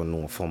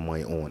entrepreneur for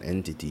my own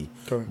entity.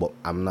 Correct. But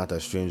I'm not a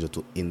stranger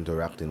to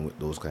interacting with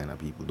those kind of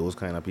people. Those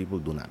kind of people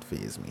do not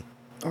faze me.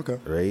 Okay.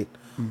 Right?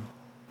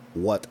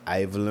 What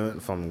I've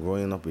learned from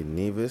growing up in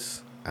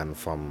Nevis and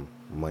from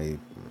my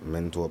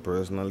mentor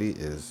personally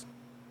is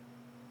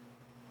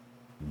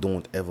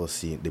don't ever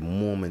see the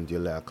moment you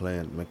let a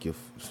client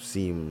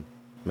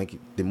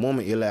the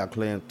moment you let a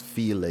client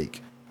feel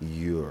like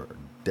you're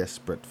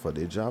desperate for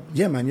the job.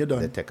 Yeah, man, you're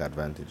done. They take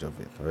advantage of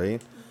it,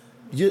 right?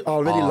 You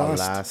already lost.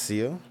 Last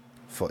year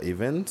for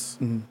events,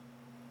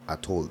 I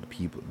told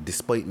people,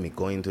 despite me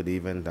going to the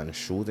event and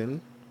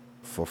shooting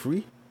for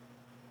free,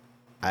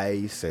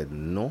 I said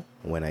no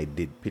when I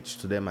did pitch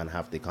to them and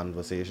have the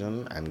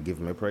conversation and give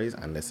me praise,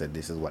 and they said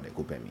this is what they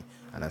could pay me,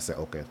 and I said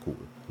okay, cool,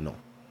 no.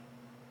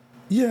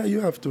 Yeah,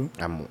 you have to.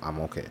 I'm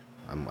okay.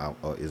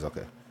 It's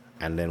okay.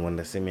 And then when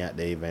they see me at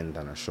the event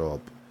and I show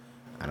up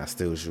and I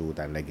still shoot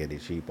and they get a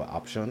cheaper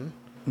option,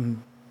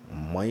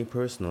 my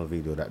personal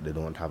video that they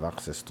don't have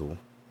access to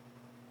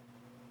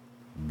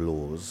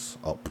blows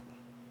up.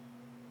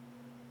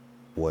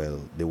 Well,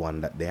 the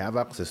one that they have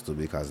access to,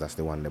 because that's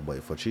the one they buy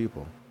for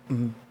cheaper,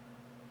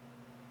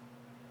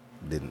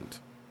 didn't.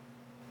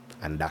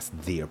 And that's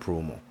their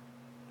promo.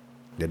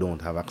 They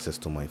don't have access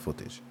to my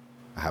footage.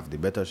 I have the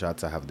better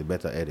shots, I have the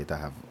better edit, I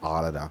have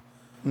all of that.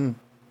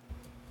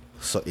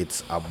 So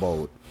it's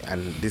about,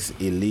 and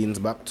it leans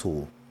back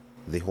to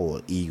the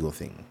whole ego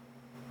thing,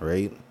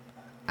 right?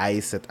 I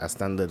set a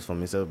standard for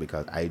myself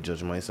because I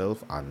judge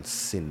myself on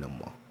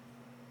cinema.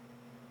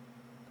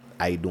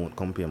 I don't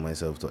compare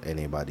myself to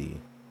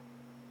anybody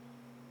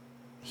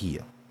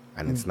here.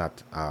 And it's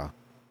not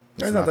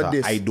it's not a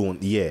diss. I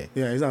don't, Yeah,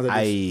 it's not a diss.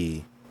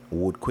 I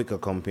would quicker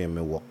compare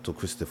my work to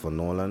Christopher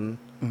Nolan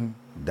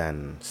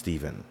than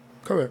Steven.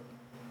 Correct.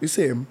 The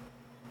same.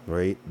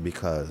 Right?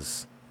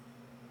 Because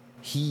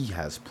he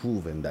has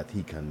proven that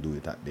he can do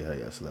it at the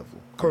highest level.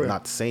 Correct. I'm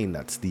not saying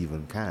that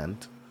Steven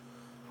can't,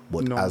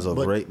 but No, as of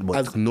but right,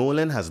 but as-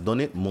 Nolan has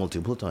done it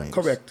multiple times.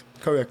 Correct.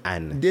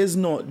 And there's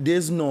no,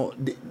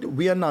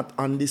 we are not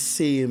on the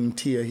same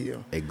tier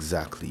here.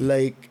 exactly.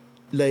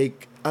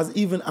 Like as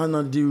even on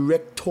a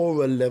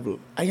directorial level,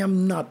 I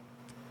am not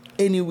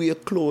anywhere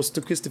close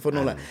to Christopher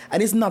Nolan.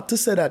 And it's not to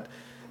say that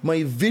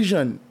my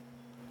vision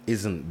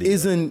isn't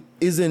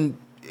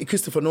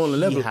Christopher Nolan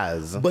level. He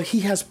has. But he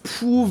has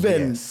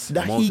proven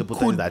that he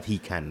could. That he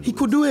can. He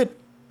could do it.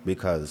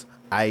 Because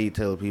I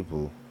tell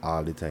people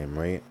all the time,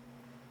 right?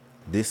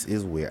 This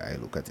is where I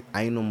look at it.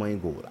 I know my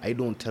goal. I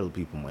don't tell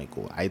people my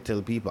goal. I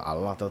tell people a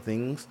lot of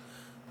things.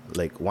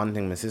 Like one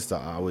thing my sister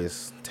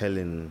always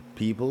telling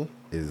people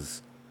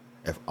is,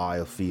 if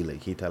I feel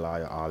like he tell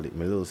her all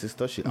my little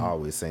sister, she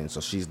always saying,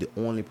 so she's the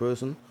only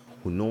person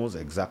who knows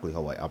exactly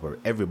how I operate.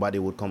 Everybody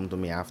would come to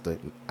me after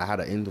I had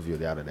an interview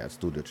the other day at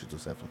Studio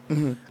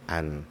 327,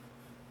 and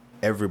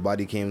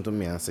everybody came to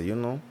me and said, you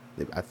know,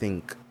 I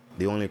think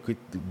the only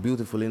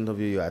beautiful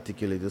interview, you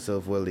articulate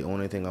yourself well. The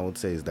only thing I would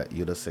say is that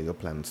you just say your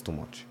plans too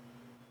much.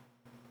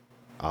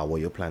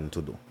 What you plan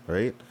to do,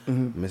 right?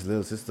 Miss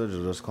Little Sister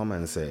just come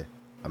and say,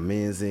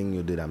 amazing,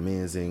 you did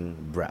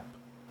amazing, brap.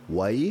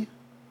 Why?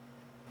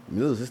 My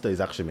little sister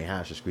is actually my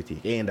harshest critic.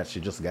 Ain't that she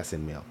just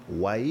gassing me up.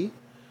 Why?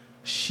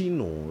 She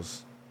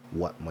knows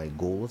what my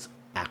goals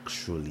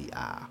actually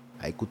are.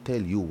 I could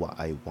tell you what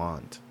I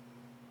want.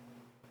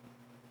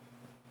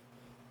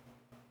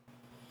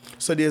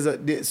 So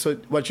so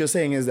what you're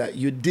saying is that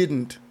you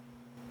didn't.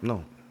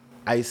 No.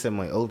 I said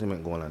my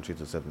ultimate goal on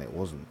 327, it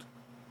wasn't.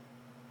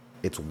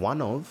 It's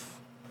one of.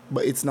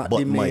 But it's not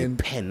the main.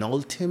 But my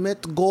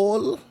penultimate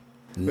goal,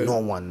 no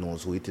one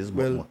knows who it is.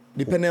 Well,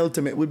 the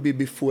penultimate would be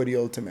before the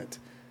ultimate.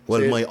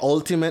 Well, so my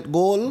ultimate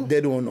goal, they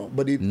don't know,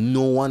 but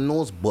no one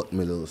knows but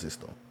my little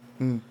sister.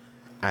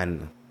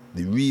 And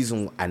the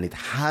reason, and it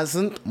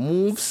hasn't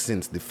moved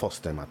since the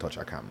first time I touch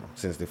a camera.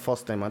 Since the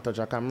first time I touch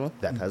a camera,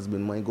 that has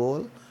been my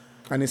goal.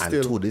 And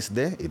still, to this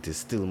day, it is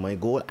still my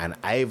goal. And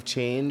I've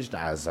changed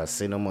as a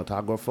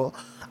cinematographer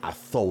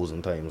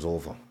 1,000 times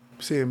over.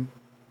 Same.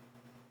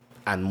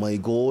 And my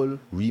goal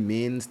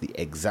remains the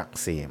exact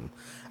same.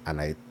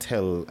 And I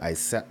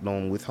sat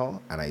down with her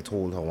and I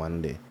told her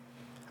one day,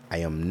 I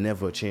am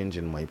never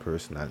changing my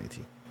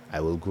personality. I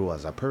will grow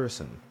as a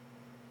person.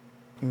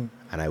 And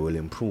I will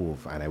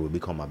improve and I will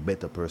become a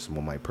better person,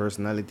 but my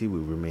personality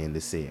will remain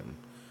the same.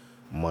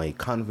 My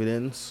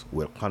confidence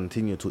will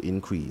continue to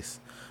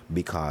increase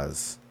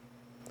because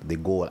the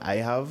goal I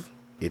have,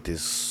 it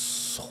is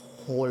so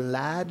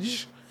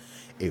large.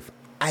 If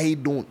I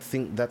don't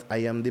think that I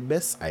am the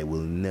best, I will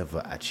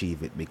never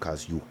achieve it,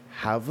 because you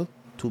have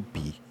to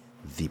be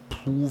the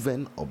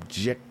proven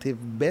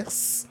objective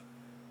best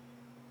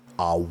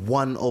or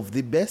one of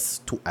the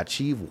best to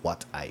achieve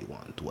what I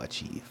want to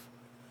achieve.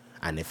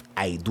 And if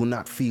I do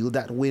not feel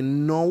that way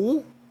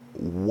now,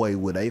 why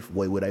would I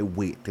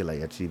wait till I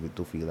achieve it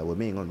to feel that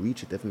way? I ain't gonna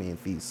reach it if I ain't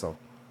feel so.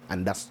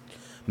 And that's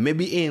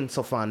maybe ain't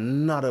so for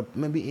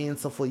maybe ain't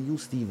so for you,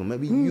 Stephen.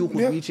 Maybe you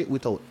could reach it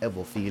without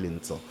ever feeling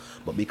so.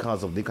 But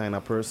because of the kind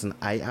of person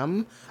I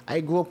am,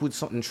 I grew up with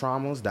certain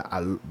traumas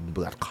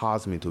that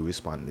caused me to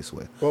respond this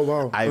way. Oh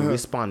wow. I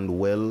respond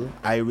well.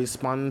 I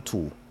respond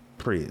to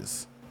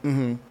praise.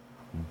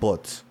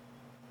 But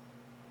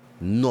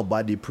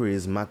nobody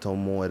praise matter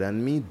more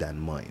than me than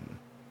mine.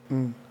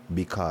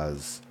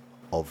 Because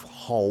of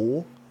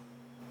how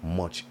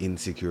much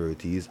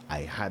insecurities I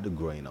had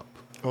growing up.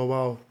 Oh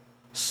wow.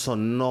 So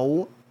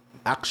now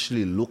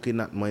actually looking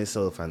at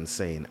myself and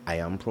saying I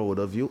am proud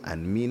of you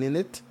and meaning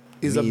it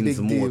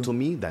means more to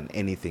me than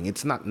anything.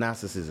 It's not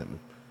narcissism.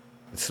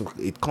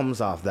 It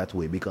comes off that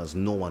way because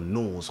no one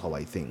knows how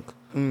I think.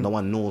 No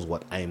one knows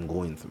what I am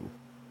going through.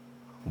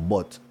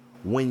 But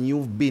when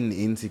you've been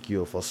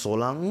insecure for so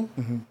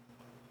long,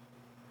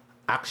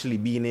 actually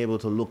being able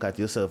to look at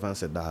yourself and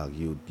say, dog,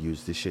 you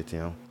use this shit, you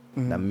know,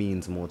 that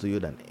means more to you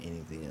than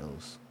anything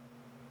else.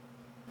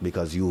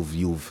 Because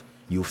you've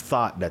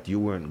thought that you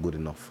weren't good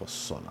enough for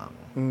so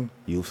long.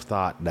 You've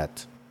thought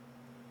that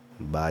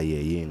you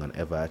ain't gonna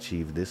ever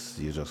achieve this.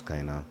 You just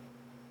kind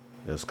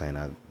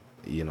of,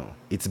 you know,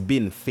 it's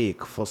been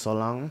fake for so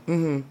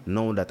long.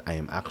 Now that I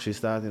am actually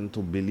starting to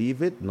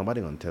believe it,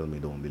 nobody gonna tell me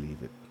don't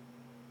believe it.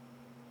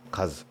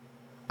 Because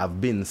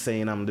I've been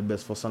saying I'm the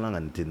best for so long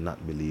and did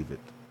not believe it.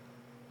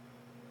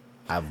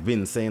 I've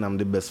been saying I'm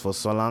the best for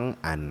so long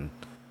and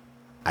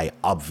I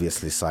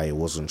obviously saw it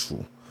wasn't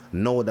true.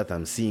 Now that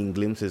I'm seeing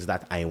glimpses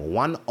that I'm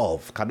one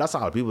of, because that's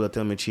all people that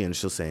tell me change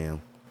to say.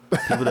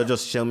 People that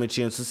just tell me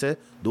change to say,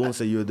 don't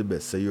say you're the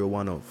best, say you're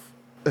one of.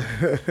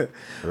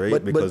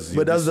 Right?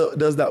 But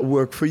does that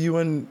work for you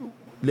and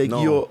like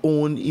your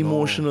own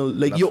emotional,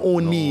 like your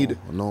own need?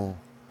 No.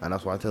 And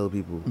that's why I tell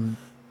people,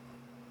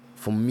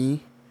 for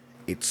me,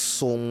 it's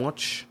so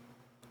much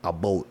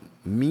about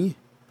me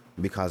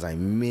because I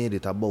made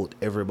it about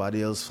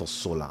everybody else for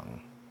so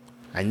long.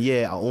 And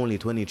yeah, I'm only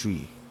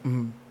 23.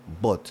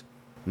 But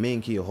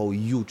main care how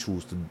you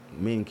choose to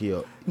main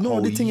care. No,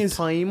 the thing is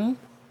time,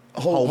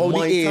 how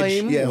my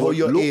age, time, how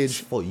your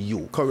age for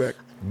you. Correct.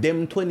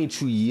 Them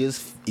 23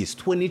 years is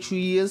 23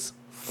 years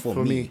for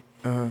me.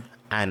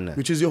 And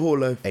which is your whole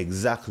life.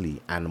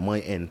 Exactly. And my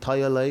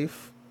entire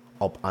life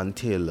up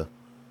until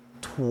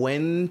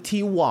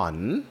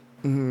 21,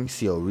 you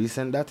see how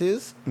recent that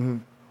is,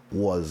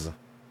 was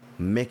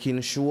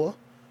making sure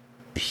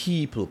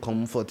people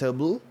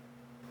comfortable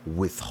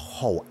with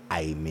how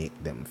I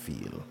make them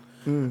feel.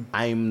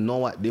 I'm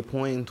now at the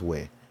point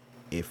where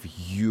if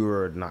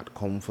you're not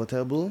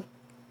comfortable,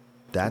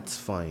 that's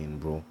fine,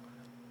 bro.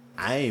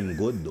 I'm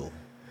good though.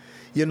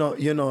 You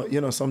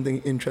know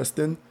something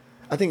interesting.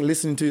 I think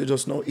listening to you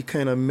just now, it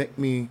kind of make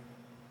my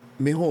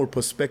whole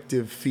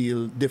perspective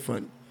feel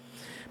different.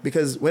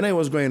 Because when I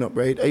was growing up,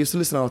 right, I used to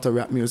listen a lot to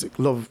rap music.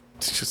 Love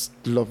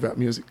rap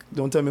music.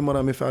 Don't tell me mother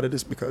and my father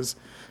this because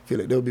I feel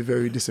like they'll be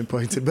very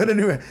disappointed. But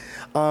anyway,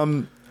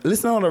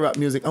 listen to a lot of rap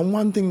music. And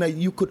one thing that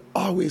you could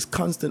always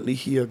constantly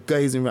hear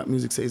guys in rap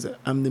music say is that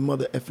I'm the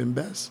mother effing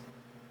best.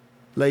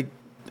 Like,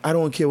 I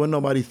don't care what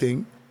nobody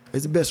think.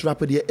 It's the best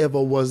rapper there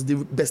ever was, the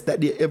best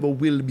that there ever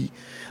will be.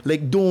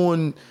 Like,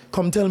 don't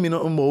come tell me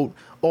nothing about,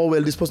 oh,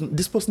 well, this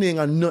person ain't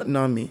got nothing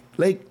on me.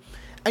 Like,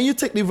 and you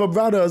take the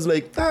vibrato as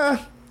like,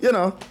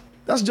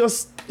 that's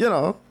just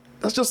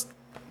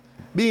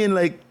being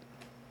like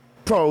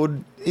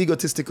proud,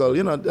 egotistical,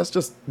 that's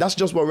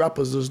just what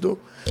rappers just do.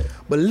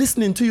 But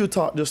listening to you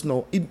talk just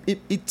now,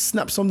 it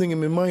snaps something in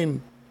my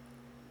mind.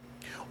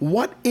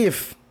 What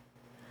if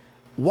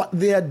what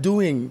they are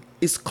doing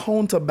is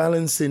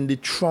counterbalancing the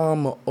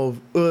trauma of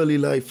early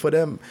life for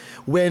them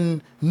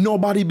when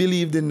nobody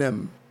believed in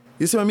them?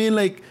 You see what I mean?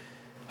 Like,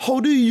 how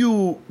do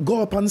you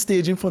go up on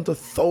stage in front of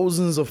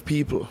thousands of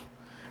people,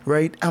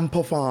 right, and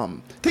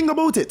perform? Think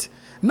about it.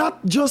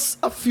 Not just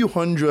a few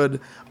hundred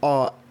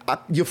or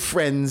your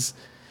friends,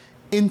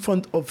 in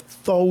front of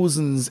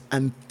thousands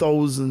and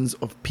thousands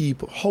of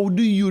people. How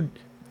do you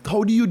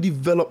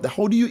develop that?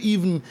 How do you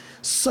even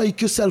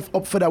psych yourself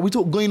up for that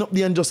without going up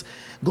there and just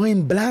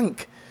going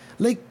blank?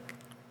 Like,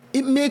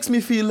 it makes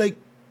me feel like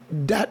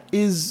that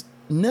is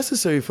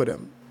necessary for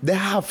them. They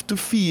have to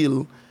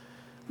feel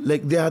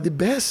like they are the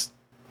best.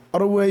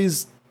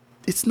 Otherwise,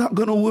 it's not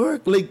gonna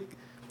work. Like,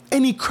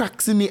 any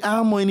cracks in the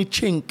arm or any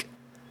chink,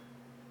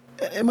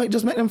 it might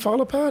just make them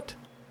fall apart.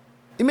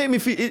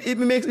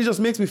 It just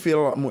makes me feel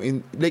a lot more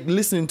like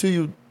listening to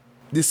you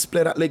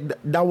display that. Like,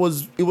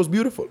 it was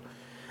beautiful.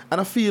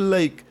 And I feel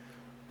like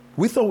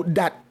without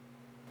that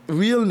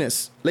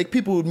realness, like,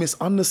 people would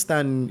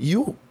misunderstand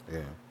you. Yeah.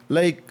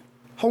 Like,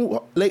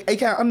 how, like, I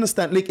can't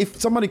understand. Like, if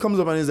somebody comes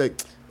up and is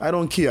like, I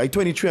don't care, I'm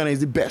 23 and he's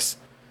the best.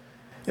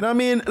 You know what I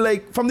mean?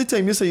 Like, from the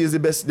time you say he's the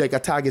best, like a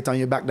target on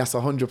your back, that's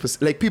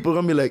 100%. Like, people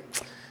gonna be like,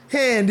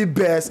 hey, and the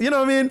best. You know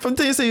what I mean? From the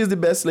time you say he's the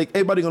best, like,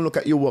 everybody gonna look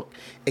at your work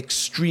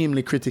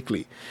extremely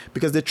critically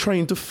because they're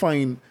trying to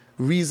find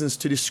reasons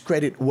to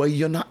discredit why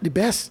you're not the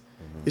best.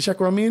 Mm-hmm. You check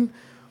what I mean?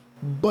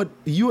 But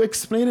you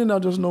explaining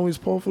that just now is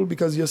powerful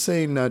because you're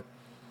saying that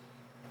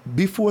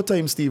before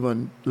time,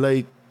 Stephen,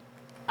 like,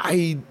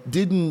 I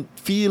didn't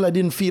feel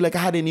like I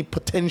had any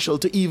potential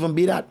to even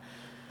be that.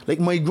 Like,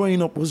 my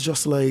growing up was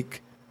just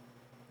like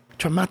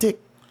traumatic.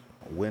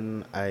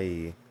 When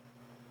I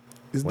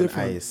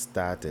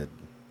started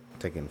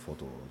taking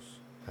photos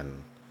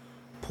and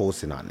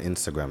posting on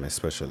Instagram,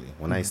 especially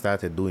when I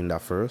started doing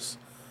that first,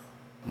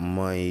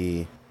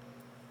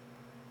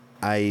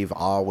 I've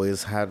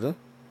always had,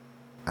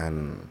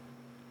 and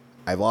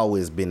I've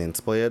always been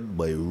inspired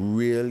by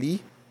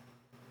really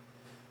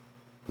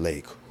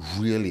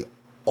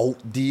out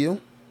there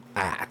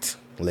art.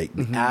 Like,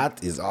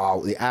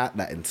 the art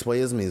that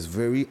inspires me is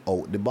very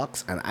out the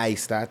box, and I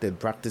started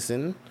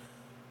practicing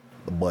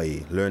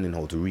by learning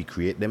how to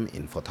recreate them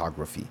in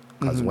photography.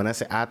 Because when I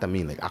say art, I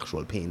mean like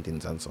actual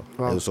paintings and so.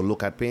 Wow. I also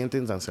look at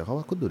paintings and say, how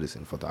I could do this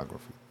in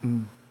photography.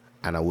 And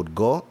I would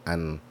go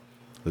and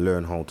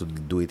learn how to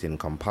do it in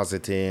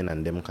compositing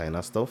and them kind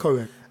of stuff.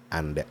 Correct.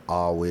 And they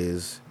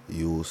always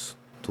used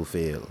to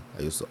fail.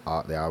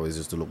 They always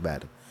used to look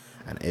bad.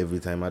 And every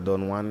time I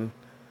done one,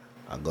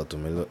 I got to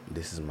my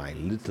this is my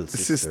little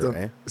sister.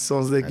 Eh?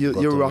 Sounds like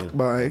you're rocked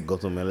by. I go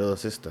to my little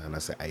sister and I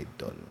say, I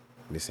done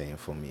this ain't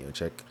for me. You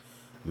check.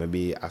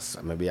 Maybe I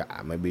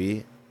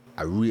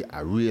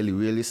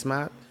really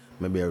smart.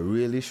 Maybe I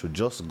really should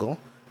just go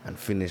and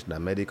finish the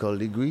medical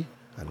degree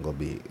and go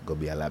be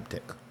a lab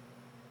tech.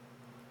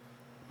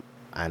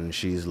 And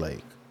she's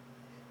like,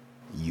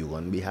 you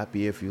gonna be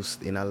happy if you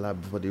stay in a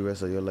lab for the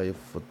rest of your life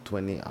for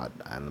 20 odd?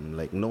 And I'm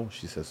like, no.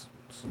 She says,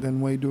 then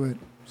why do it?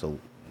 So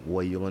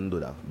why you gonna do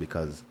that?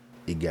 Because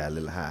it got a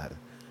little hard.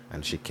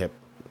 And she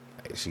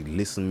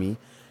listened to me.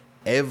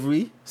 It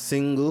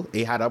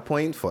had a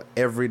point for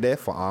every day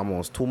for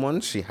almost 2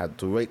 months. She had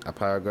to write a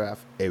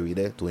paragraph every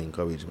day to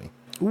encourage me.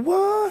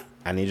 What?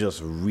 And it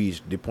just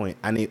reached the point.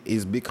 And it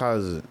is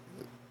because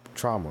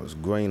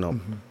traumas, growing up,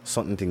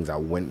 certain things I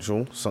went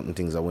through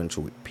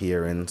with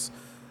parents,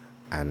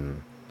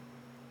 and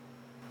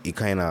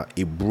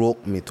it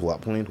broke me to a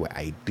point where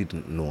I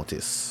didn't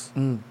notice.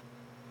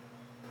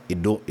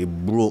 It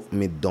broke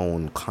me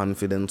down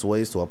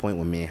confidence-wise to a point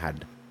where me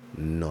had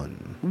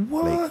none.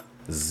 What? Like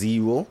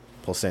 0%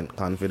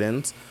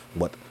 confidence,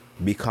 but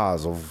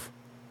because of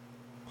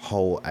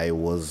how I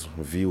was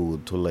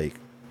viewed to like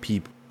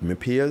my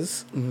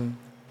peers,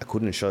 I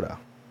couldn't show that.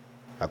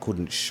 I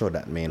couldn't show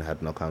that man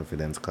had no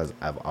confidence because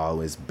I've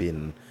always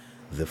been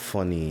the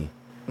funny.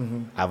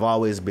 I've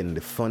always been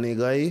the funny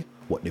guy,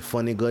 but the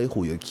funny guy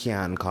who you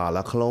can't call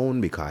a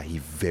clown because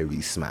he's very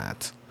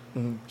smart.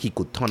 He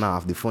could turn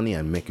off the funny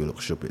and make you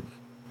look stupid.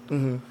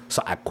 Mm-hmm.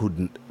 So I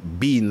couldn't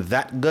being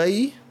that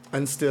guy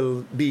and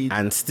still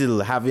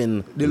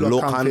having the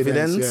low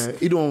confidence. Yeah.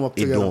 It don't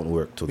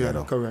work together.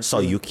 Yeah, correct. So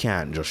you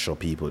can't just show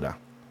people that.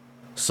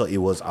 So it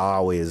was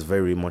always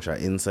very much an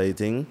inside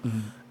thing. Mm-hmm.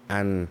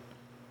 And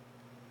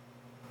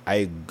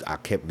I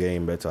kept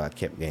getting better,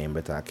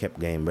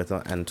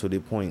 and to the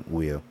point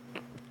where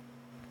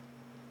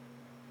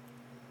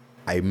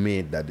I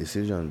made that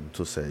decision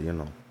to say,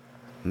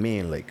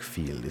 man, like,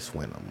 feel this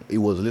when I'm... It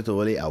was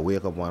literally, I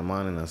wake up one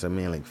morning and I said,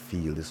 man, like,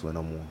 feel this when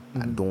I'm more.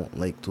 I don't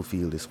like to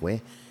feel this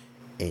way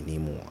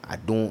anymore. I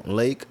don't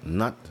like,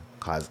 not,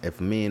 because if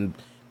man...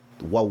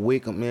 What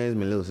wake up me is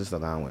my little sister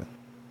gone away.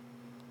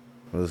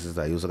 My little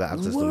sister, I used to get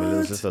access to my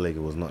little sister like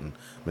it was nothing.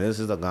 My little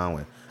sister gone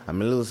away. And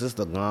my little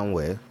sister gone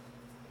away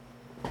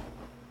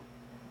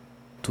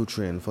to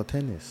train for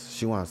tennis.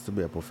 She wants to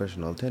be a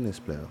professional tennis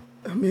player.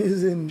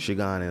 Amazing. She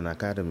gone in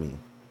academy.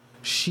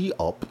 She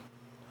up.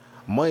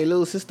 My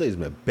little sister is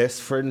my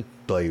best friend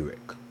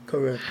direct.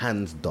 Correct.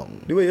 Hands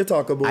down. The way you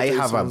talk about I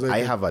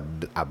have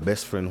a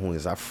best friend who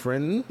is a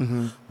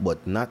friend,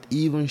 but not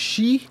even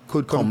she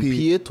could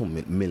compare to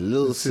me. My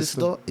little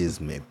sister is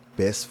my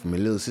best. My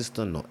little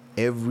sister know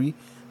every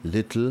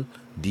little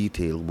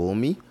detail about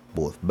me,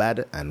 both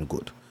bad and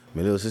good.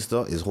 My little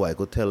sister is who I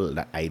could tell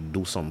that I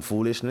do some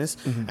foolishness,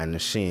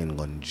 and she ain't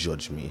gonna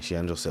judge me. She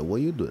ain't just say, "Why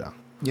you do that?"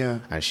 Yeah.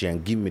 And she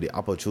ain't give me the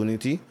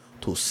opportunity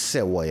to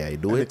say why I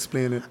do and it.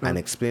 Explain it. And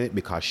explain it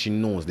because she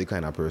knows the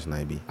kind of person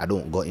I be. I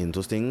don't go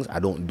into things. I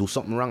don't do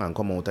something wrong and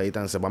come out of it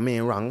and say, but me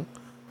ain't wrong.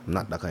 I'm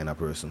not that kind of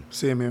person.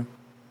 Same here.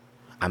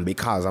 And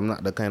because I'm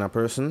not the kind of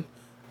person,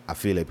 I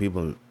feel like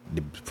people,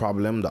 the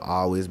problem that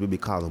always be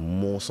because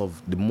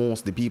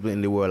the people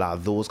in the world are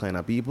those kind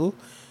of people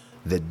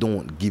that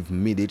don't give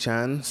me the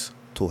chance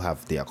to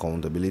have the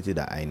accountability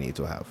that I need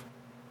to have.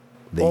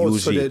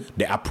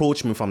 They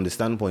approach me from the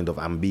standpoint of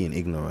I'm being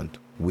ignorant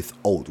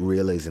without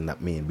realizing that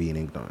me being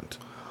ignorant.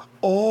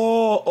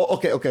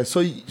 Okay.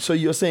 So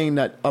you're saying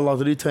that a lot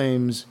of the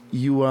times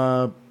you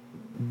are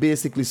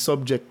basically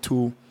subject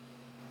to,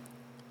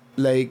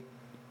 like,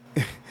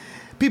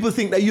 people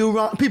think that you're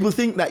wrong. People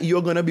think that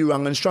you're gonna be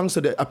wrong and strong, so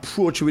they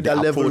approach you with that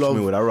level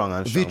of with a wrong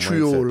and strong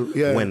vitriol. mindset.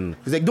 Yeah. When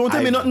it's like, don't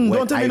tell me nothing.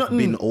 Don't tell me nothing.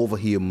 I've been over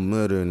here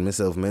murdering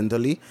myself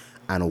mentally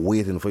and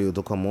waiting for you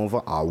to come over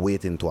or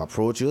waiting to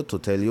approach you to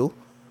tell you.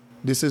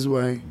 This is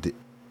why.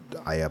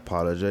 I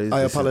apologize.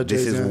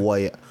 This is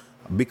why.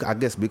 I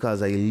guess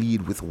because I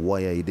lead with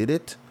why I did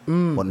it,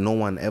 but no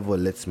one ever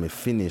lets me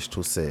finish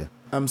to say,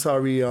 I'm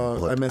sorry,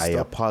 I messed up. I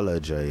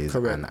apologize.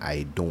 Correct. And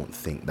I don't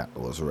think that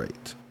was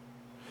right.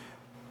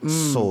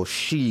 So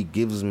she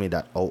gives me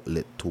that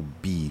outlet to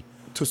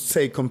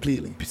say it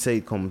completely.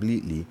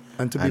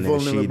 And to be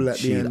vulnerable at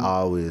the end. She'd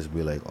always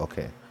be like,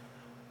 okay,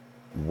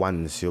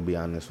 once you'll be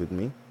honest with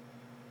me,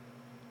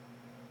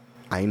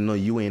 I know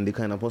you ain't the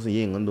kind of person,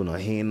 you ain't gonna do no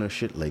heinous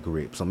shit like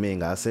rape. So me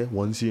ain't gotta say,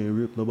 once you ain't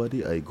rape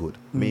nobody, I good.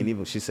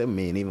 She said,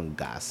 me ain't even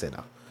gotta say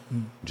that.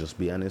 Just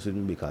be honest with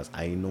me because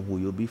I know who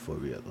you'll be for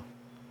real.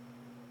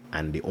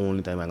 And the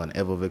only time I'm gonna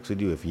ever vex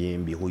with you if you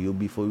ain't be who you'll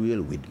be for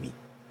real with me.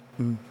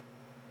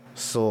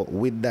 So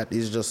with that,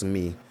 it's just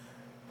me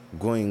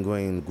going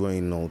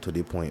now to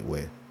the point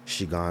where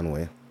she gone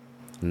away.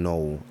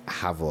 No,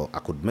 I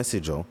could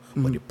message her,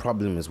 but the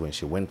problem is when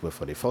she went away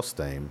for the first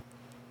time,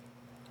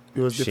 it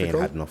was she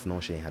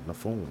difficult. She ain't had no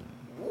phone.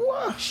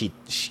 What? She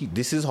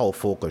this is how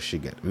focused she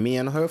get. Me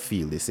and her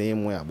feel the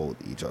same way about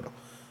each other.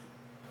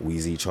 We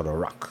is each other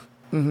rock.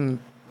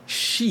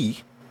 She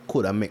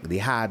could have made the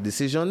hard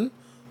decision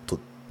to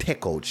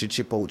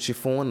chip out she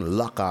phone,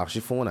 lock off she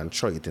phone and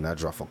throw it in a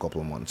drawer for a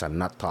couple of months and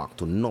not talk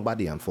to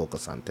nobody and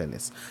focus on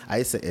tennis.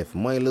 I say if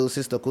my little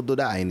sister could do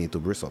that, I need to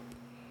brace up.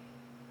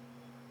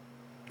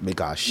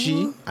 Because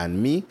she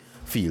and me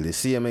feel the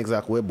same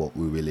exact way about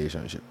we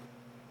relationship.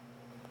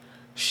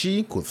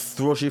 She could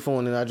throw she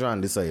phone in a drawer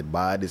and decide,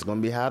 bad, it's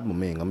going to be hard, but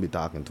me ain't going to be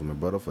talking to my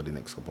brother for the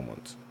next couple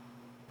months.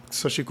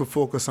 So she could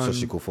focus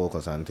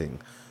on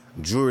things.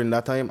 During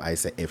that time, I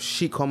say, if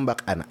she come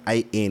back and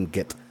I ain't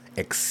get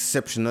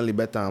exceptionally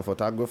better in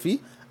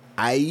photography,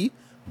 I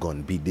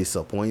gonna be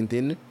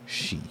disappointing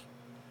she.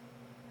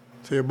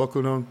 So you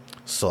buckle down?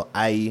 So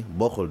I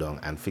buckle down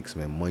and fix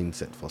my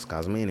mindset first,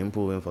 because me ain't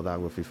improving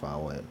photography for a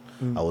while.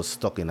 I was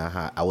stuck in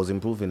I was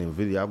improving in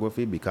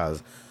videography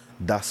because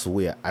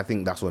I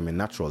think that's where my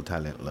natural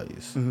talent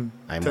lies.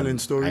 Telling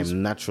stories?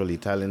 I'm naturally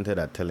talented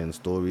at telling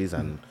stories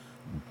and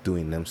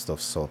doing them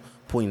stuff. So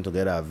putting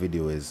together a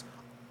video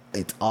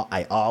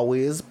I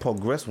always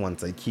progress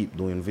once I keep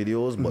doing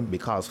videos, but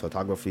because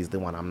photography is the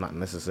one I'm not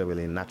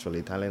necessarily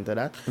naturally talented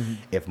at,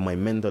 if my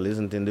mental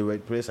isn't in the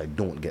right place, I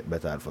don't get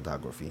better at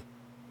photography.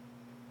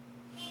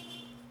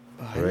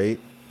 Right?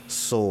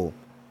 So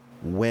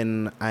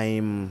when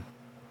I'm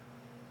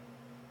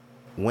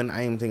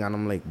thinking and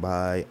I'm like,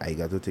 bye, I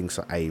got to think,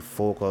 so I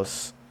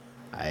focus,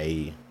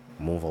 I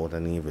move out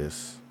of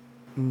Nevis,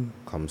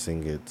 come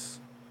sing it,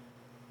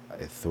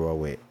 I throw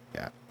away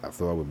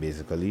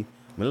basically.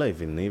 My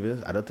life in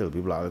Nevis, I don't tell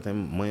people all the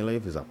time, my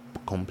life is a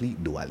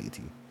complete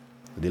duality.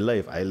 the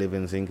life I live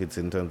in St. Kitts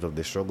in terms of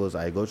the struggles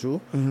I go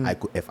through,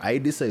 if I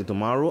decide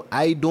tomorrow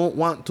I don't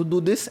want to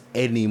do this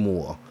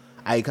anymore,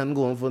 I can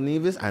go on for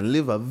Nevis and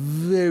live a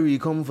very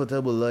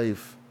comfortable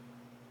life.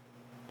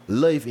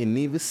 Life in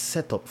Nevis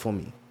set up for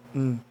me.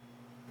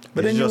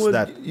 But it's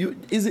then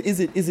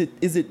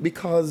is it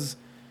because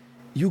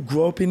you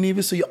grew up in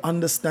Nevis, so you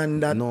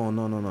understand that? No.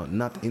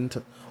 Not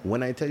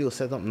when I tell you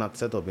set up, not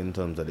set up in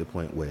terms of the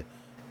point where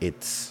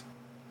it's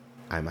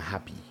I'm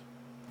happy,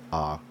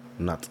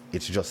 not.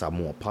 It's just a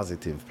more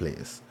positive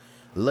place.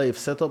 Life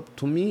set up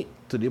to me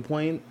to the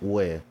point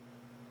where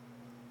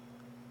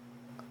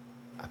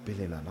I'm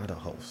building another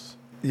house.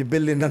 You're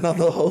building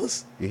another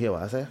house? You hear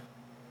what I say?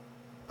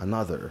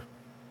 Another.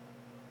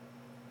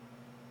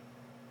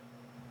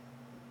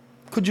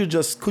 Could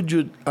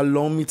you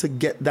allow me to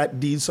get that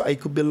deed so I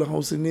could build a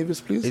house in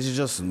Nevis, please? It's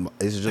just the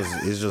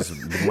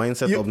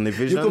mindset of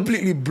Nevision. You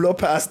completely blow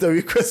past the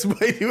request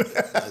by you.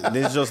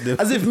 It's just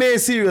as if me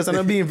is serious, and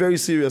I'm being very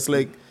serious.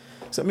 Like,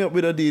 set me up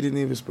with a deed in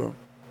Nevis, bro.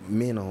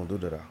 Me no do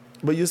that.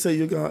 But you say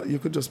you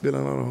could just build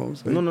another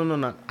house. Right?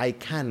 No. I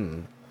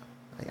can.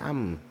 I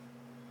am.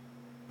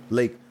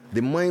 Like,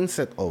 the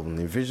mindset of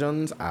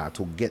Nevisions are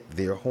to get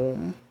their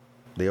homes,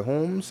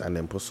 and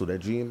then pursue their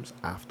dreams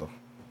after.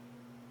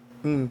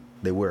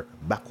 They work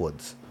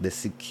backwards. They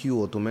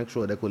secure to make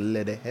sure they could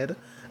lay their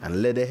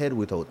head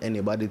without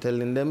anybody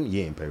telling them,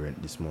 you ain't parent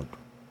this month.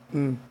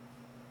 I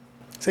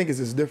think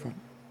it's different.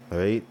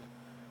 Right?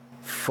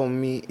 For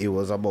me, it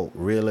was about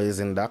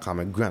realizing that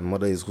my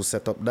grandmother is who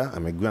set up that,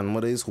 and my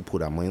grandmother is who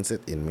put a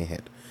mindset in my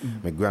head.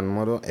 My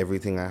grandmother,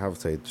 everything I have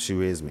said, she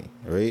raised me,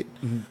 right?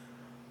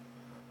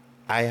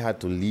 I had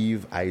to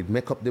leave. I'd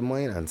make up the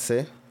mind and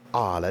say,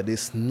 all of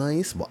this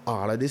nice, but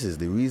all of this is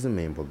the reason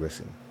I'm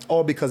progressing.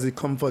 All because of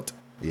comfort.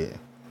 Yeah.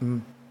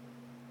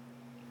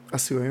 I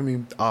see what you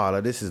mean. All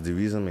of this is the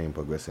reason I'm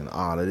progressing.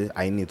 All of this,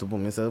 I need to put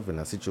myself in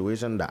a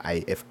situation that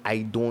if I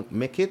don't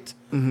make it,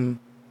 I'm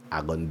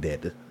gone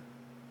dead.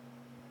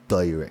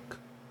 Direct.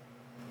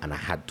 And I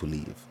had to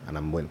leave. And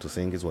I'm going to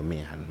St. Kitts where me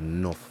had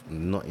no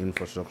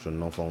infrastructure,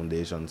 no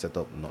foundation set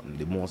up, nothing.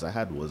 The most I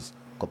had was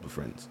a couple of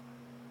friends.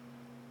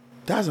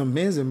 That's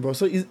amazing, bro.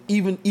 So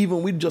even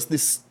with just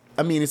this,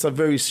 I mean, it's a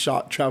very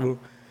short travel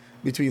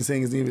between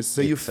St. Kitts and Nevis.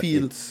 So you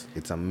feel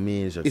it's a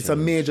major change. It's a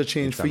major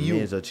change for you.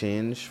 It's a major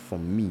change for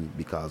me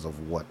because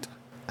of what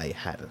I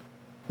had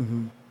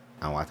and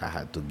what I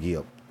had to gear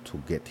up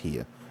to get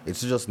here.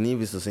 It's just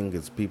Nevis to St.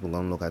 Kitts. People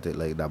don't look at it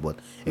like that, but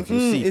if you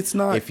see, it's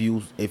not. If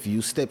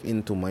you step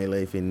into my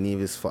life in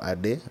Nevis for a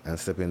day and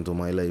step into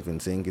my life in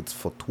St. Kitts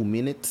for 2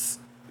 minutes,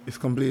 it's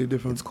completely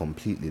different. It's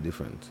completely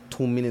different.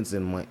 2 minutes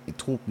in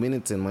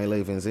my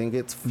life in St.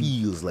 Kitts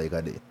feels like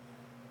a day.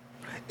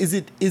 Is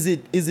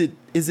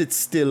it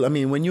still? I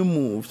mean, when you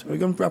moved, we're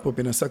gonna wrap up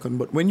in a second.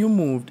 But when you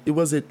moved,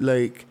 was it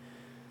like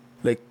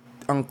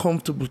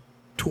uncomfortable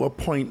to a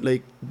point?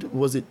 Like,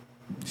 was it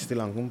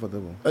still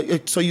uncomfortable?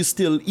 So you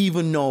still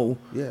even know?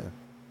 Yeah,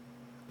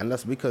 and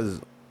that's because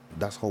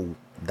that's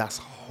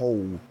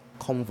how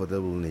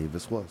comfortable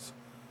Nevis was.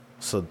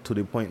 So to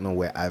the point now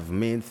where I've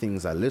made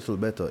things a little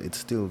better, it's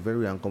still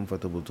very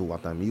uncomfortable to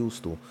what I'm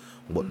used to.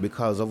 But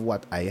because of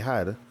what I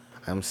had,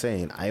 I'm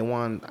saying I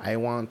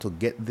want to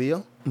get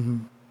there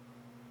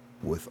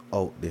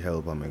without the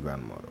help of my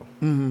grandmother.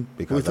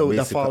 Because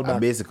I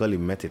basically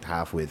met it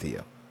halfway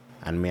there.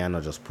 And me and I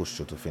just pushed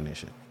you to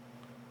finish it.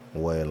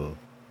 Well,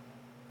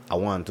 I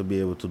want to be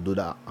able to do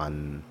that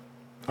on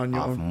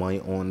my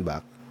own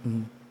back,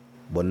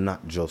 but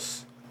not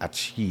just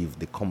achieve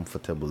the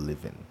comfortable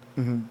living.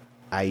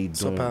 I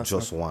don't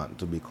just want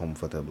to be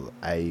comfortable.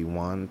 I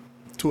want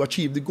to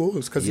achieve the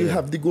goals, because you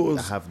have the goals.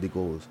 I have the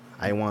goals.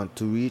 I want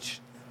to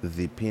reach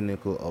the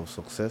pinnacle of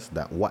success,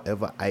 that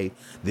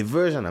the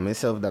version of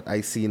myself that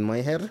I see in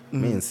my head,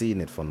 me ain't seeing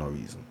it for no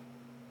reason.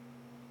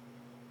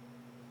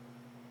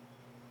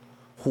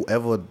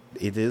 Whoever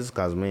it is,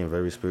 because me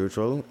very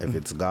spiritual, if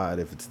it's God,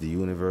 if it's the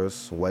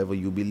universe, whoever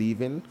you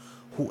believe in,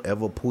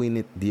 whoever putting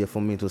it there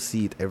for me to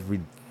see it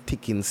every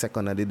ticking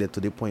second of the day to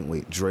the point where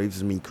it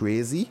drives me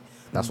crazy.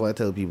 That's why I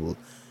tell people,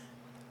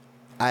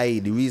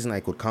 the reason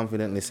I could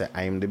confidently say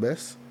I am the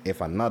best,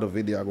 if another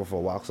videographer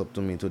walks up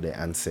to me today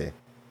and say,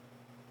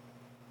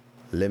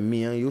 let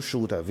me and you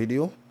shoot a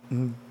video,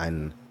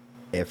 and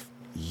if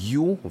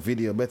you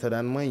video better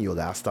than mine, you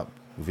gotta stop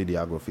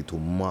videography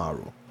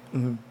tomorrow.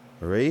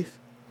 Right?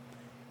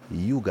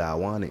 You gotta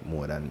want it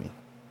more than me.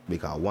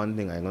 Because one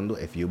thing I'm gonna do,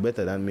 if you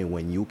better than me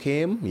when you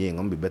came, you ain't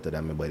gonna be better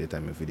than me by the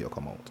time the video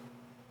come out.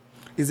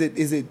 Is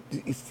it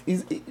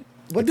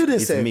what do they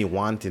say? It's me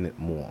wanting it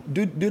more.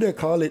 Do they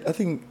call it?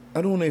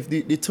 I don't know if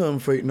the term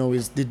for it now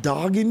is the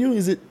dog in you.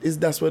 Is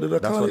that's what they call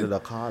it? That's what they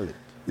call it.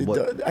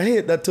 I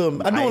hate that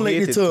term. I don't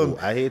like the term.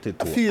 I hate it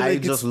too. I feel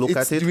like just look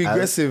at it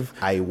regressive.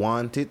 As I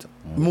want it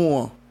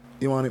more.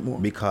 You want it more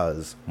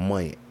because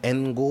my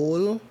end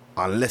goal,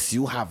 unless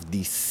you have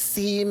the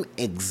same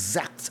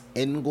exact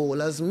end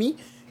goal as me,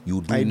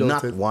 you do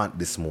not want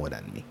this more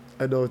than me.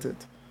 I doubt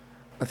it.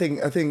 I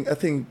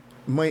think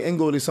my end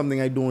goal is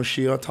something I don't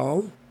share at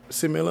all.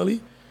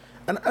 Similarly,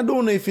 and I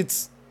don't know if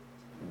it's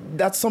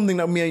that's something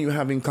that me and you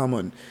have in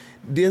common.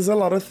 There's a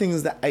lot of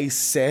things that I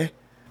say.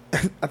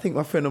 I think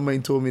my friend of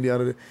mine told me the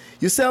other day.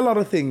 You say a lot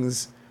of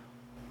things,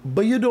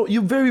 but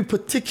you're very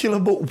particular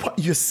about what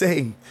you're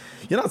saying.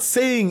 You're not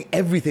saying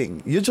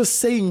everything. You're just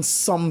saying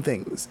some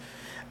things.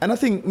 And I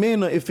think,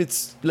 man, if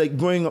it's like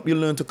growing up, you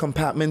learn to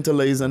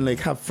compartmentalize and like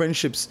have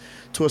friendships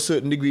to a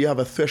certain degree. You have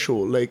a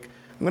threshold. Like,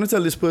 I'm going to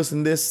tell this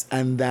person this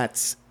and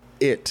that's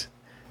it.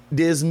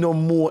 There's no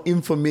more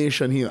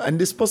information here. And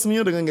this person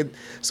here, they're going to get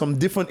some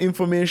different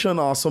information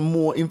or some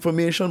more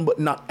information, but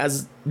not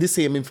as the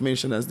same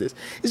information as this.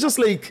 It's just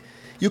like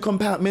you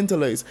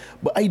compartmentalize.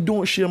 But I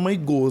don't share my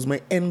goals,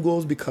 my end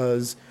goals,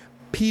 because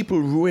people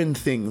ruin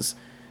things.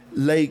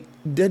 Like,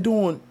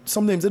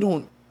 sometimes they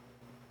don't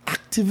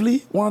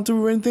actively want to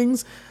ruin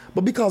things,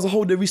 but because of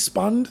how they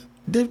respond,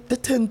 they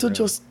tend to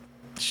just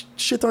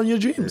shit on your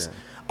dreams.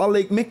 Yeah. Or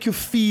like make you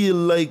feel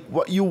like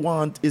what you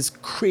want is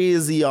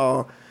crazy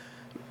or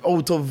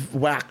out of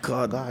whack.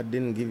 God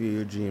didn't give you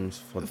your dreams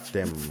for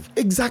them.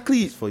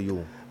 Exactly. It's for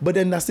you. But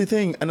then that's the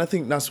thing. And I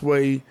think that's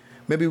why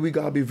maybe we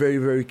gotta be very,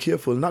 very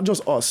careful. Not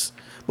just us,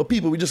 but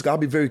people, we just gotta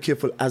be very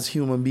careful as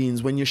human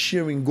beings when you're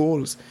sharing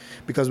goals.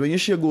 Because when you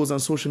share goals on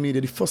social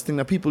media, the first thing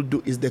that people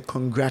do is they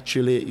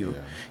congratulate you.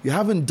 Yeah. You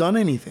haven't done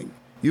anything.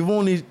 You've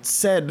only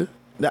said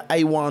that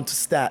I want to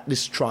start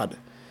this trod.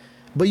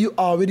 But you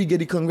already get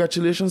the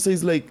congratulations. So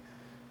it's like,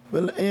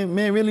 well, man,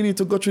 I really need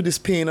to go through this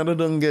pain and I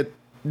don't get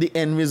the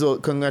end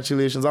result.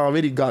 Congratulations. I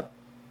already got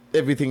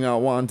everything I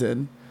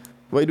wanted.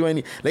 Why do I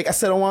need? Like I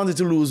said, I wanted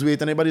to lose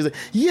weight, and everybody's like,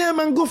 yeah,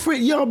 man, go for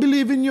it. Yeah, I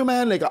believe in you,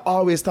 man. Like I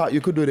always thought you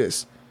could do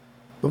this.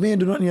 But man,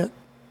 do nothing yet.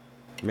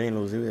 Man,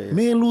 lose weight.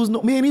 Man, lose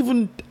no. Man,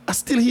 even I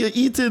still here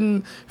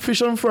eating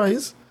fish and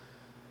fries.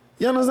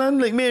 You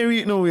understand? Like, man,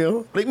 eat no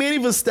real. Like, man,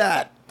 even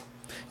start.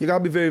 You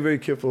gotta be very, very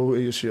careful who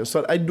you share.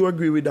 So I do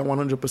agree with that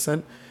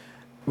 100%.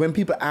 When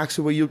people ask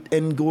you what your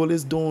end goal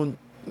is, don't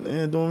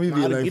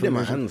reveal that give them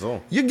a answer.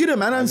 You give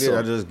them an answer.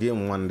 I just give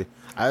them one day.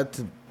 I had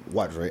to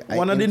watch, right?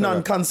 One of the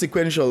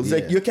non-consequentials. Yeah.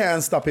 Like, you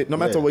can't stop it no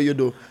matter what you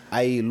do.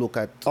 I look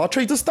at... I'll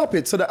try to stop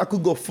it so that I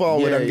could go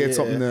forward and get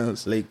something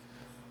else. Like,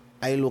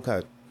 I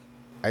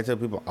tell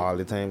people all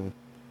the time,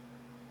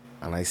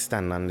 and I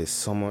stand on this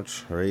so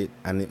much, right?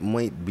 And it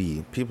might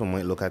be, people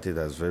might look at it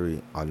as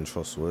very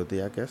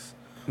untrustworthy, I guess.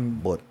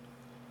 But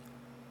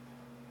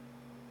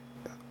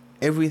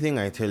everything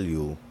I tell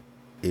you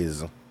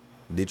is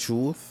the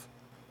truth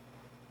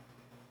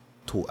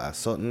to a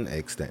certain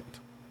extent.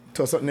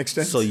 To a certain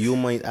extent? So you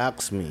might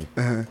ask me,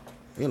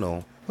 you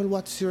know, well,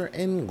 what's your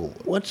end goal?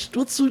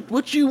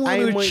 What you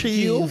want to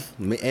achieve?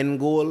 My end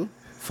goal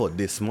for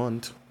this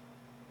month.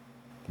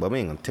 But I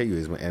ain't gonna tell you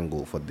is my end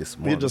goal for this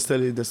month. You just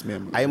tell you this,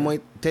 man. I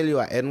might tell you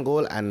an end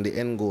goal, and the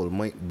end goal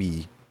might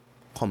be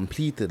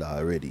completed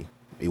already.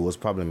 It was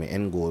probably my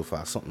end goal for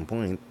a certain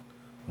point,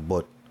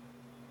 but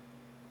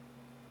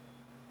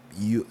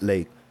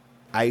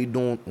I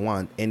don't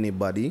want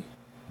anybody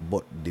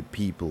but the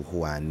people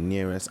who are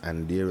nearest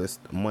and dearest.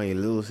 My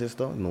little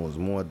sister knows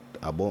more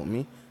about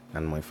me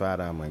than my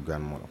father and my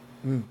grandmother.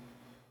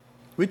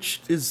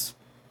 Which is,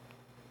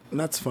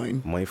 that's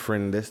fine. My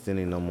friend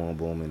Destiny know more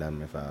about me than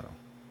my father.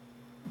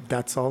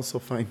 That's also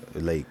fine.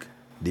 Like,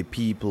 the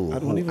people I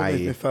don't even let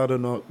my father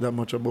know that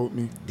much about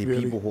me. The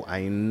really. People who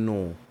I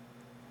know,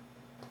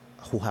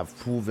 who have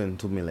proven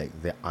to me,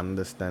 like, they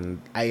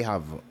understand. I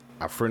have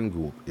a friend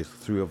group, it's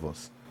 3 of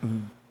us.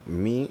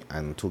 Me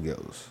and 2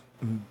 girls.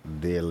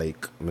 They're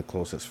like my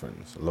closest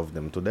friends. Love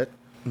them to death.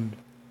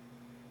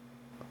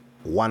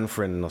 One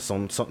friend knows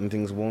certain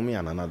things about me,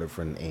 and another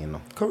friend ain't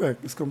know.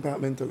 Correct. It's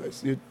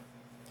compartmentalized.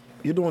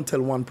 You don't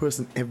tell one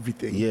person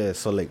everything. Yeah,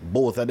 so like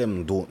both of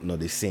them don't know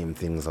the same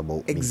things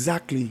about me.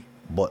 Exactly.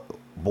 But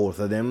both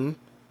of them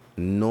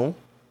know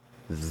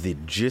the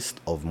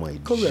gist of my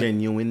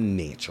genuine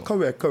nature.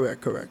 Correct.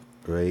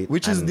 Right?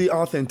 Which is the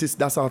authentic.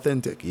 That's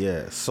authentic.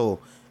 Yeah, so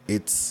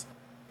it's,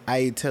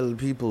 I tell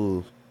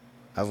people,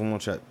 as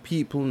much as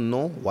people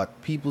know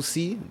what people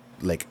see,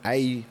 like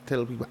I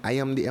tell people, I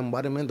am the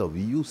embodiment of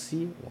you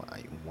see what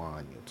I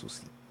want you to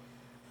see.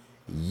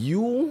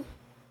 You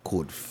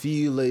could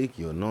feel like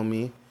you know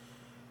me.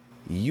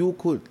 You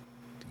could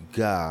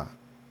got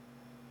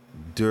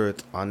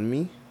dirt on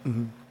me,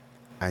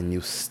 and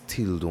you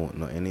still don't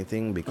know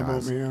anything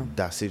because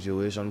that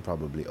situation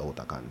probably out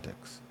of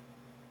context.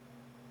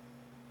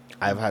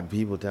 I've had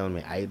people tell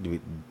me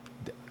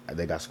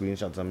they got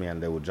screenshots of me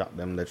and they would drop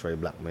them. They try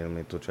blackmail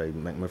me to try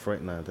make me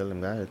frightened, and I tell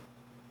them, go ahead.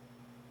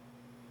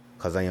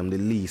 Because I am the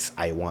least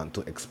I want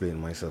to explain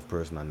myself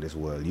person on this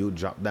world. You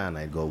drop down,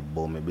 I'd go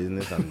about my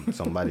business, and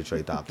somebody try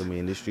to talk to me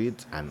in the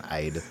street, and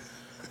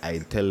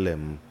I'd tell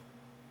them,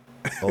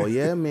 oh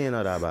yeah, me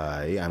not that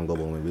bad, and go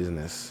about my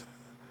business.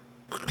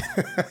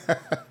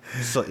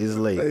 So it's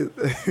like,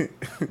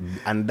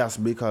 and that's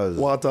because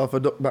water for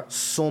duck back.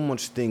 So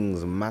much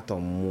things matter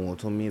more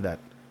to me that,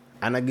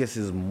 and I guess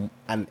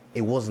and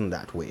it wasn't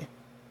that way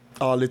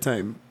all the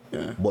time.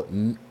 Yeah. But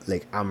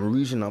like I'm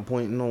reaching a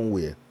point now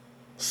where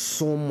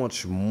so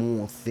much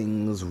more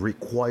things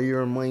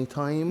require my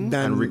time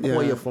and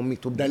require for me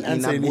to be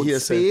in a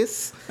good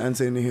space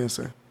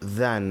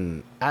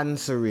than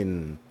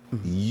answering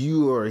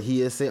your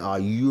hearsay or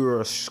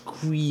your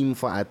scream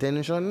for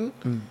attention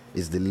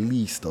is the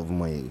least of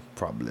my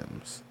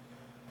problems,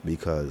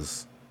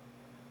 because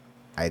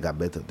I got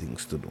better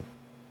things to do,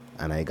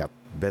 and I got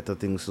better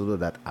things to do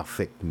that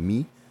affect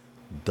me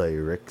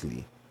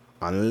directly.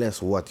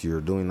 Unless what you're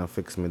doing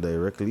affects me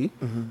directly,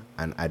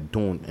 and I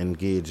don't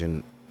engage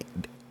in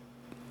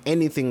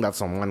anything that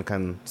someone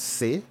can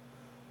say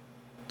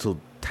to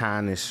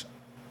tarnish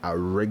a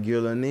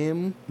regular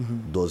name,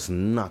 does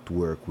not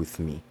work with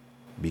me,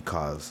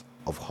 because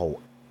of how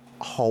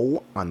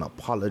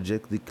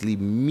unapologetically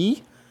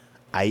me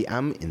I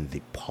am in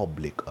the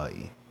public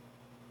eye.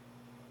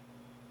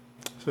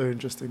 It's very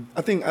interesting.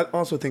 I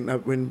also think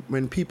that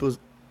when people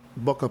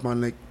buck up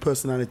on like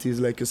personalities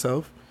like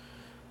yourself,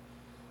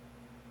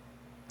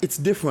 it's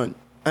different.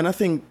 And I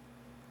think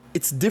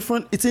it's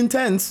different. It's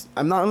intense.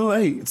 I'm not gonna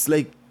lie. It's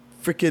like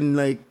freaking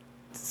like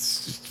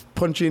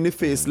punch you in the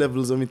face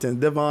levels of intense.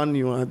 Devon,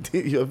 you're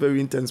a very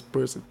intense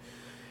person.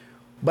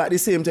 But at the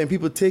same time,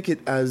 people take it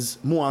as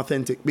more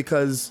authentic,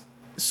 because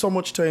so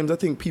much times I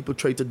think people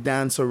try to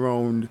dance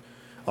around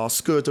or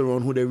skirt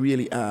around who they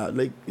really are.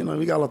 Like, you know,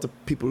 we got a lot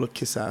of people who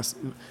kiss ass.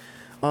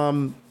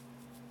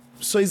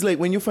 So it's like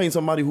when you find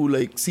somebody who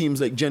like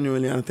seems like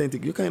genuinely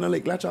authentic, you kind of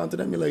like latch onto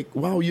them. You're like,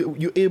 wow,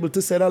 you're able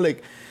to say that.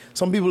 Like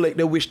some people, like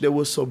they wish they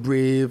were so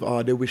brave,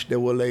 or they wish they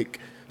were like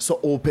so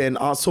open,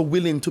 or so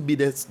willing to be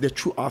their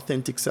true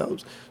authentic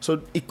selves.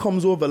 So it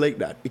comes over like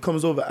that. It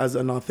comes over as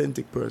an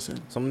authentic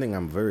person. Something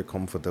I'm very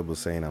comfortable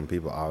saying, and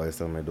people always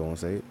tell me don't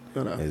say it,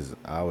 is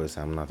I always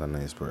say I'm not a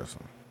nice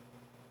person.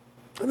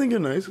 I think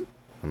you're nice.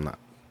 I'm not.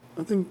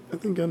 I think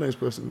you're a nice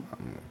person.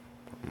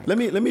 Let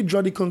me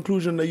draw the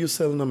conclusion that you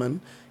sell, no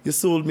man. You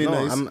sold me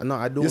nice.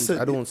 I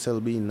don't sell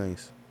being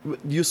nice.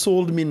 You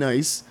sold me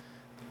nice.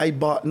 I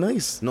bought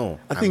nice. No,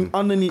 I think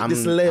underneath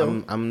this layer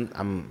I'm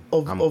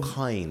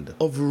kind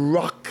of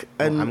rock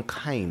and I'm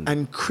kind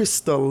and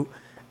crystal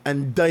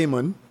and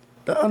diamond.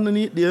 That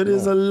underneath there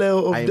is a layer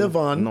of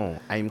Devon. No,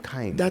 I'm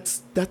kind.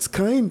 That's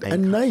kind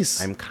and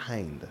nice. I'm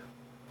kind.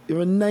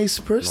 You're a nice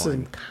person. No,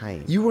 I'm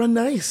kind. You are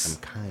nice.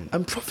 I'm kind.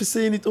 I'm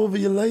prophesying it over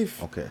your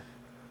life. Okay.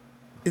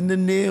 In the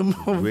name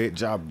of great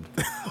job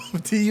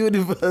of the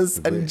universe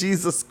and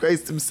Jesus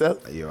Christ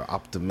himself. Your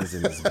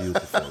optimism is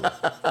beautiful.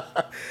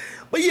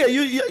 But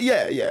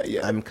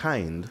yeah. I'm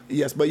kind.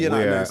 Yes, but you're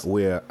not nice.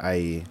 Where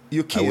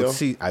you care.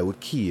 I would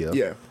care.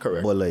 Yeah,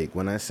 correct. But like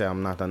when I say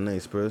I'm not a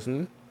nice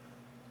person,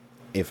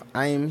 if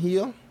I'm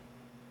here,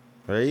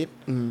 right,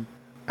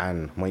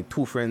 and my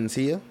two friends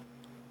here,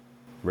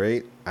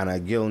 right, and a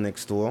girl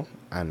next door,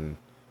 and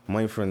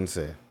my friend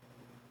say,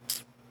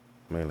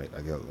 man, like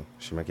that girl,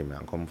 she making me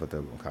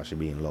uncomfortable because she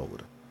being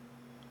loud.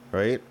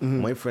 Right?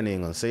 My friend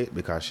ain't gonna say it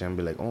because she'll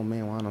be like, oh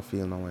man, why not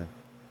feel no way?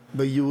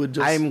 But you would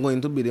just... I'm going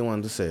to be the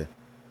one to say,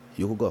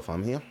 you could go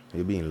from here,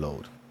 you're being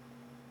loud.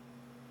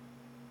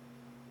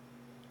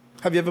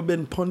 Have you ever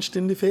been punched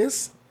in the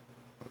face?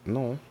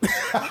 No.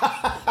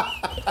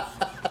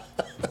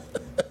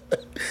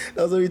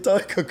 That was a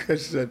rhetorical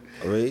question.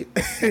 Right?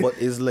 But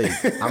it's like,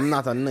 I'm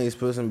not a nice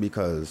person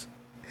because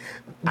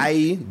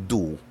I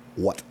do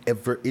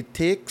whatever it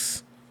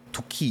takes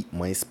to keep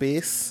my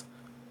space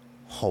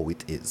how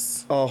it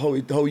is. Oh,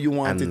 how you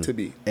want it to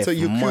be. So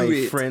you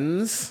my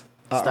friends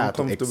start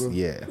to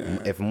yeah.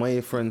 If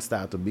my friends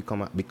start to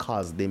become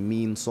because they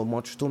mean so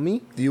much to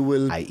me,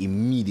 I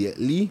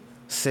immediately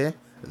say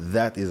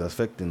that is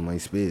affecting my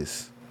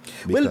space.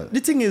 Well,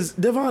 the thing is,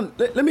 Devon,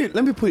 let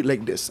me put it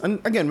like this.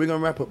 And again, we're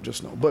gonna wrap up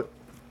just now, but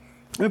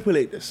let me put it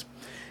like this.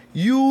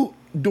 You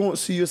don't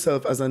see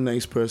yourself as a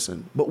nice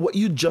person, but what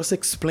you just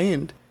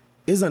explained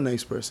is a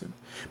nice person,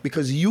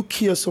 because you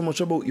care so much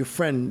about your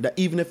friend that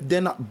even if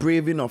they're not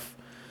brave enough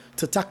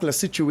to tackle a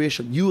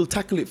situation, you will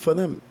tackle it for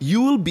them.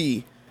 You will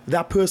be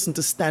that person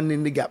to stand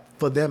in the gap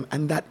for them,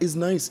 and that is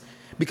nice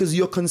because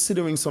you're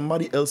considering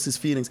somebody else's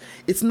feelings.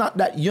 It's not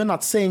that you're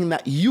not saying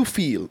that you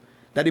feel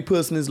that the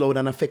person is loud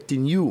and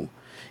affecting you.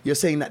 You're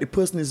saying that the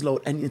person is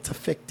loud and it's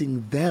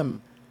affecting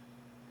them.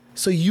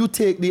 So you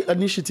take the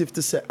initiative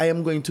to say, I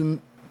am going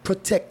to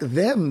protect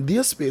them,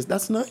 their space.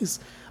 That's nice.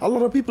 A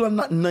lot of people are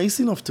not nice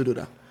enough to do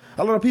that.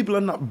 A lot of people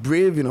are not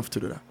brave enough to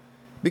do that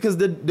because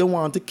they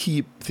want to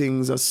keep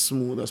things as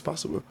smooth as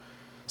possible.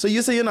 So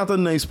you say you're not a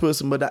nice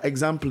person, but that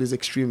example is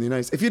extremely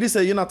nice. If you just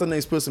say you're not a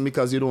nice person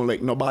because you don't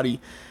like nobody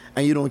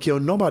and you don't care how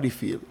nobody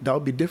feel, that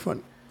would be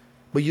different.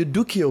 But you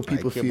do care how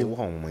people feel. I care about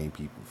how my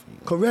people feel.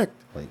 Correct.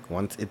 Like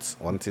once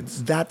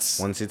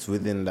it's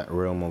within that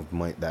realm of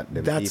that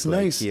the that's people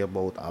nice. I care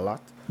about a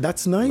lot.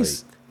 That's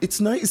nice. Like, it's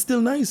nice. It's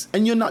still nice.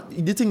 And you're not.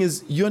 The thing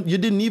is, you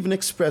didn't even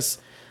express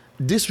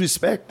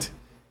disrespect.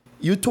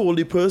 You told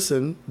the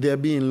person they're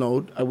being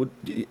loud.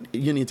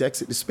 You need to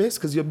exit the space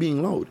because you're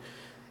being loud.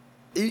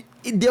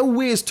 There are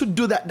ways to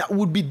do that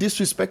would be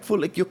disrespectful.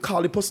 Like you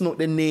call the person out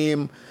their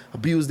name,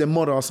 abuse their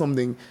mother or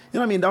something. You know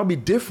what I mean? That would be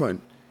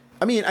different.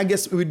 I mean, I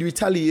guess with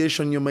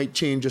retaliation, you might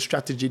change your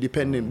strategy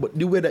depending, but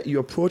the way that you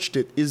approached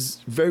it is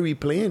very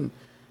plain.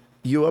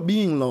 You are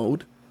being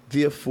loud,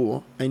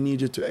 therefore, I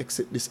need you to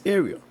exit this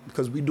area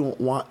because we don't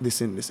want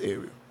this in this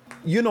area.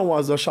 You know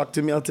what's a shock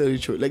to me, I'll tell you the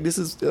truth. Like, this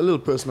is a little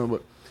personal,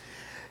 but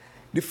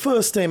the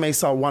first time I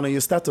saw one of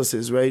your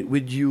statuses, right,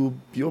 with you're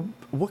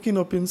walking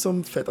up in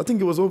some fete, I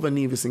think it was over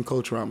Nevis in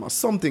Culturama,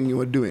 something you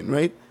were doing,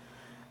 right?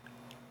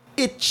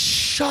 It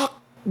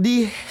shocked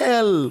the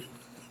hell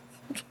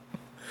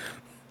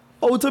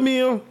out of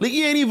me. Like,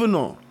 you ain't even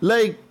know.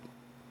 Like,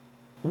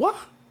 what?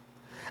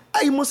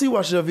 I must have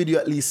watched the video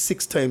at least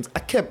 6 times. I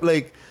kept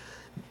like,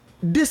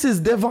 this is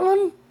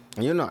Devon?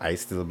 You know, I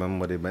still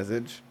remember the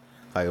message.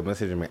 How you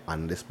messaged me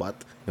on the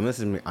spot. You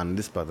messaged me on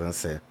the spot and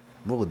say,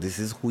 bro, this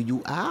is who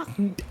you are?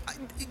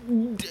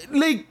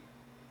 Like,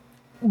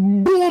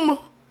 boom.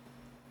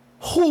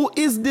 Who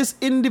is this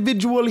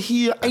individual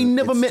here? I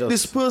never met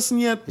this person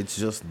yet. It's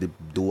just the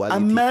duality a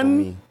man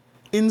for me.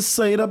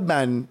 Inside a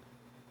band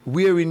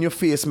wearing your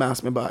face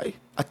mask, my boy.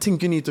 I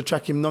think you need to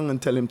track him down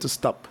and tell him to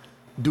stop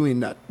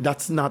doing that.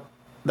 That's not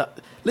that.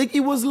 Like,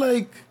 it was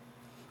like,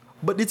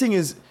 but the thing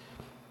is,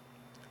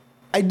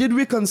 I did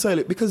reconcile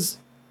it because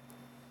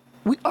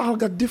we all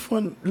got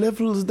different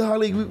levels,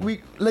 darling.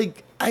 We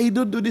like, I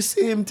don't do the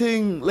same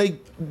thing. Like,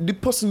 the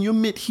person you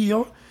meet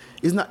here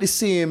is not the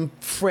same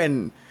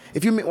friend.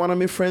 If you meet one of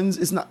my friends,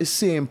 it's not the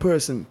same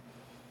person.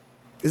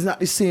 It's not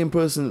the same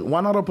person.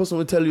 One other person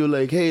will tell you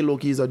like, hey,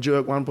 look, he's a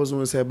jerk. One person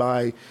will say,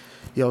 bye,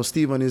 yo,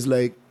 Stephen is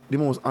like the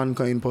most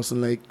unkind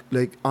person, like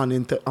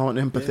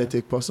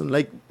unempathetic person.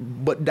 Like,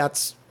 but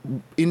that's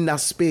in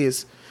that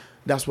space.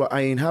 That's what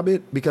I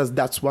inhabit because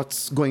that's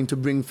what's going to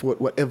bring forth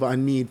whatever I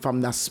need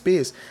from that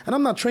space. And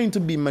I'm not trying to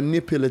be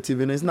manipulative,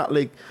 and it's not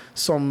like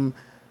some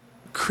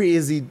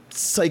crazy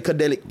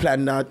psychedelic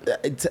plan that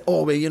it's,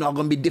 oh, well, you're not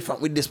going to be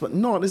different with this. But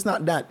no, it's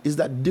not that. It's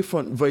that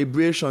different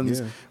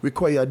vibrations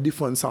require a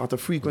different sort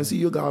of frequency.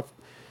 You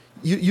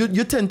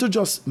you tend to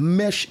just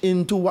mesh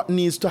into what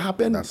needs to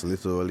happen. That's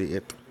literally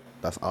it.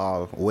 That's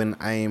all. When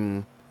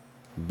I'm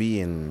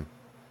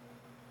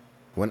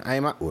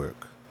at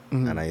work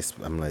and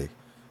I'm like,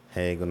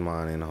 hey, good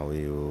morning, how are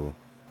you?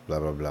 Blah,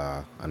 blah,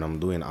 blah. And I'm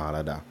doing all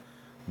of that.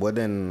 But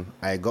then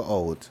I go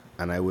out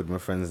and I with my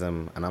friends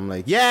them and I'm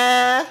like,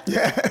 yeah.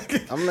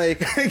 I'm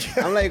like,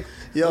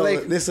 yo,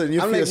 like, listen,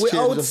 your I'm face like, we're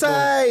changed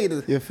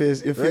outside. Your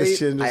face right?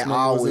 changed just I now.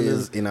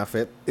 always in a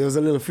fit. It was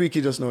a little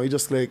freaky just now. It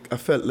just like, I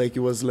felt like it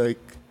was a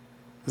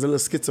little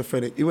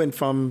schizophrenic. It went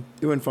from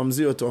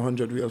 0 to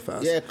 100 real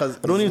fast. Yeah, because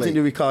I don't even think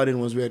the recording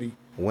was ready.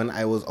 When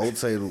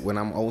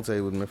I'm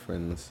outside with my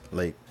friends,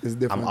 like,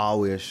 I'm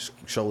always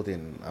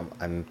shouting.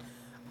 And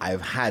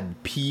I've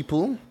had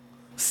people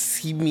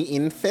see me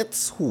in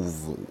fits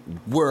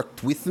who've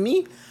worked with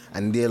me,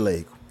 and they're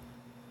like,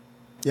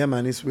 yeah,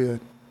 man, it's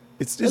weird.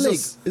 It's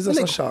just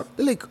a shock.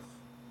 They're like,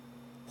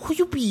 who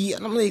you be?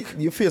 And I'm like,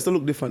 your face will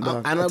look different,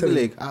 dog. And I'll be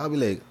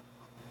like,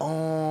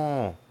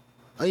 oh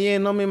yeah,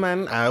 no me,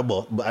 man. I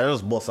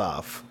just bust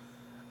off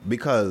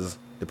because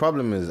the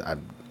problem is I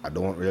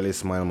don't really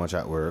smile much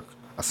at work.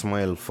 I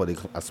smile for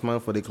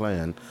the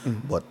client,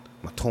 but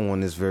my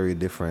tone is very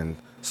different.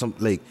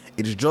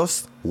 It's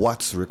just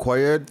what's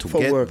required to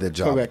get the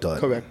job done.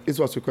 Correct. It's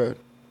what's required.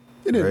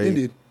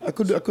 Indeed. I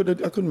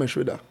could mesh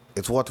with that.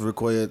 It's what's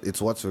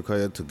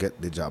required to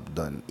get the job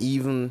done.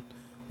 Even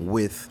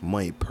with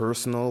my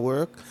personal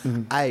work,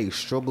 I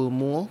struggle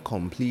more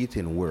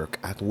completing work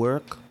at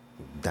work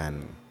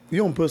than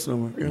your own personal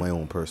work. Yeah. My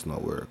own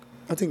personal work.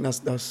 I think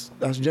that's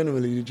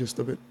generally the gist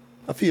of it.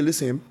 I feel the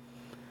same.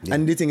 Yeah.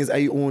 And the thing is,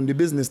 I own the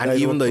business. And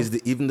even though it's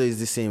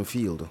the same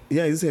field.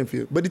 Yeah, it's the same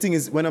field. But the thing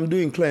is, when I'm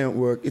doing client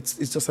work, it's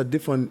just a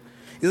different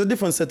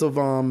set of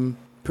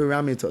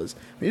parameters.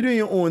 When you're doing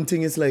your own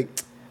thing, it's like,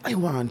 I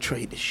want to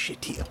try this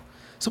shit here.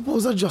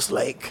 Suppose I just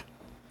like,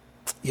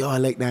 yo, I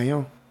like that,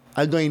 yo.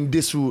 I'm going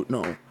this route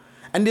now.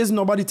 And there's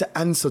nobody to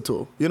answer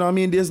to. You know what I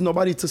mean? There's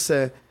nobody to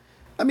say,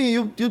 I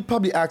mean, you'd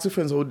probably ask your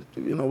friends, what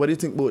do you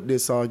think about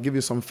this, or give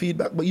you some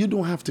feedback, but you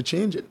don't have to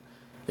change it.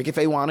 Like, if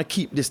I want to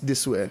keep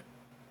this way,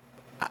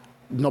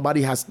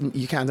 nobody has,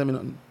 you can't tell me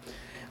nothing.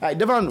 All right,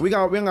 Devon, we're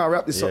gonna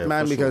wrap this up,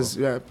 man, because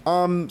sure.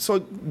 So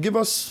give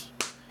us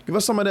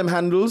some of them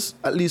handles,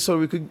 at least so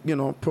we could,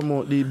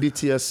 promote the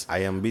BTS. I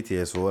am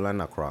BTS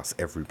Roland across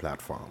every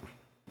platform.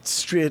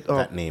 Straight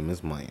up. That name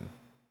is mine.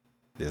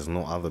 There's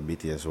no other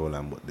BTS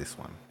Roland but this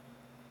one.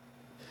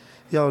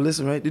 Yo,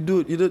 listen, right? You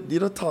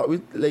don't talk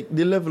with like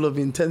the level of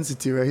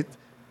intensity, right?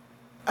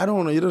 I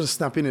don't know. You don't just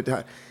snap in it.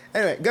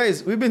 Anyway,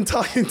 guys, we've been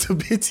talking to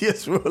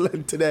BTS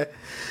Roland today.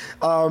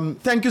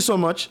 Thank you so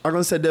much. I'm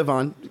gonna say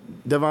Devon,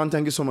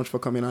 thank you so much for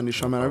coming on the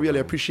show, man. I really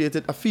appreciate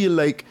it. I feel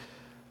like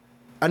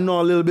I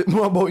know a little bit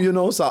more about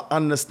you, so I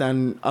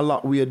understand a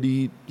lot where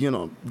the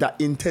that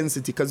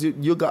intensity, because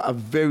you got a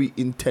very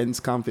intense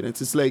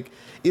confidence. It's like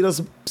it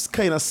just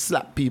kind of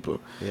slap people.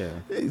 Yeah,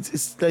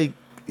 it's like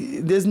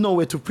there's no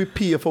way to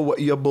prepare for what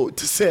you're about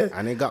to say.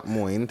 And it got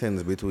more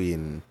intense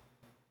between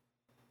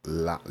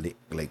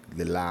like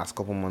the last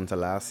couple months of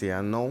last year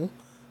and now,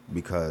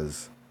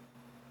 because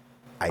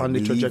on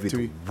the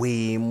trajectory. It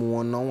way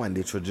more now, and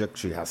the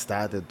trajectory has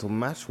started to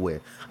match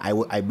where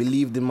I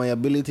believed in my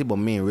ability, but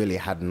me really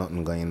had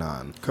nothing going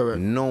on. Correct.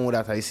 Now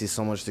that I see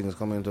so much things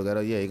coming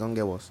together, yeah, you're going to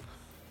get worse.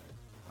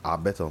 Or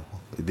better.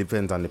 It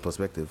depends on the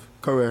perspective.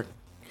 Correct.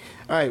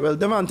 All right, well,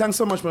 Devon, thanks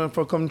so much, man,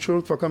 for coming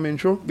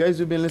through. Guys,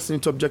 you've been listening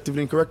to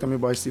Objectively Incorrect. I'm your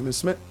boy, Stephen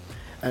Smith.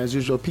 And as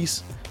usual,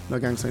 peace. No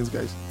gang signs,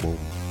 guys. Boom.